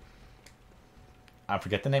 I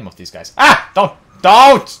forget the name of these guys. Ah!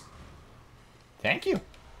 Don't! Thank you.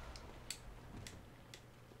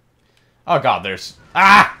 Oh god, there's...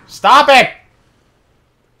 Ah! Stop it!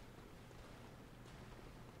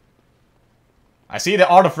 I see the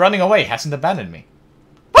art of running away hasn't abandoned me.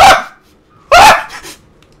 Ah! Ah!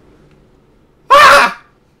 Ah!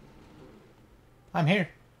 I'm here.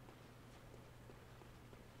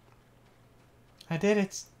 I did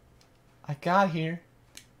it. I got here.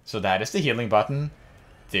 So that is the healing button.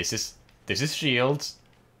 This is shields.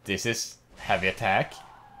 This is heavy attack.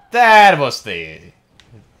 That was the...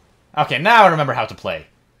 Okay, now I remember how to play.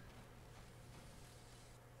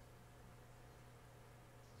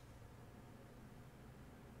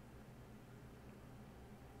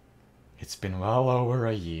 It's been well over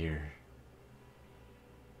a year.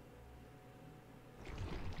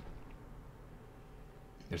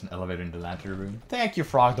 There's an elevator in the lantern room. Thank you,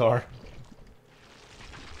 Frogdor.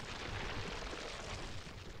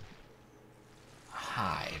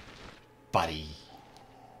 Hi, buddy.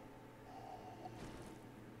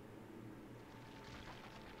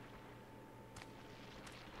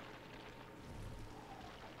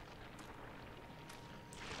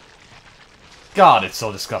 God, it's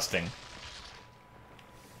so disgusting.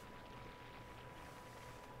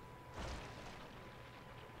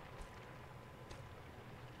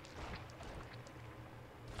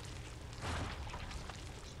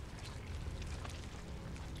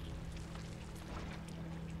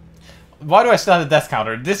 Why do I still have the death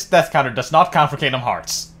counter? This death counter does not count for Kingdom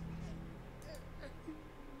Hearts.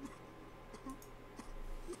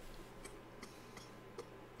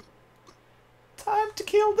 Time to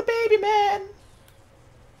kill the baby man.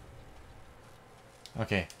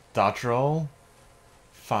 Okay, dodge roll.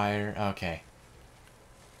 Fire, okay.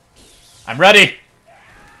 I'm ready!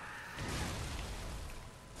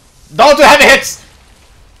 Don't do heavy hits!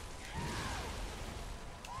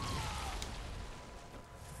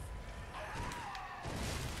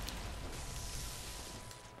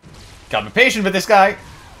 Gotta be patient with this guy.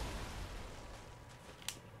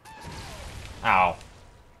 Ow.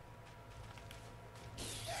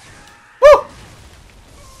 Woo!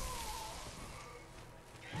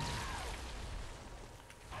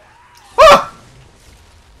 Ah!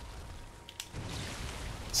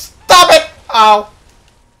 Stop it! Ow.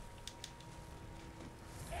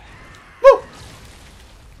 Woo!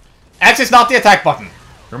 X is not the attack button.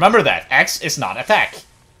 Remember that. X is not attack.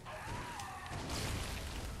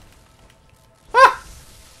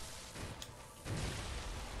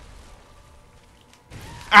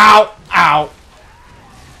 Ow! Ow!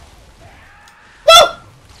 Woo!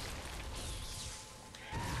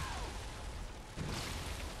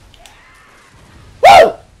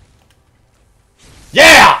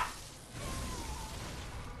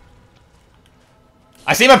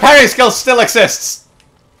 I see my parrying skill still exists!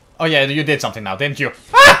 Oh yeah, you did something now, didn't you?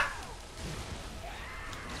 Ah!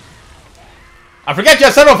 I forget you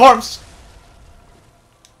have several forms!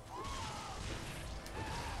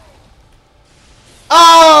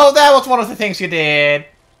 Oh, that was one of the things you did!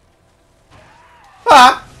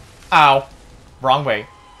 Ah! Ow. Wrong way.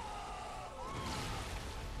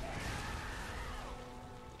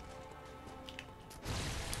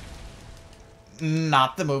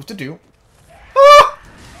 Not the move to do. Ah!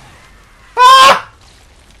 Ah!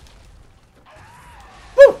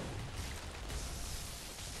 Woo!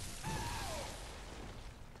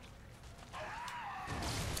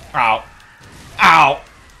 Ow. Ow!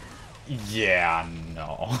 Yeah,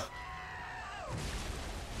 no.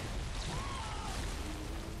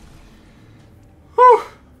 Whew.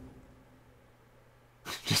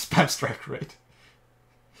 Just spam strike rate.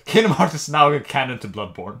 Kingdom Hearts is now a canon to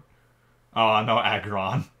Bloodborne. Oh no,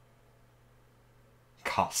 Aggron.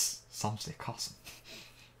 Cos. Some say Cosm.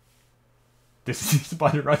 This is to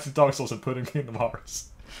buy the rights to Dark Souls and put in Kingdom Hearts.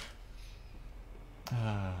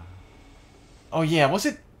 Oh yeah, was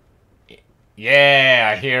it?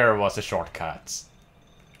 Yeah, here was the shortcut.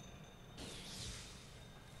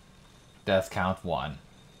 Death count 1.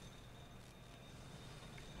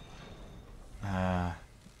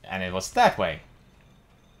 And it was that way.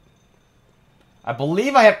 I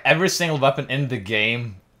believe I have every single weapon in the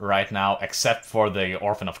game right now, except for the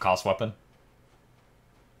Orphan of Kos weapon.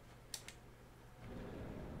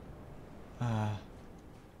 I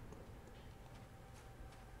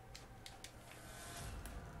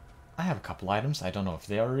have a couple items. I don't know if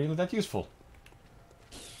they are really that useful.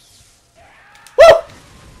 Woo!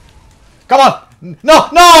 Come on! No!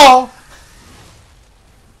 No!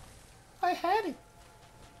 I had it.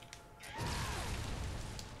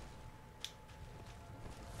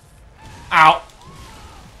 Ow.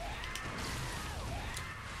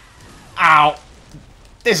 Ow.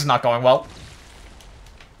 This is not going well.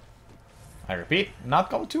 I repeat, not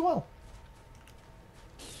going too well.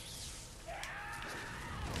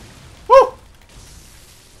 Woo!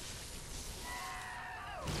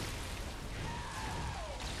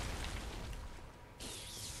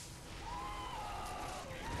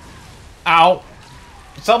 Ow.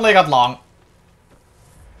 Suddenly got long.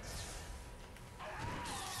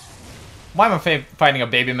 Why am I fighting a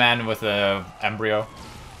baby man with a embryo?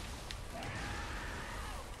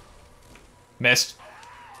 Missed.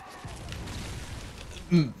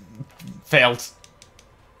 Failed.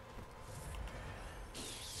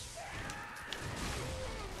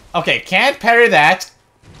 Okay, can't parry that.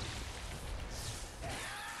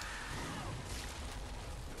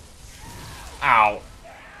 Ow.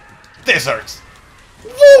 This hurts.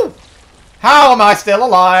 Woo! How am I still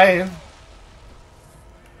alive?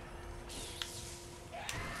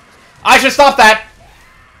 I should stop that!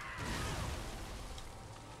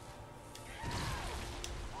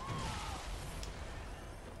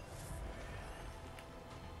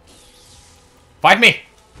 Fight me!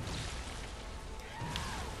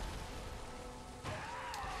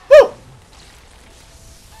 Woo!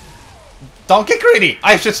 Don't get greedy!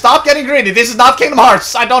 I should stop getting greedy! This is not Kingdom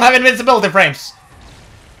Hearts! I don't have invincibility frames!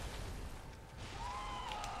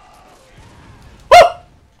 Woo!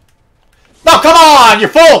 No, come on! You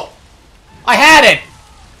fool! I had it!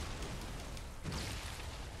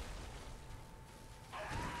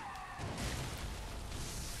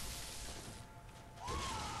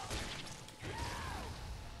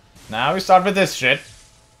 Now we start with this shit.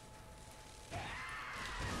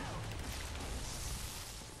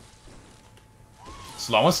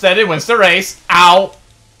 Slow and steady wins the race. Ow!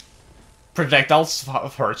 Projectiles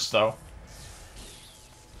hurts though.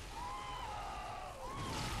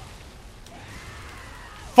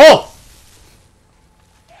 Full!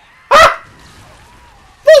 Ah!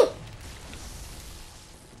 Woo!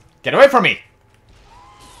 Get away from me!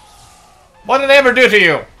 What did I ever do to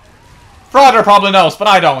you? Frogger probably knows, but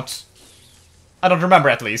I don't. I don't remember,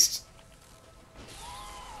 at least.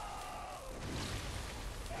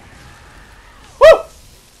 Woo!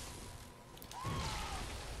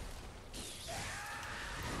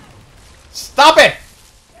 Stop it!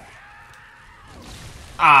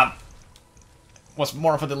 Was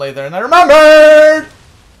more of a delay there than I remembered!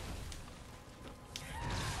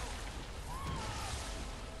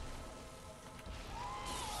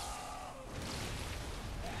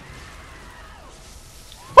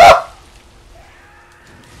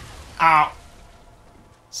 Ow.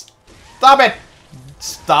 Stop it!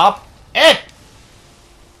 Stop it!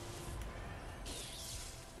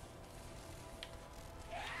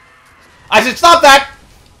 I should stop that!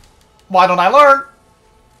 Why don't I learn?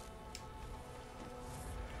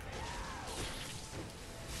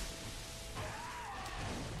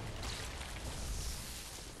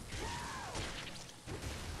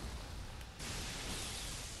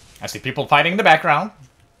 I see people fighting in the background.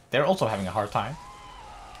 They're also having a hard time.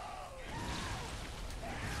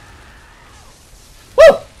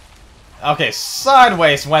 Woo! Okay,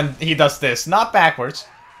 sideways when he does this, not backwards.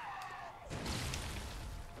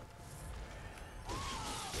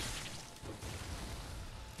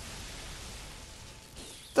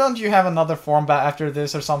 Don't you have another form after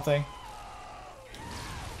this or something?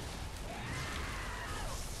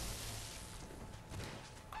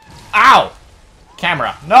 Ow!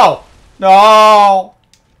 Camera. No! No!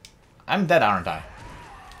 I'm dead, aren't I?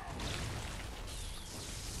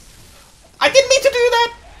 I didn't mean to do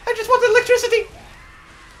that! I just wanted electricity!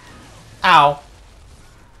 Ow.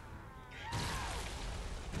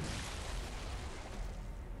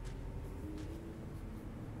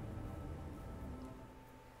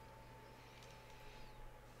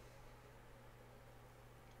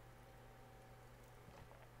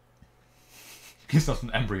 It's not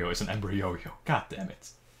an embryo, it's an embryo-yo. God damn it.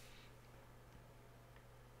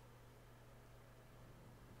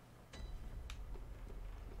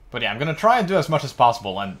 But yeah, I'm gonna try and do as much as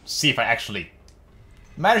possible and see if I actually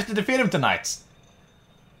manage to defeat him tonight.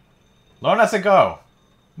 Learn as I go.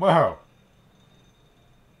 Whoa.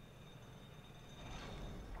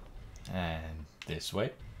 And this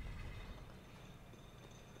way.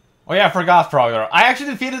 Oh yeah, I forgot, Frogger. I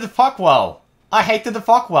actually defeated the Fuckwell. I hated the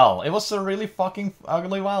Fuckwell. It was a really fucking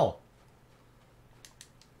ugly well.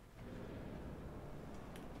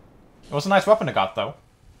 It was a nice weapon I got, though.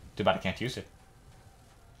 Too bad I can't use it.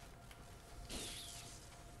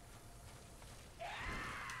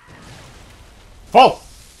 Whoa!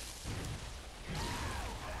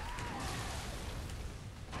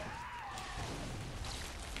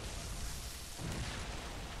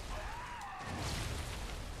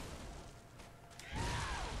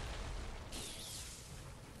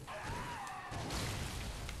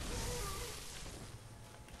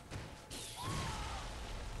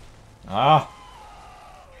 Ah.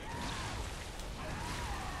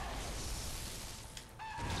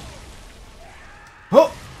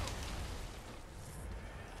 Oh!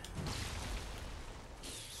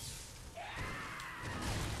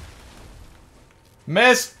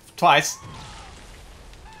 Miss! Twice.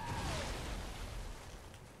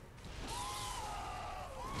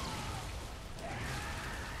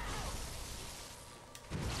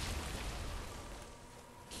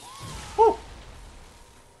 Woo!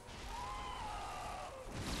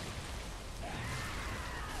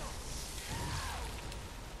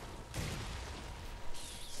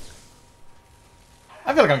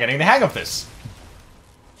 I feel like I'm getting the hang of this.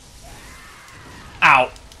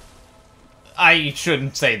 Ow. I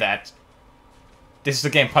shouldn't say that. This is the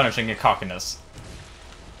game punishing your cockiness.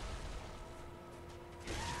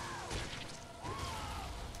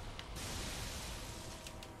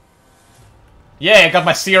 Yeah, I got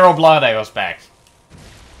my 0 blood arrows back.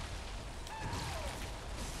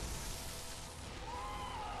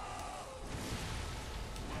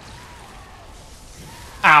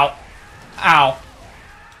 Ow. Ow.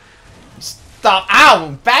 Stop.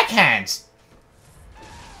 Ow! Backhands!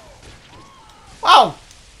 Wow!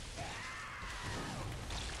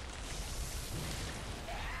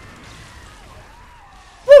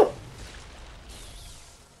 Woo!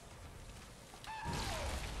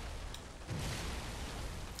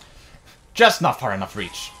 Just not far enough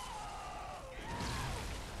reach.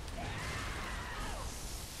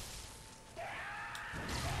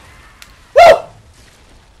 Woo!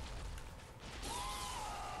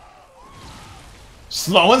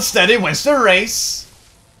 Slow and steady wins the race.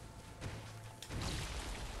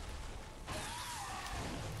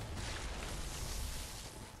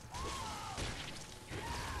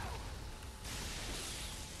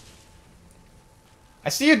 I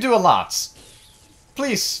see you do a lot.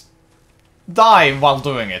 Please, die while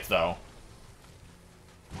doing it, though.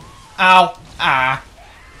 Ow. Ah.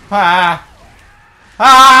 Ah.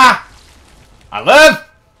 Ah! I live!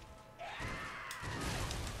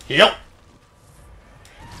 Heal!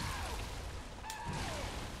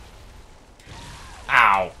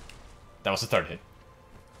 Ow. That was the third hit.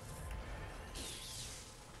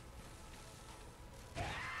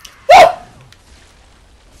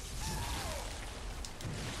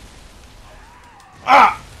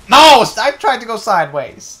 Ah! No! I tried to go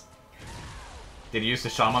sideways. Did you use the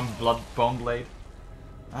Shaman Bloodbone Blade?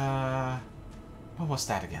 What was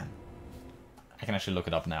that again? I can actually look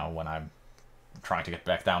it up now when I'm trying to get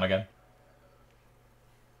back down again.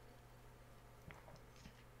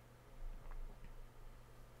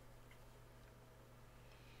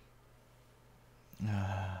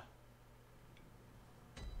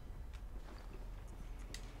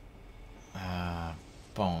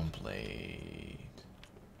 Bone Blade.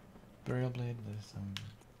 Imperial Blade.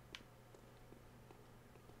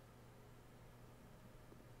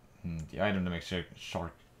 The item to make sure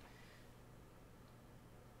shark.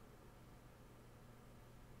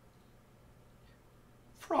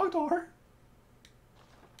 Frogdor.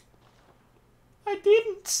 I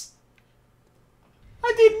didn't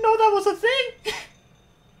know that was a thing.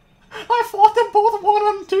 I fought them both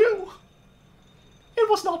 1 and 2. It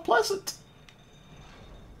was not pleasant.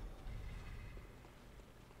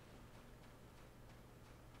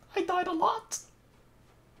 I died a lot.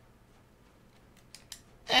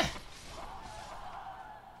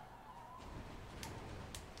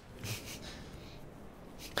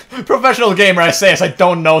 Professional gamer, I say, as I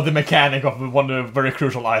don't know the mechanic of one very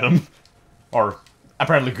crucial item. Or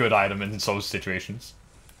apparently good item in those situations.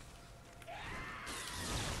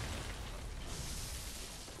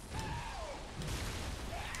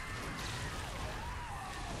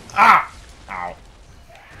 Ah! Ow.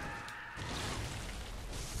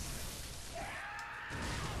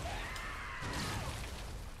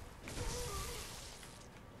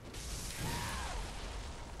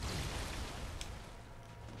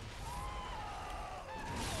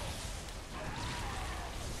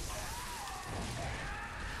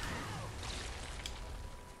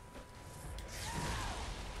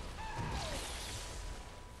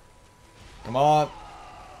 Come on.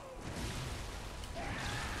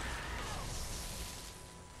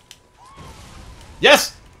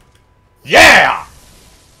 Yes! Yeah!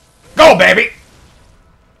 Go, baby!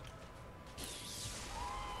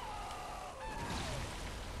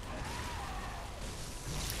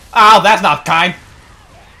 Oh, that's not kind.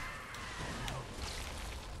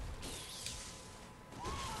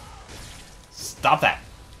 Stop that.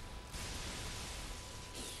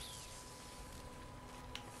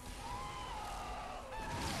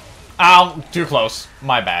 Ow, too close.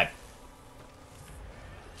 My bad.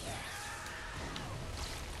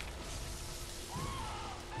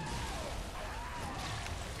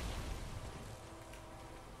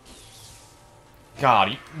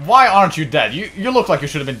 God, why aren't you dead? You look like you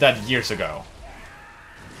should have been dead years ago.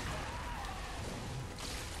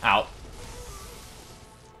 Ow.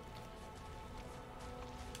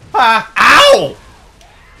 Ah! Ow!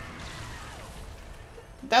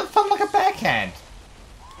 That felt like a backhand.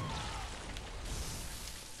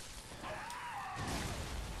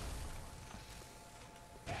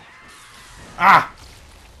 Ah!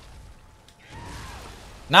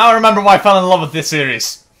 Now I remember why I fell in love with this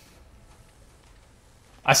series.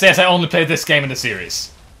 I say as I only played this game in the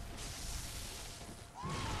series.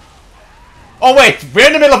 Oh wait, we're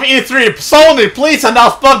in the middle of E3. Sony, please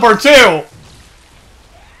announce Bloodborne 2!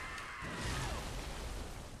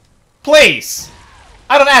 Please!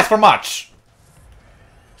 I don't ask for much.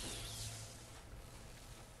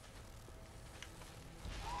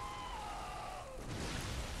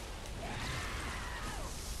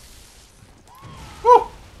 Woo!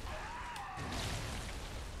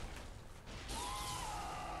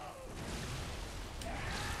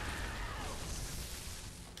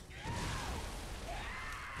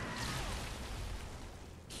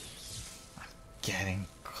 Getting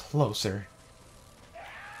closer.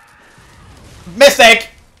 Mistake!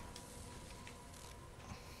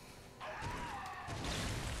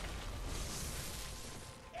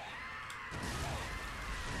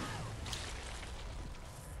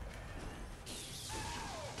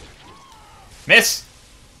 Miss!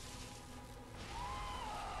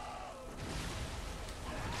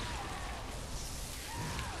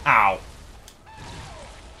 Ow.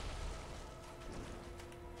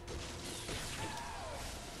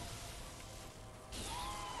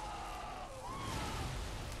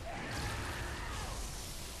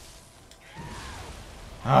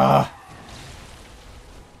 Ah.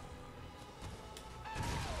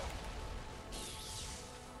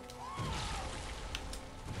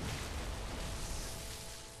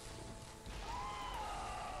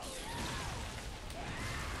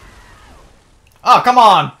 Oh, come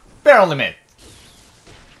on! Barrel limit!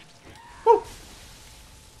 Woo.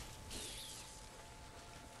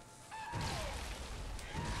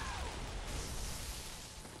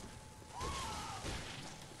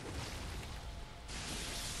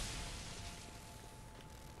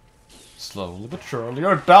 Slowly but surely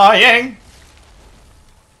you're dying!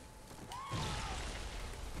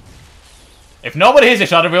 If nobody hits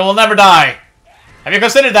each other, we will never die! Have you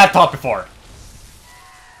considered that thought before?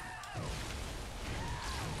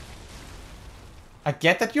 I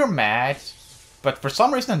get that you're mad, but for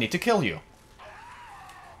some reason I need to kill you.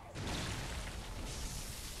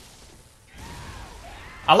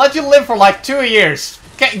 I'll let you live for like 2 years.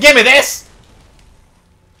 Give me this!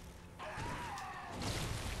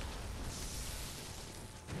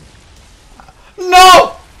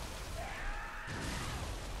 No!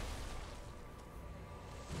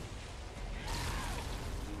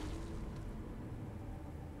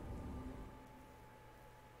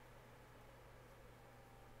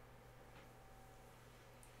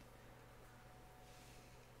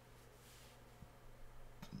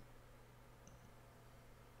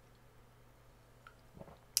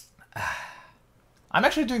 I'm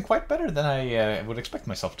actually doing quite better than I would expect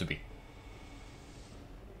myself to be.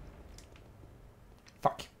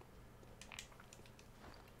 Fuck.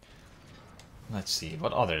 Let's see,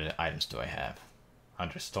 what other items do I have?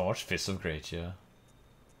 Hunter's Torch, Fist of Gratia,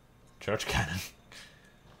 Church Cannon.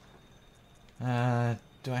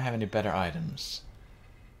 Do I have any better items?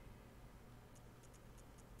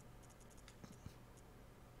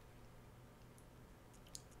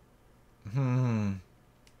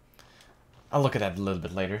 I'll look at that a little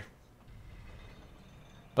bit later.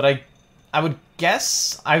 But I would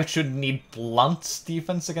guess I should need blunt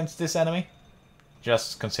defense against this enemy.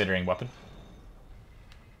 Just considering weapon.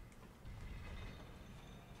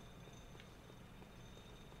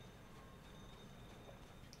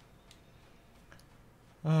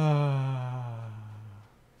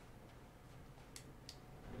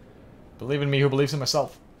 Believe in me who believes in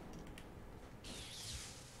myself.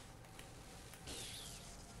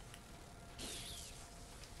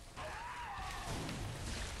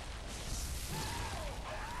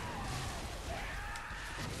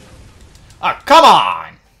 Ah, come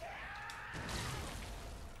on!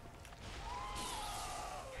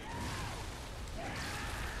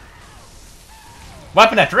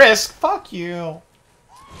 Weapon at risk? Fuck you.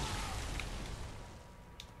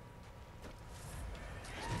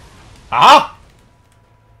 Ah!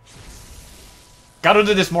 Gotta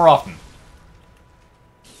do this more often.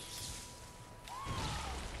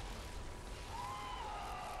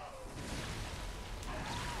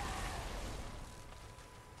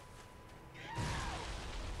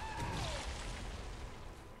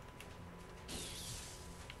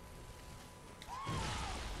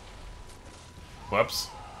 Whoops.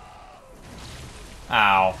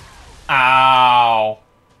 Ow. Ow.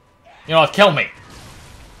 You know what? Kill me.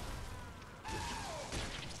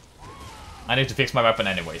 I need to fix my weapon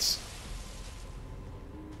anyways.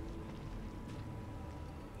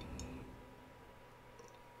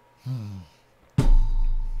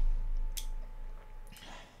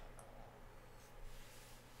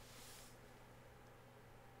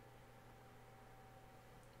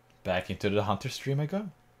 Back into the Hunter stream I go.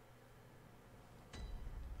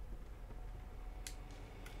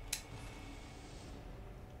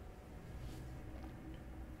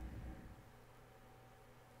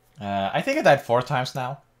 I think I died 4 times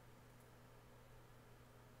now.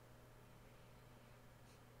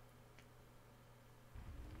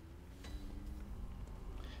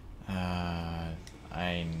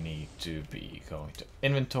 I need to be going to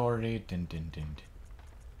inventory. Din, din, din.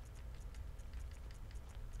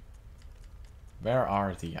 Where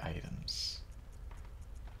are the items?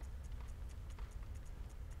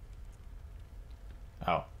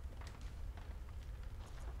 Oh.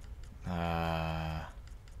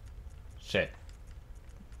 Shit.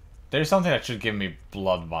 There's something that should give me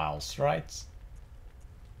blood vials, right?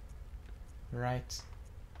 Right.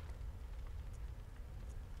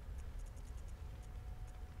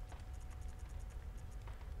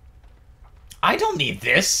 I don't need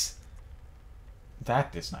this!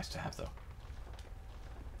 That is nice to have, though.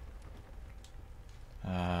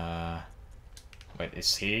 Wait,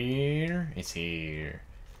 it's here? It's here.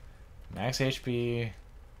 Max HP.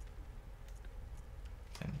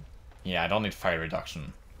 And, yeah, I don't need fire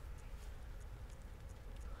reduction.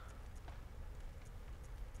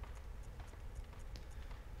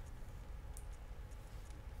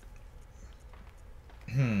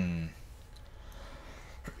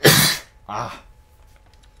 Ah.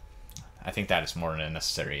 I think that is more than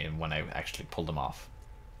necessary when I actually pull them off.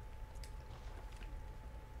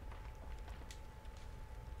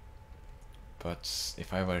 But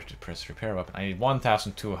if I were to press repair weapon, I need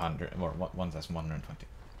 1,200 or 1,120.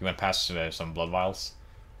 You went past some blood vials.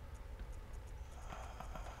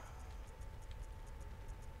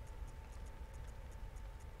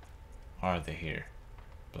 Are they here?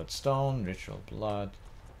 Bloodstone, ritual blood.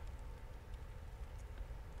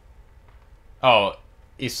 Oh,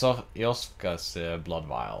 Iosca's blood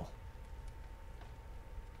vial.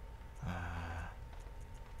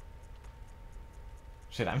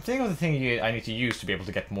 Shit, I'm thinking of the thing I need to use to be able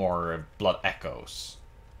to get more blood echoes.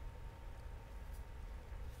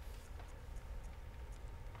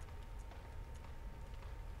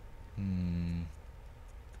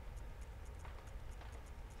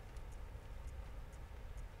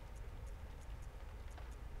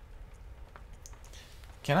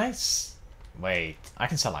 Can I wait, I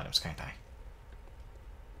can sell items, can't I?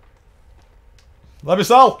 Let me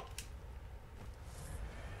sell!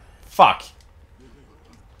 Fuck.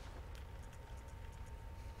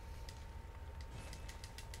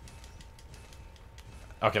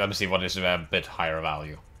 Okay, let me see what is a bit higher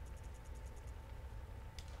value.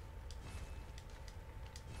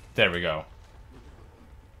 There we go.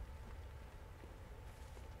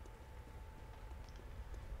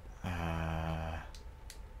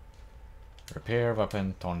 Repair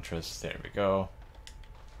weapon, Tauntras, there we go.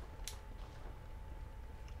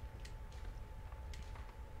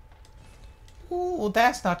 Ooh,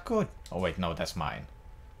 that's not good. Oh wait, no, that's mine.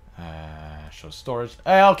 Show storage.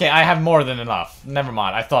 Okay, I have more than enough. Never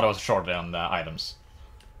mind, I thought I was short on the items.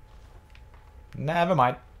 Never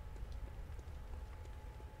mind.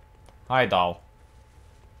 Hi, doll.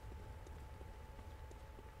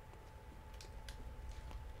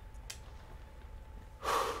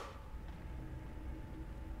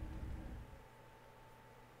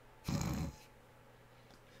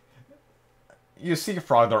 You see,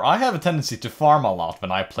 Frogder, I have a tendency to farm a lot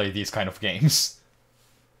when I play these kind of games.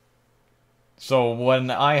 So when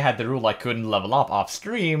I had the rule I couldn't level up off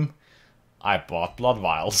stream, I bought blood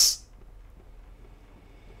vials.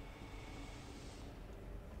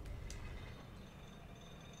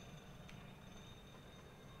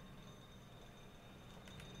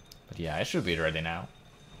 But yeah, I should be ready now.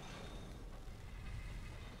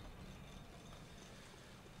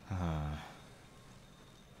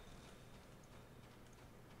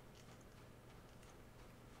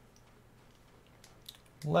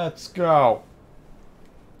 Let's go.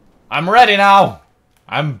 I'm ready now.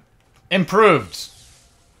 I'm improved.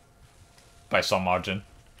 By some margin.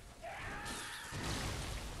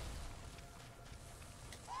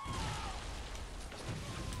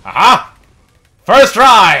 Aha! First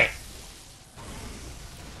try!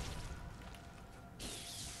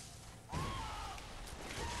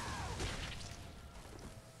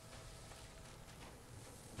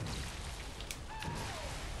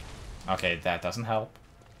 Okay, that doesn't help.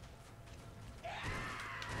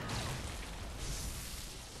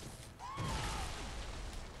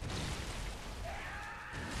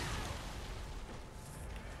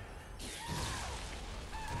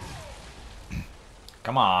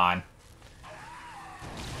 Come on.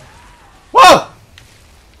 Whoa!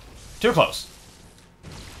 Too close.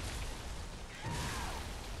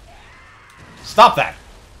 Stop that.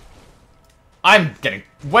 I'm getting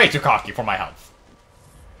way too cocky for my health.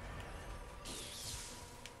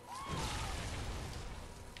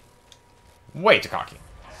 Way too cocky.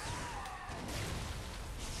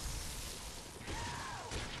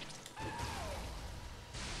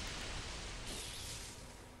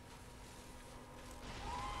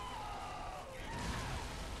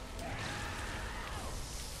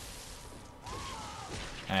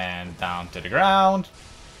 And down to the ground.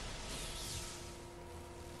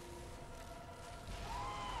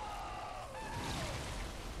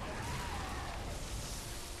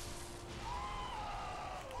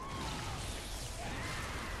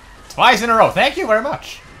 Twice in a row. Thank you very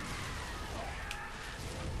much.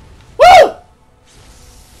 Woo!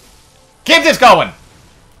 Keep this going.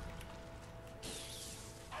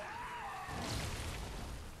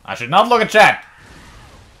 I should not look at chat.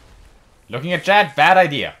 Looking at chat, bad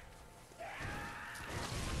idea.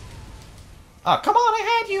 Oh, come on,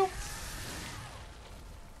 I had you.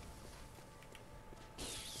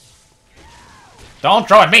 Don't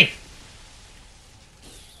throw at me.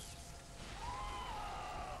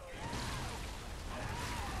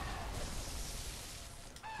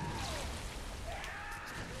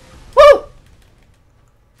 Woo!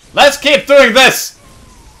 Let's keep doing this.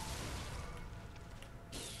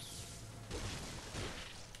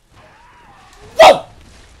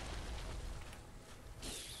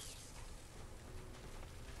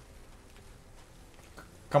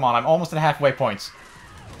 Come on, I'm almost at halfway points.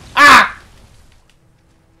 Ah!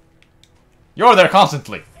 You're there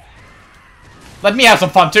constantly. Let me have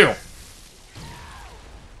some fun too.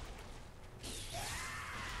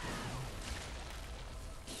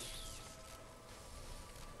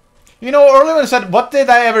 You know, earlier when I said, what did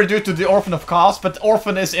I ever do to the Orphan of Chaos? But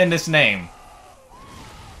Orphan is in his name.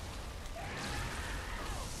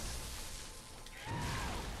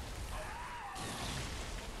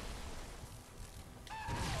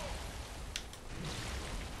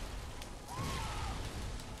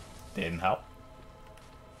 Didn't help.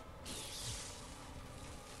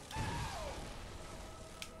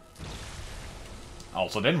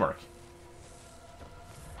 Also didn't work.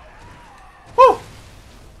 Woo!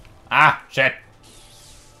 Ah, shit.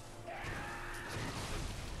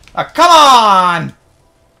 Ah, come on!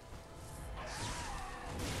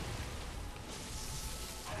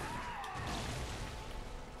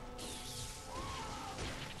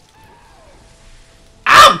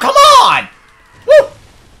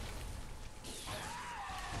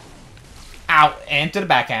 Into the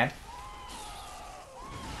backhand.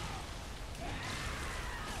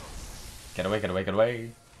 Get away, get away, get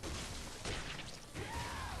away.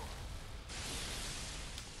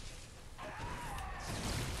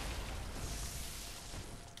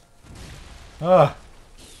 Ugh.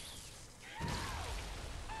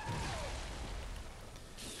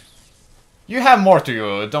 You have more to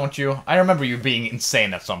you, don't you? I remember you being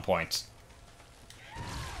insane at some point.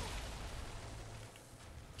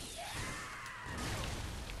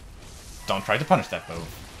 Don't try to punish that move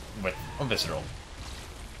with a visceral.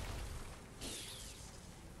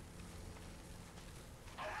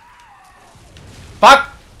 Fuck!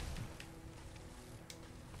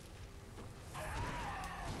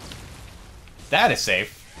 That is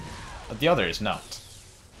safe, but the other is not.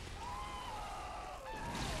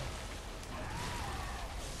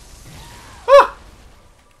 Ah!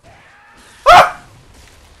 Ah!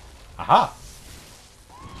 Aha!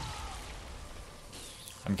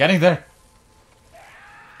 I'm getting there.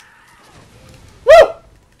 Woo!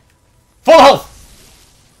 Full health!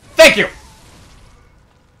 Thank you!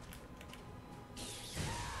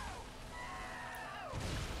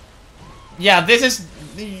 Yeah, this is...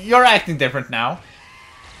 You're acting different now.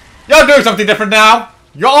 You're doing something different now!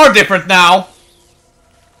 You're different now!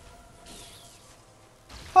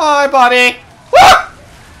 Hi, buddy! Woo!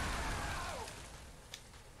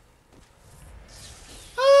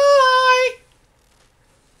 Hi!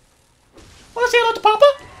 Wanna say hello to Papa?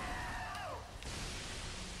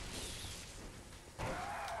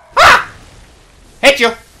 Ah! Hit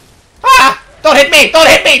you! Ah! Don't hit me! Don't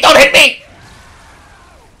hit me! Don't hit me!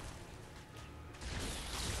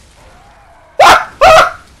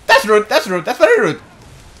 That's rude, that's rude, that's very rude.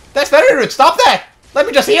 That's very rude, stop that! Let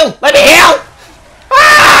me just heal! Let me heal!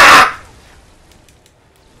 Ah!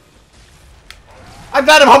 I'm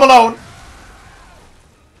glad I'm home alone!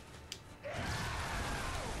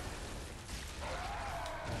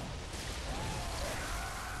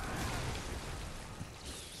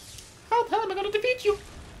 How the hell am I gonna defeat you?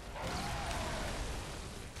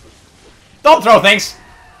 Don't throw things!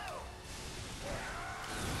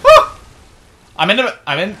 I'm in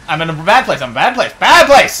a bad place. I'm in a bad place. Bad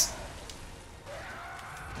place!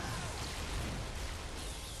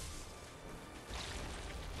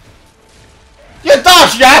 You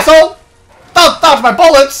dodge, you asshole! Don't dodge my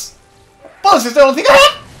bullets! Bullets is the only thing I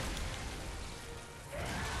have!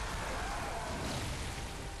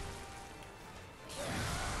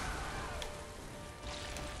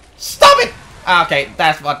 Stop it! Ah, okay,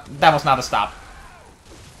 that was not a stop.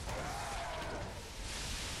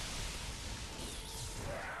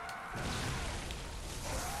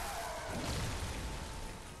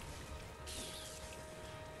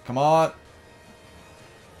 Come on.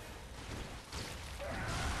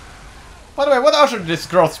 By the way, what ushered this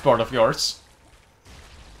growth sport of yours?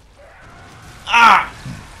 Ah!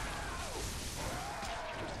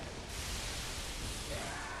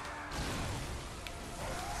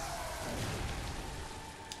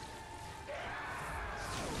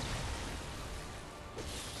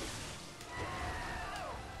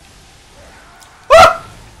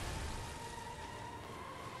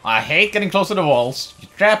 I hate getting close to the walls. You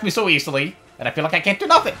trap me so easily, and I feel like I can't do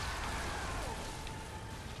nothing.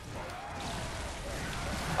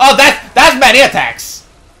 Oh, that's many attacks.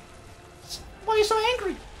 Why are you so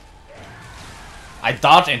angry? I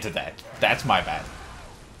dodged into that. That's my bad.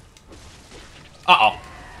 Uh-oh.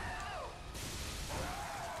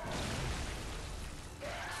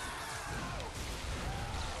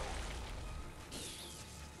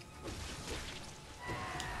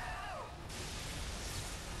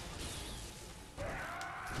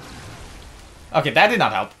 Okay, that did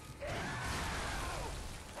not help.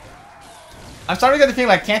 I'm starting to get the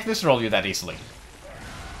feeling I can't visceral you that easily.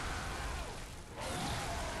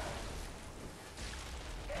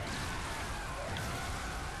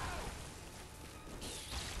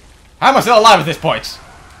 How am I still alive at this point?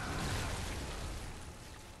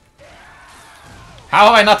 How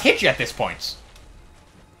have I not hit you at this point?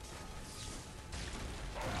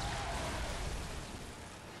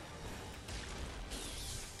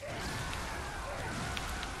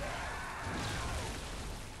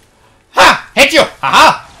 Hit you!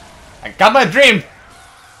 Haha! I got my dream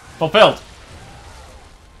fulfilled.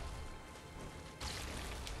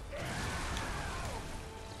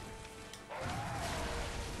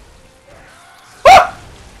 Woo!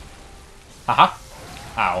 Haha!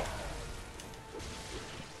 Ow.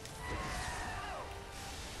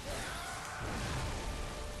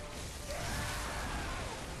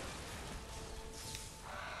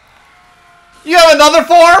 You have another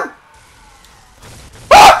form?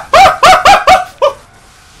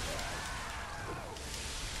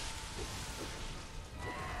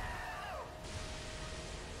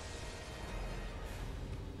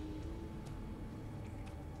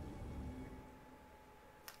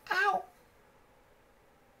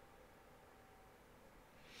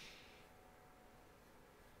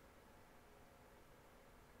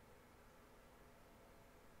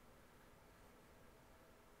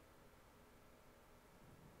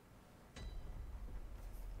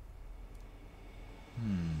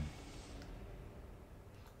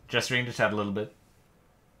 Gesturing the chat a little bit.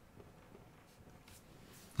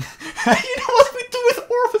 You know what we do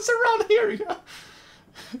with orphans around here? Yeah.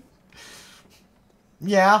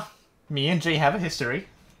 Yeah, me and Jay have a history.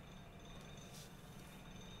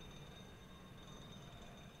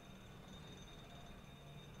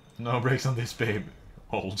 No brakes on this, babe.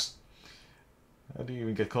 Holds. How do you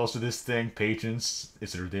even get close to this thing? Patience.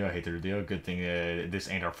 It's a rodeo. I hate the rodeo. Good thing this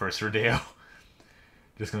ain't our first rodeo.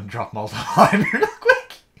 Just gonna drop multi-line real quick.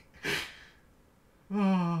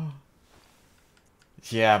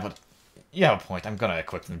 Yeah, but you have a point. I'm gonna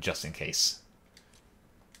equip them just in case.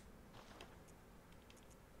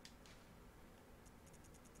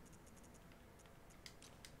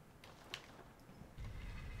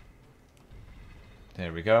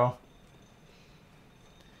 There we go.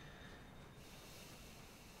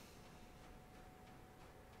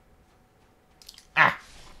 Ah!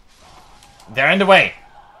 They're in the way!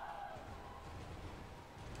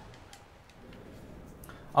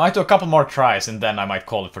 I might do a couple more tries and then I might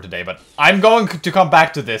call it for today, but I'm going to come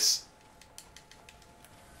back to this.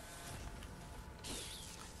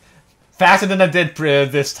 Faster than I did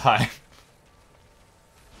this time.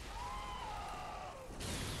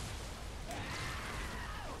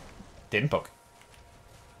 Didn't poke.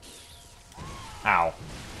 Ow.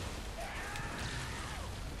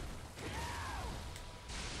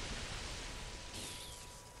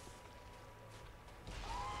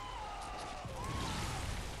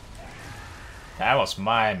 That was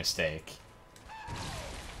my mistake.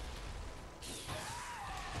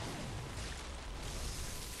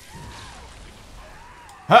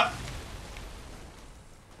 Huh!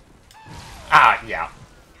 Ah, yeah.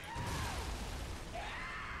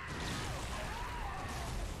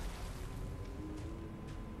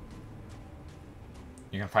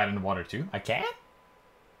 You can fight in the water too? I can?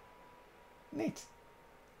 Neat.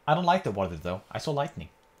 I don't like the water though. I saw lightning.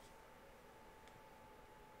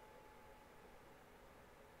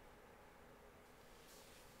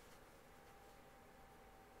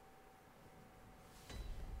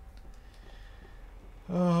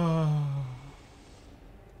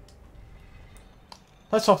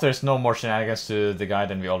 Let's hope there's no more shenanigans to the guy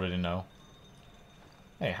than we already know.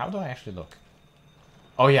 Hey, how do I actually look?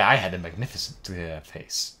 Oh yeah, I had a magnificent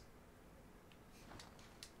face.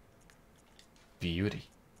 Beauty.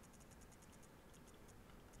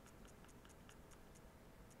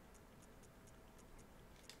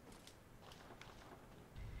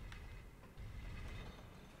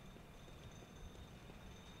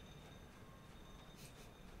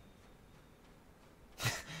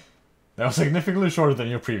 That was significantly shorter than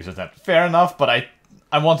your previous attempt. Fair enough, but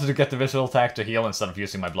I wanted to get the visual attack to heal instead of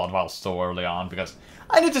using my blood vials so early on because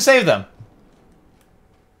I need to save them.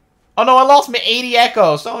 Oh no, I lost my 80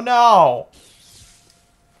 echoes. Oh no.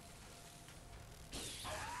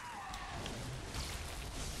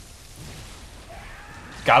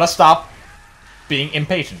 Gotta stop being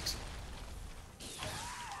impatient.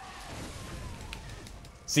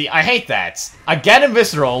 See, I hate that. I get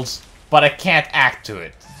Inviscerals, but I can't act to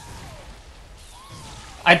it.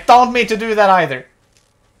 I don't mean to do that either.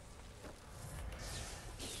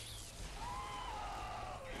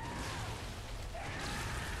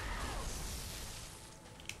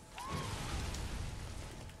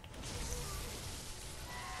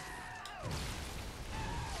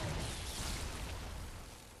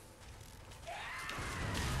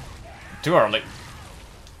 Too early.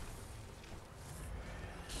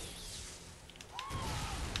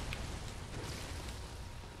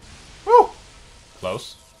 Woo!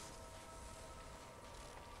 Close.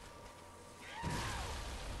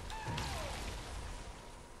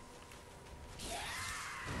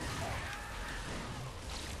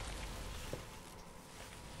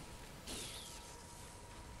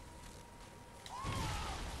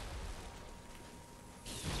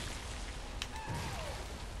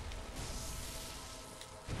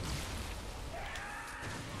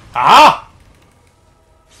 Ah!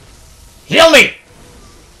 Heal me!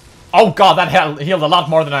 Oh god, that healed a lot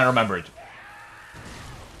more than I remembered.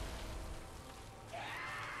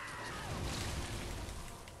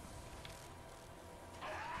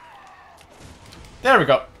 There we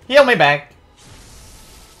go. Heal me back.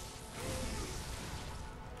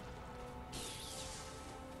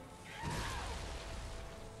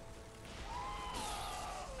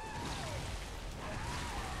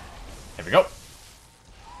 There we go.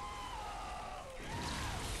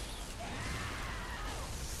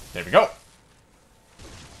 There we go.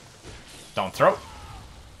 Don't throw.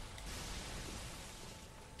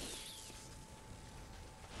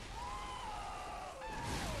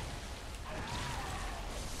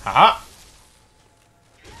 Haha.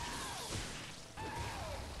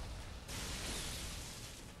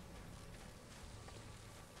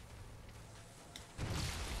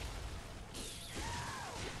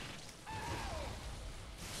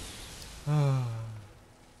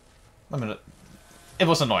 it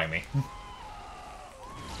was annoying me.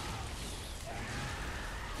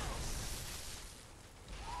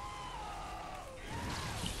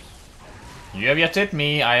 You have yet to hit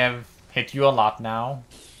me, I have hit you a lot now.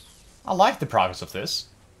 I like the progress of this.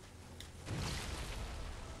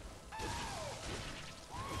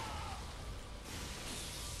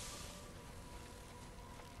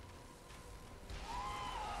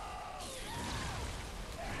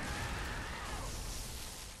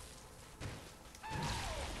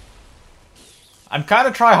 I'm kind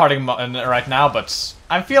of tryharding right now, but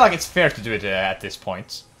I feel like it's fair to do it at this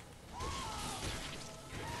point.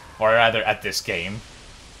 Or rather, at this game,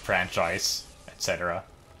 franchise, etc.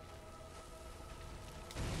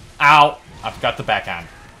 Ow! I forgot the backhand.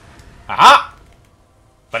 Aha!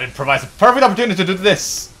 But it provides a perfect opportunity to do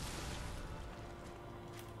this!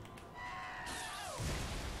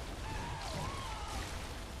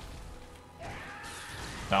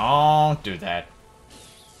 Don't do that.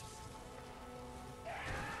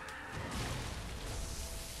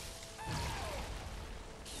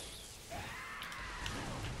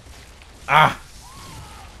 Ah!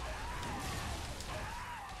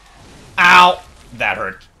 Ow! That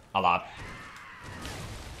hurt a lot.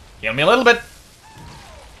 Heal me a little bit.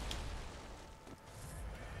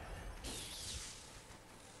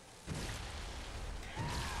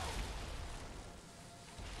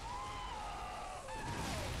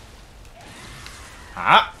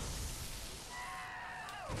 Ah!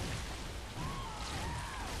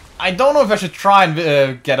 I don't know if I should try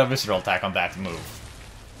and get a visceral attack on that move.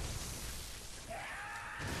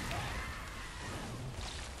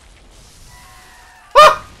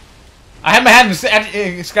 I had my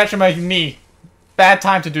hand scratching my knee. Bad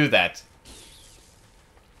time to do that.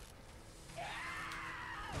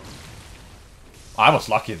 I was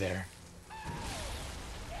lucky there.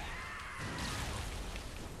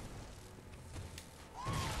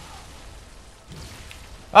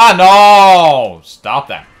 Ah, no! Stop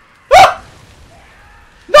that. Ah!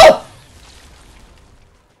 No!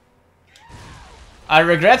 I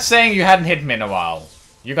regret saying you hadn't hit me in a while.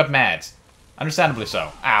 You got mad. Understandably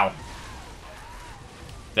so. Ow.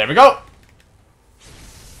 There we go!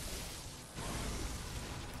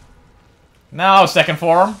 Now, second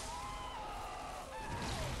form.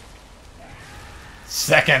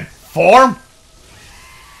 Second form?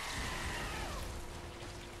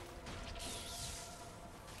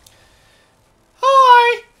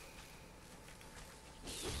 Hi!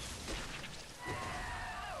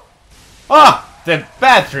 Ah! The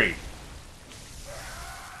bad tree!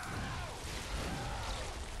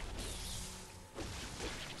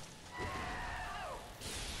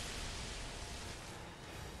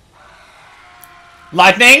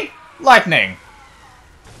 Lightning! Lightning!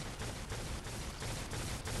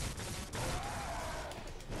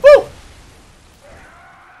 Woo!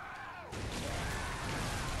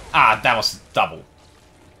 Ah, that was double.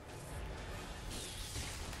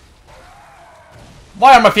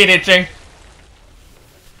 Why are my feet itching?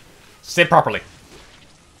 Sit properly.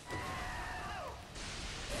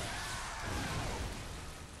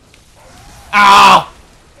 Ow!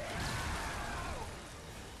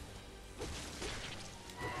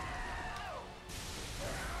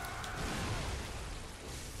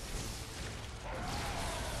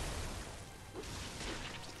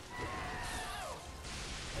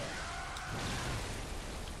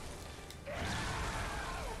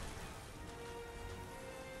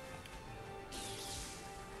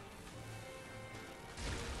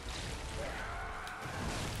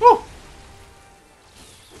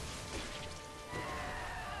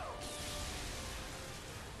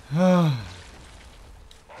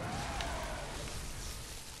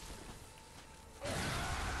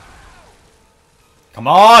 Come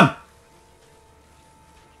on!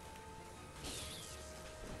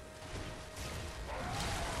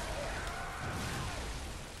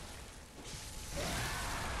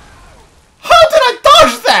 How did I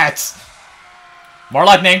dodge that? More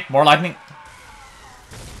lightning, more lightning.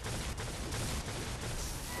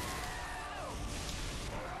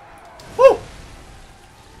 Woo!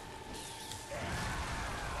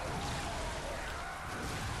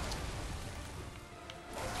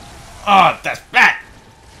 Ah, that's bad.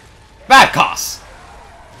 Bad Cos.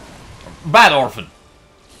 Bad Orphan.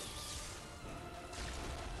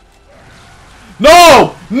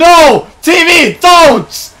 No! No! TV,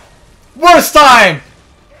 don't! Worst time!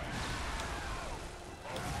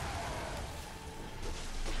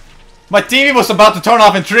 My TV was about to turn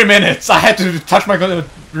off in 3 minutes. I had to touch my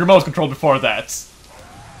remote control before that.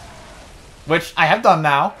 Which I have done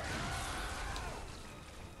now.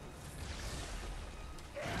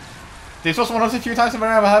 This was one of the few times where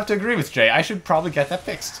I have to agree with Jay. I should probably get that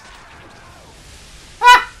fixed.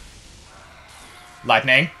 Ah!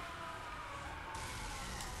 Lightning.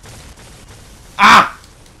 Ah!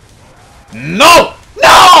 No!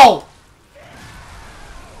 No!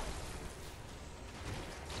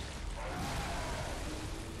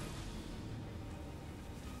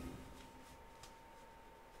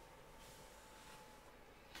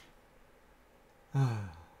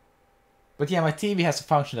 But yeah, my TV has a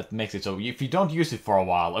function that makes it so if you don't use it for a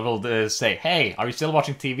while, it will say, hey, are you still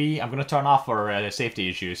watching TV? I'm gonna turn off for safety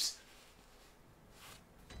issues.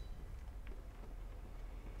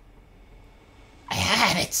 I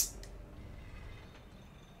had it!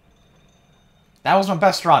 That was my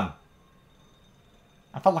best run.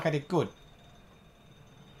 I felt like I did good.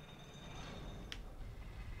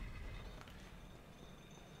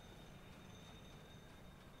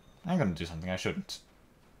 I'm gonna do something I shouldn't.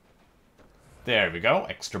 There we go,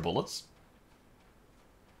 extra bullets.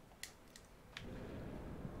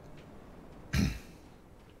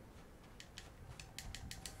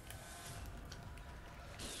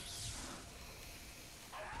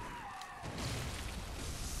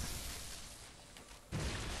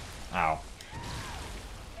 Ow.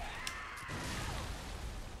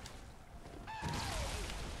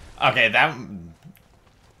 Okay, that...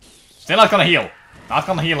 Still not gonna heal. Not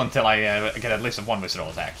gonna heal until I get at least one visceral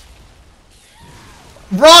attack.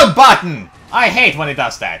 Wrong button! I hate when it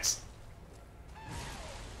does that.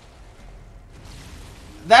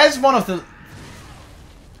 That is one of the...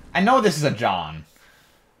 I know this is a John,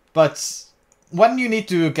 but when you need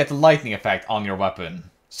to get the lightning effect on your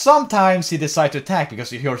weapon, sometimes he decides to attack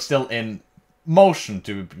because you're still in motion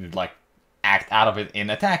to, like, act out of it in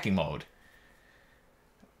attacking mode.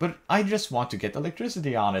 But I just want to get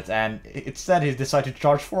electricity on it, and instead he decided to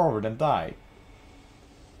charge forward and die.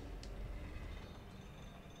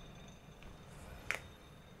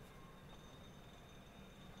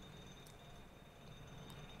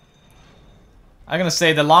 I'm gonna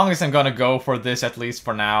say the longest I'm gonna go for this, at least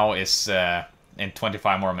for now, is in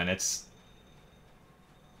 25 more minutes.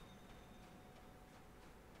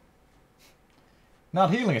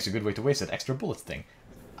 Not healing is a good way to waste that extra bullet thing.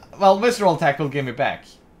 Well, visceral attack will give me back.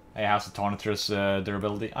 Hey, how's the Tornator's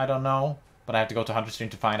durability? I don't know, but I have to go to 100 stream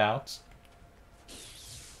to find out.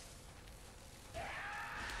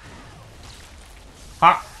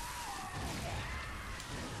 Ha!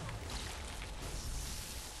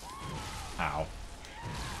 Ow.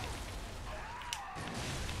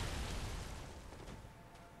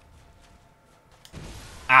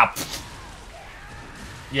 Ah!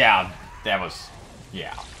 Yeah, that was...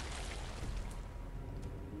 yeah.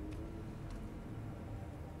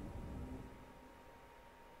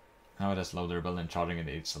 Now it has low durability and charging it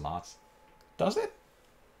aids a lot. Does it?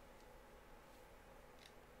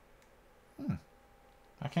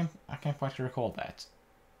 I can't quite recall that.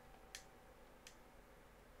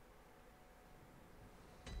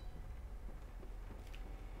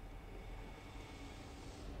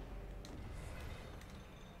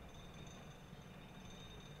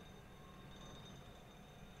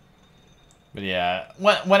 But yeah,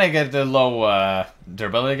 when I get the low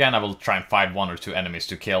durability again, I will try and find 1 or 2 enemies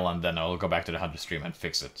to kill, and then I'll go back to the 100 stream and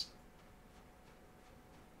fix it.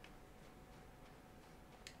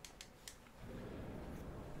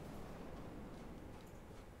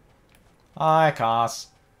 Hi, Cos.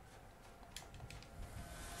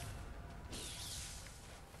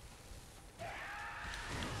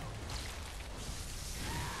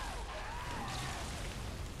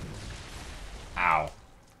 Ow.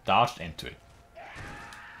 Dodged into it.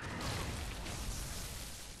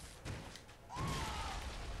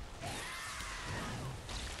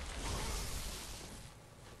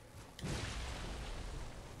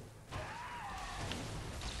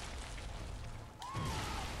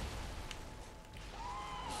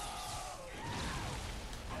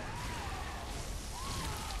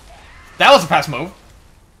 That was a fast move.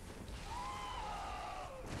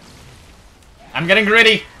 I'm getting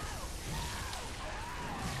gritty.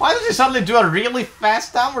 Why does he suddenly do a really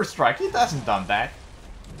fast downward strike? He hasn't done that.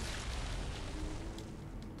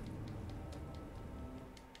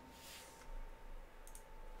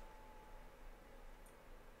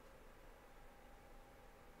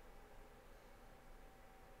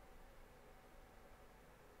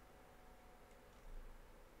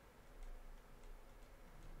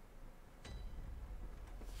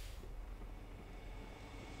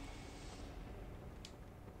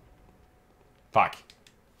 Fuck.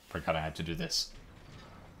 Forgot I had to do this.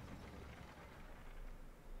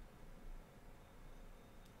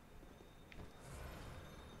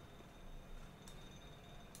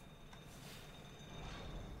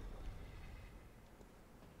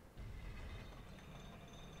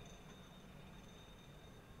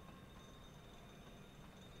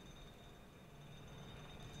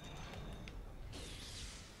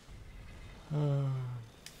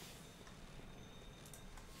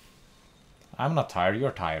 I'm not tired,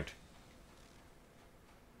 you're tired.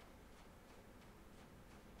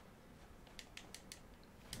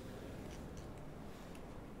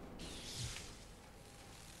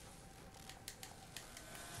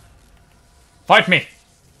 Fight me!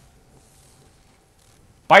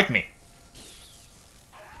 Bite me!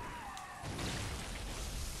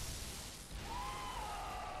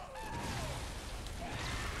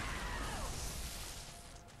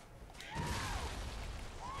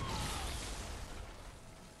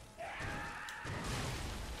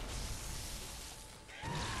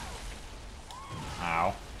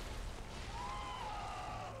 Ow.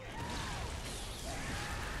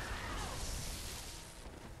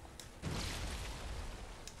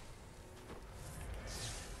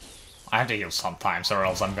 I have to heal sometimes, or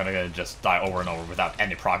else I'm gonna just die over and over without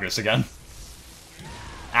any progress again.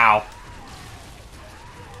 Ow.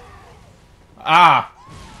 Ah!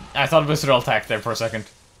 I thought visceral attack there for a second.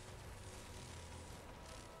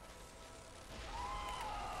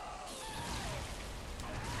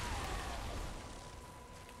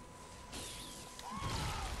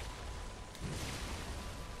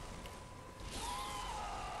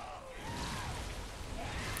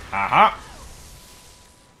 Aha!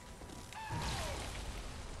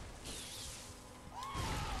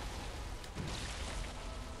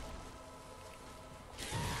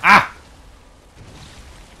 Ah!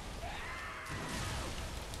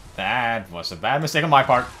 That was a bad mistake on my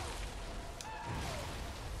part.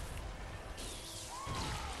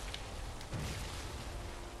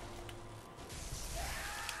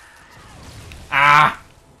 Ah!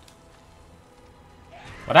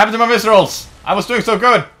 What happened to my viscerals? I was doing so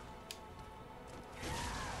good!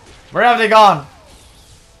 Where have they gone?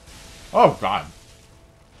 Oh god.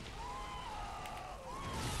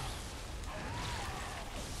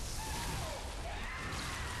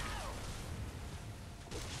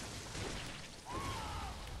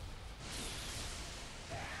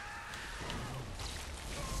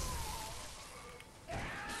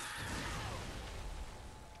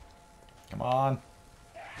 Come on.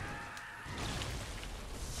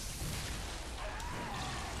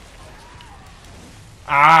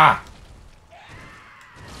 Ah!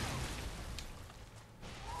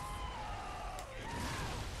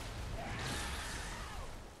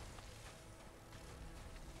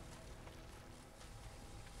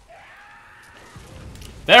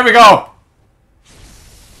 There we go!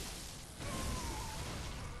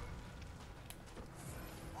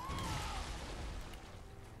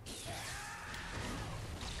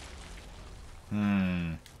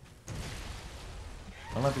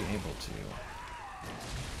 Will I be able to?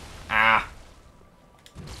 Ah!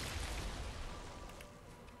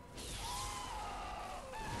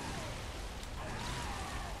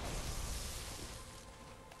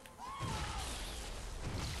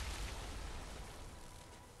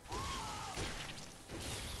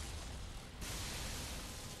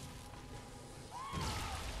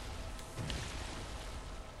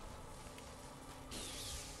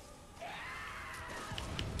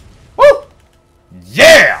 Woo!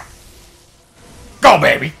 Yeah! Go,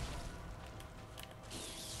 baby!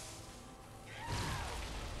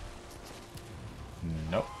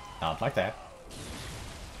 Nope, not like that.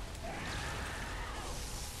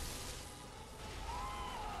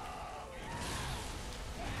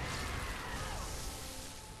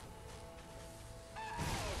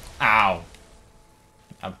 Ow.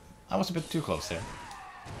 I was a bit too close there.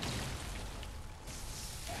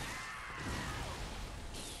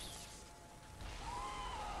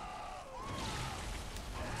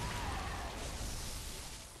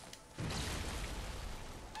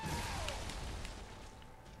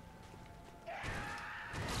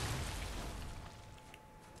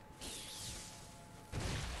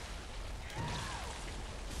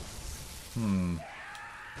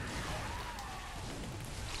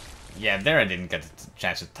 Yeah, there I didn't get a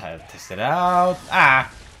chance to test it out.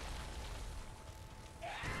 Ah!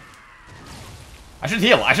 I should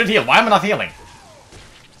heal, I should heal. Why am I not healing?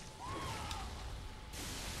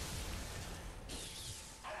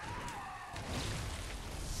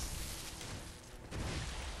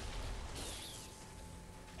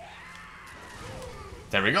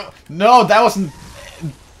 There we go. No, that wasn't...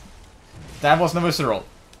 That wasn't a visceral.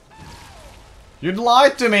 You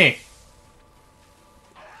lied to me!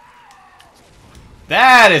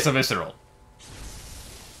 That is a visceral.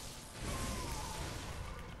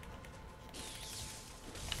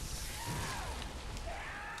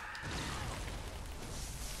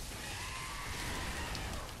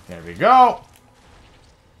 There we go.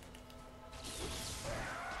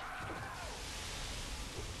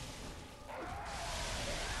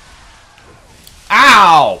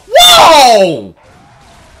 Wow! Whoa!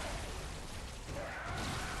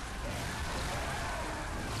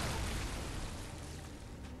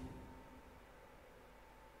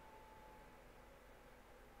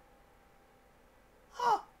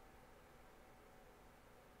 Huh.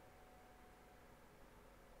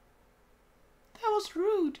 That was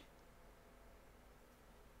rude.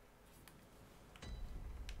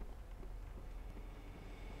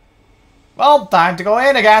 Well, time to go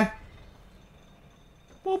in again.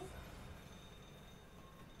 Whoop.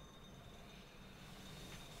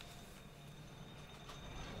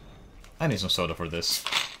 I need some soda for this.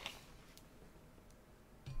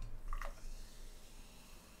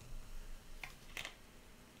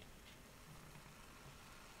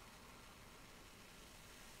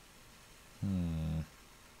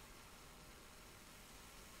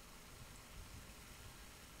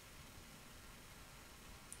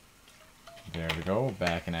 There we go,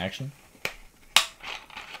 back in action.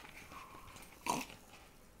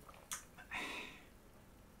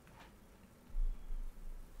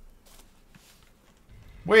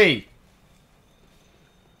 Wait!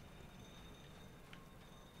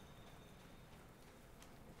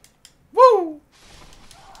 Woo!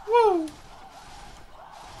 Woo!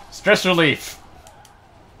 Stress relief!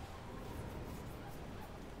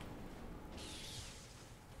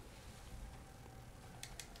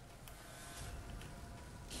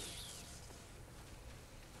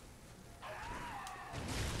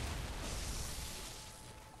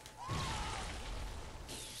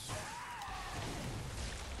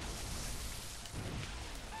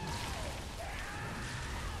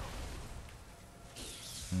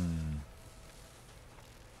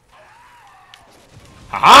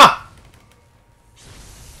 Haha!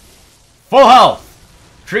 Full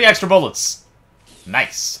health! 3 extra bullets.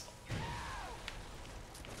 Nice.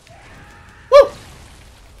 Woo!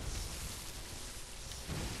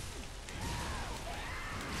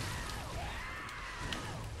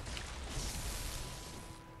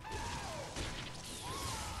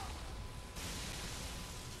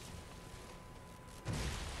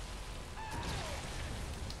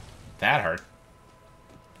 That hurt.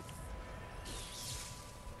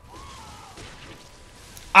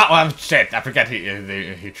 Oh, shit, I forget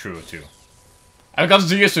he threw it too. I've gotten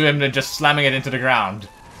so used to him than just slamming it into the ground.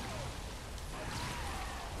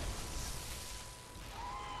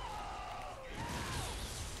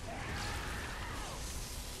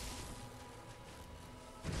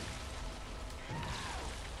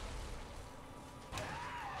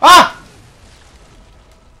 Ah!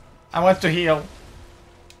 I went to heal.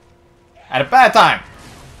 At a bad time.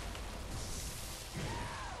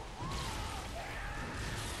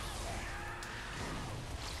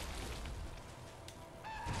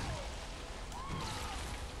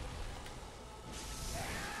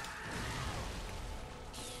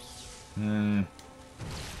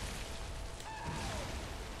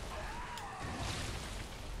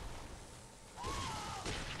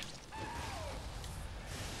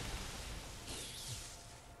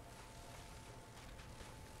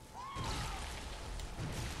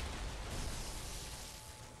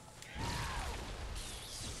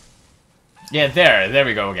 Yeah, there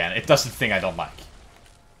we go again. It does the thing I don't like.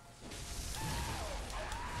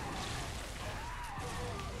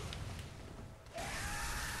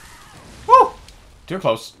 Woo! Too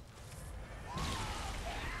close.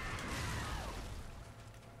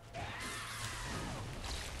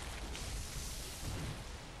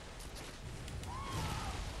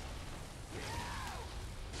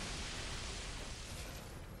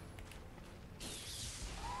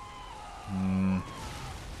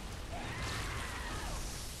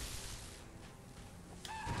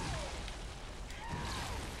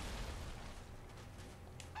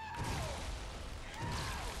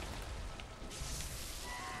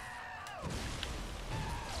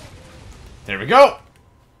 There we go!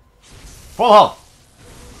 Full health!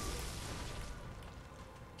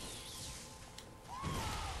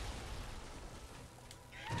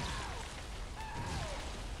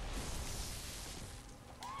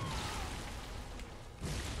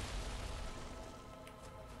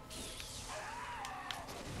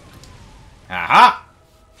 Aha!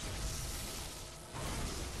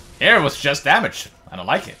 Air was just damage. I don't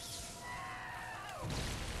like it.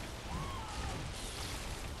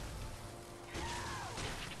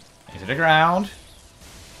 Into the ground.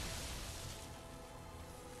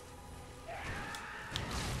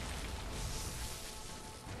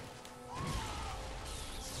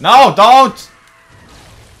 No, don't!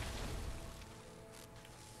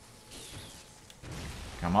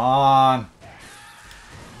 Come on.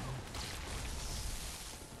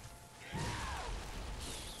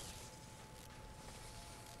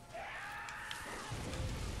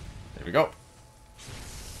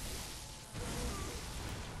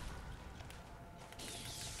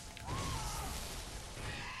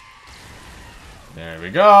 There we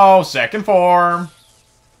go. Second form.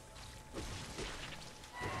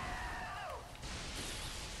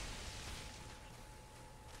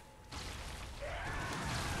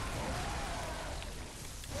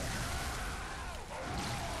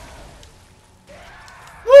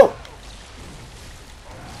 Woo!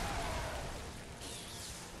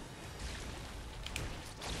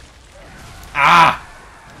 Ah!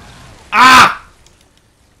 Ah!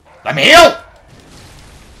 Let me heal!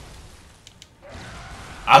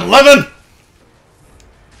 I'm living!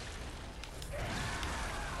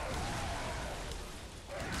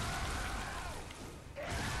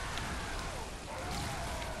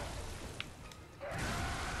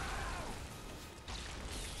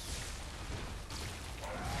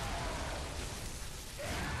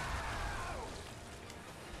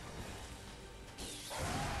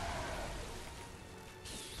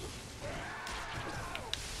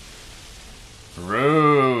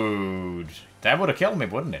 Rude. That would have killed me,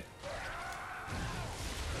 wouldn't it?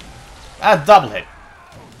 Ah, double hit.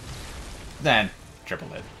 Then triple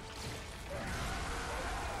hit.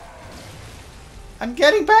 I'm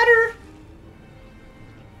getting better.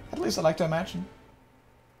 At least I like to imagine.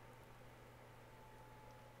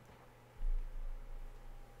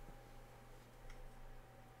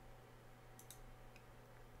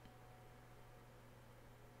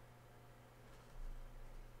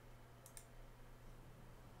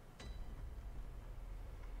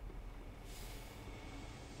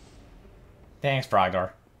 Thanks,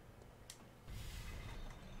 Frogdor.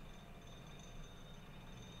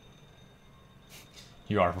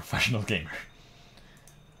 You are a professional gamer.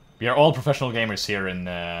 We are all professional gamers here in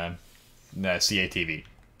CATV.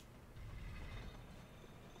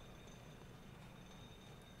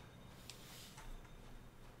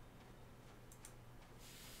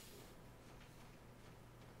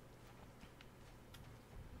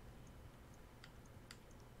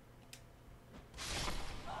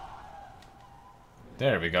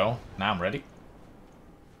 There we go. Now I'm ready.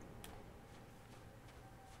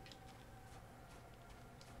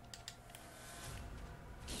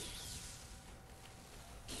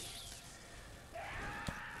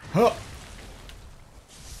 Huh.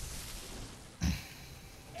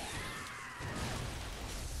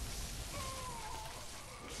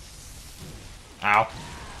 Ow.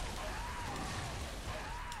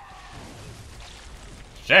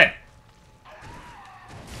 Shit.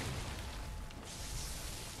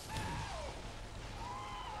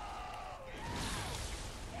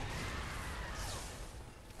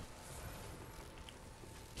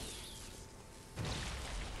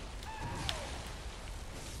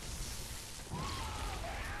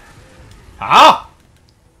 Ah!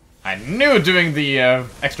 I knew doing the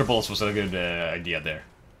extra bullets was a good idea there.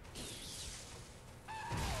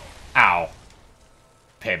 Ow.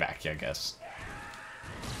 Payback, I guess.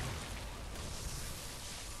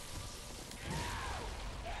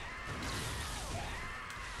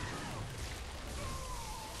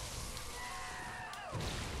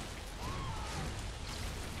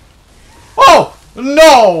 Oh!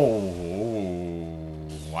 No!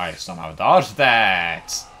 I somehow dodged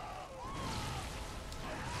that.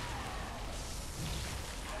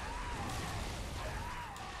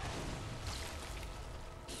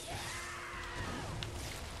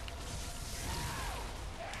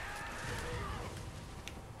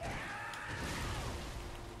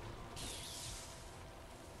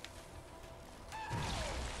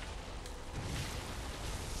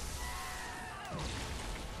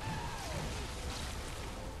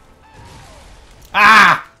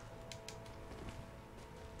 Ah!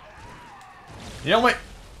 You know what?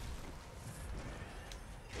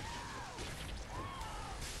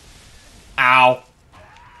 Ow.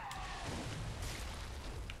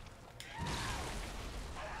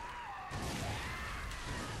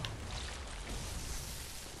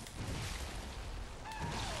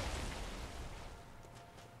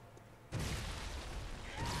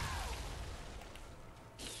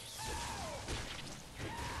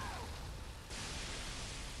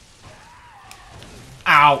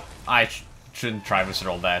 Ow! I shouldn't try to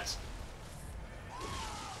roll that.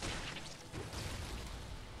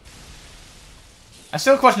 I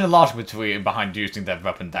still question the logic behind using that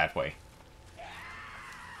weapon that way.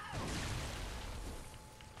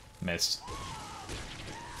 Missed.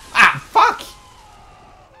 Ah, fuck!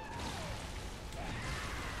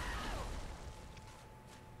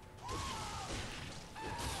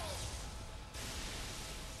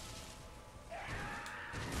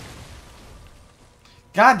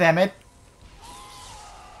 God damn it!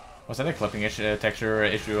 Was that a clipping issue, texture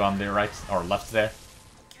issue on the right or left there?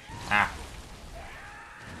 Ah.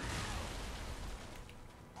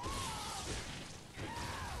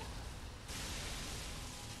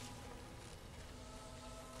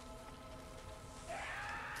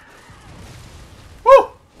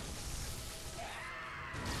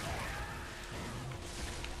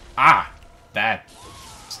 Ah! That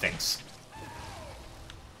stinks.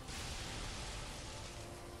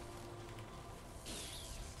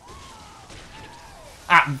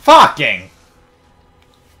 Ah, fucking!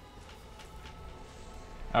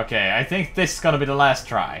 Okay, I think this is gonna be the last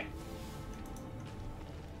try.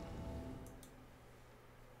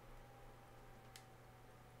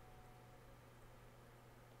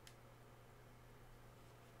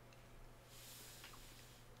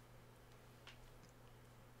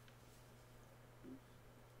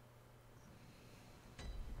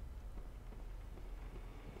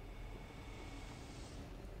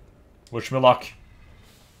 Wish me luck.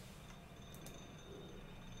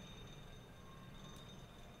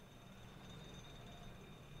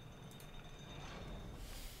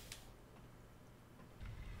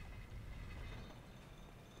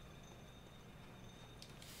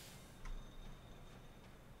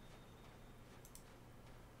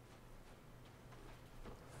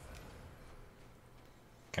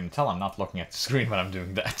 Can you tell I'm not looking at the screen when I'm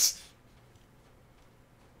doing that?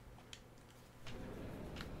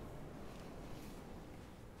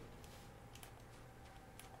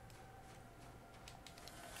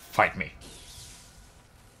 Fight me.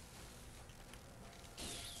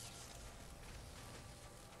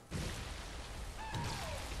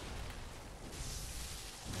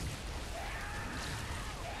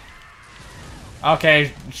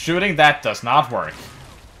 Okay, shooting that does not work.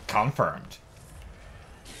 Confirmed.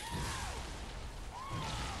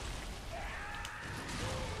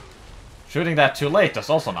 Shooting that too late does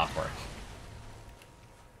also not work.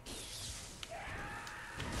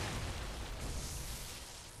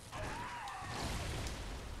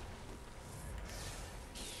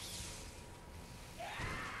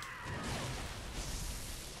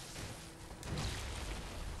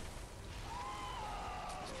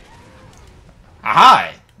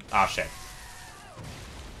 Aha! Oh shit.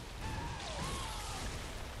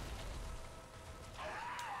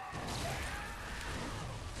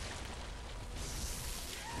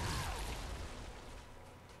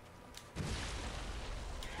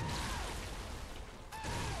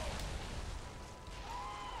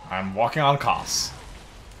 I'm walking on costs.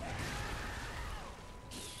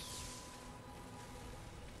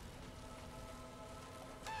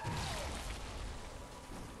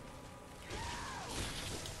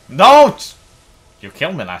 Don't! You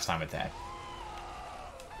killed me last time with that.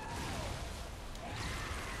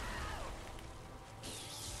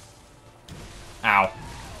 Ow.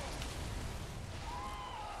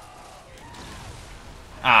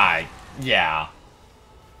 Yeah.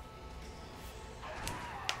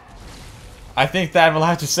 I think that will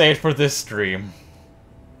have to say it for this stream.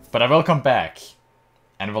 But I will come back.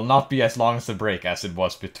 And it will not be as long as the break as it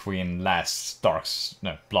was between last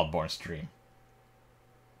Bloodborne stream.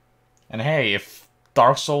 And hey, if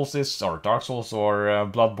Dark Souls or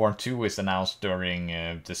Bloodborne 2 is announced during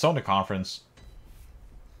the Sony conference,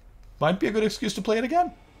 might be a good excuse to play it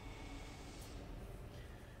again.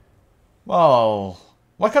 Well,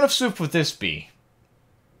 what kind of soup would this be?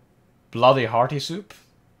 Bloody hearty soup?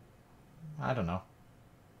 I don't know.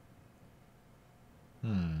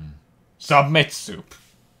 Submit soup.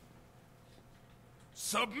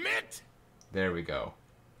 Submit! There we go.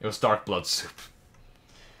 It was dark blood soup.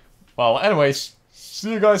 Well, anyways,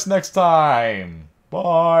 see you guys next time.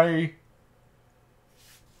 Bye.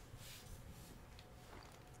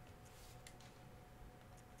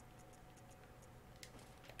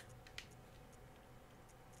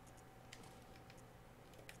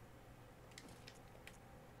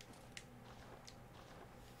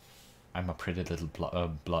 I'm a pretty little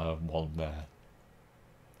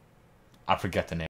I forget the name.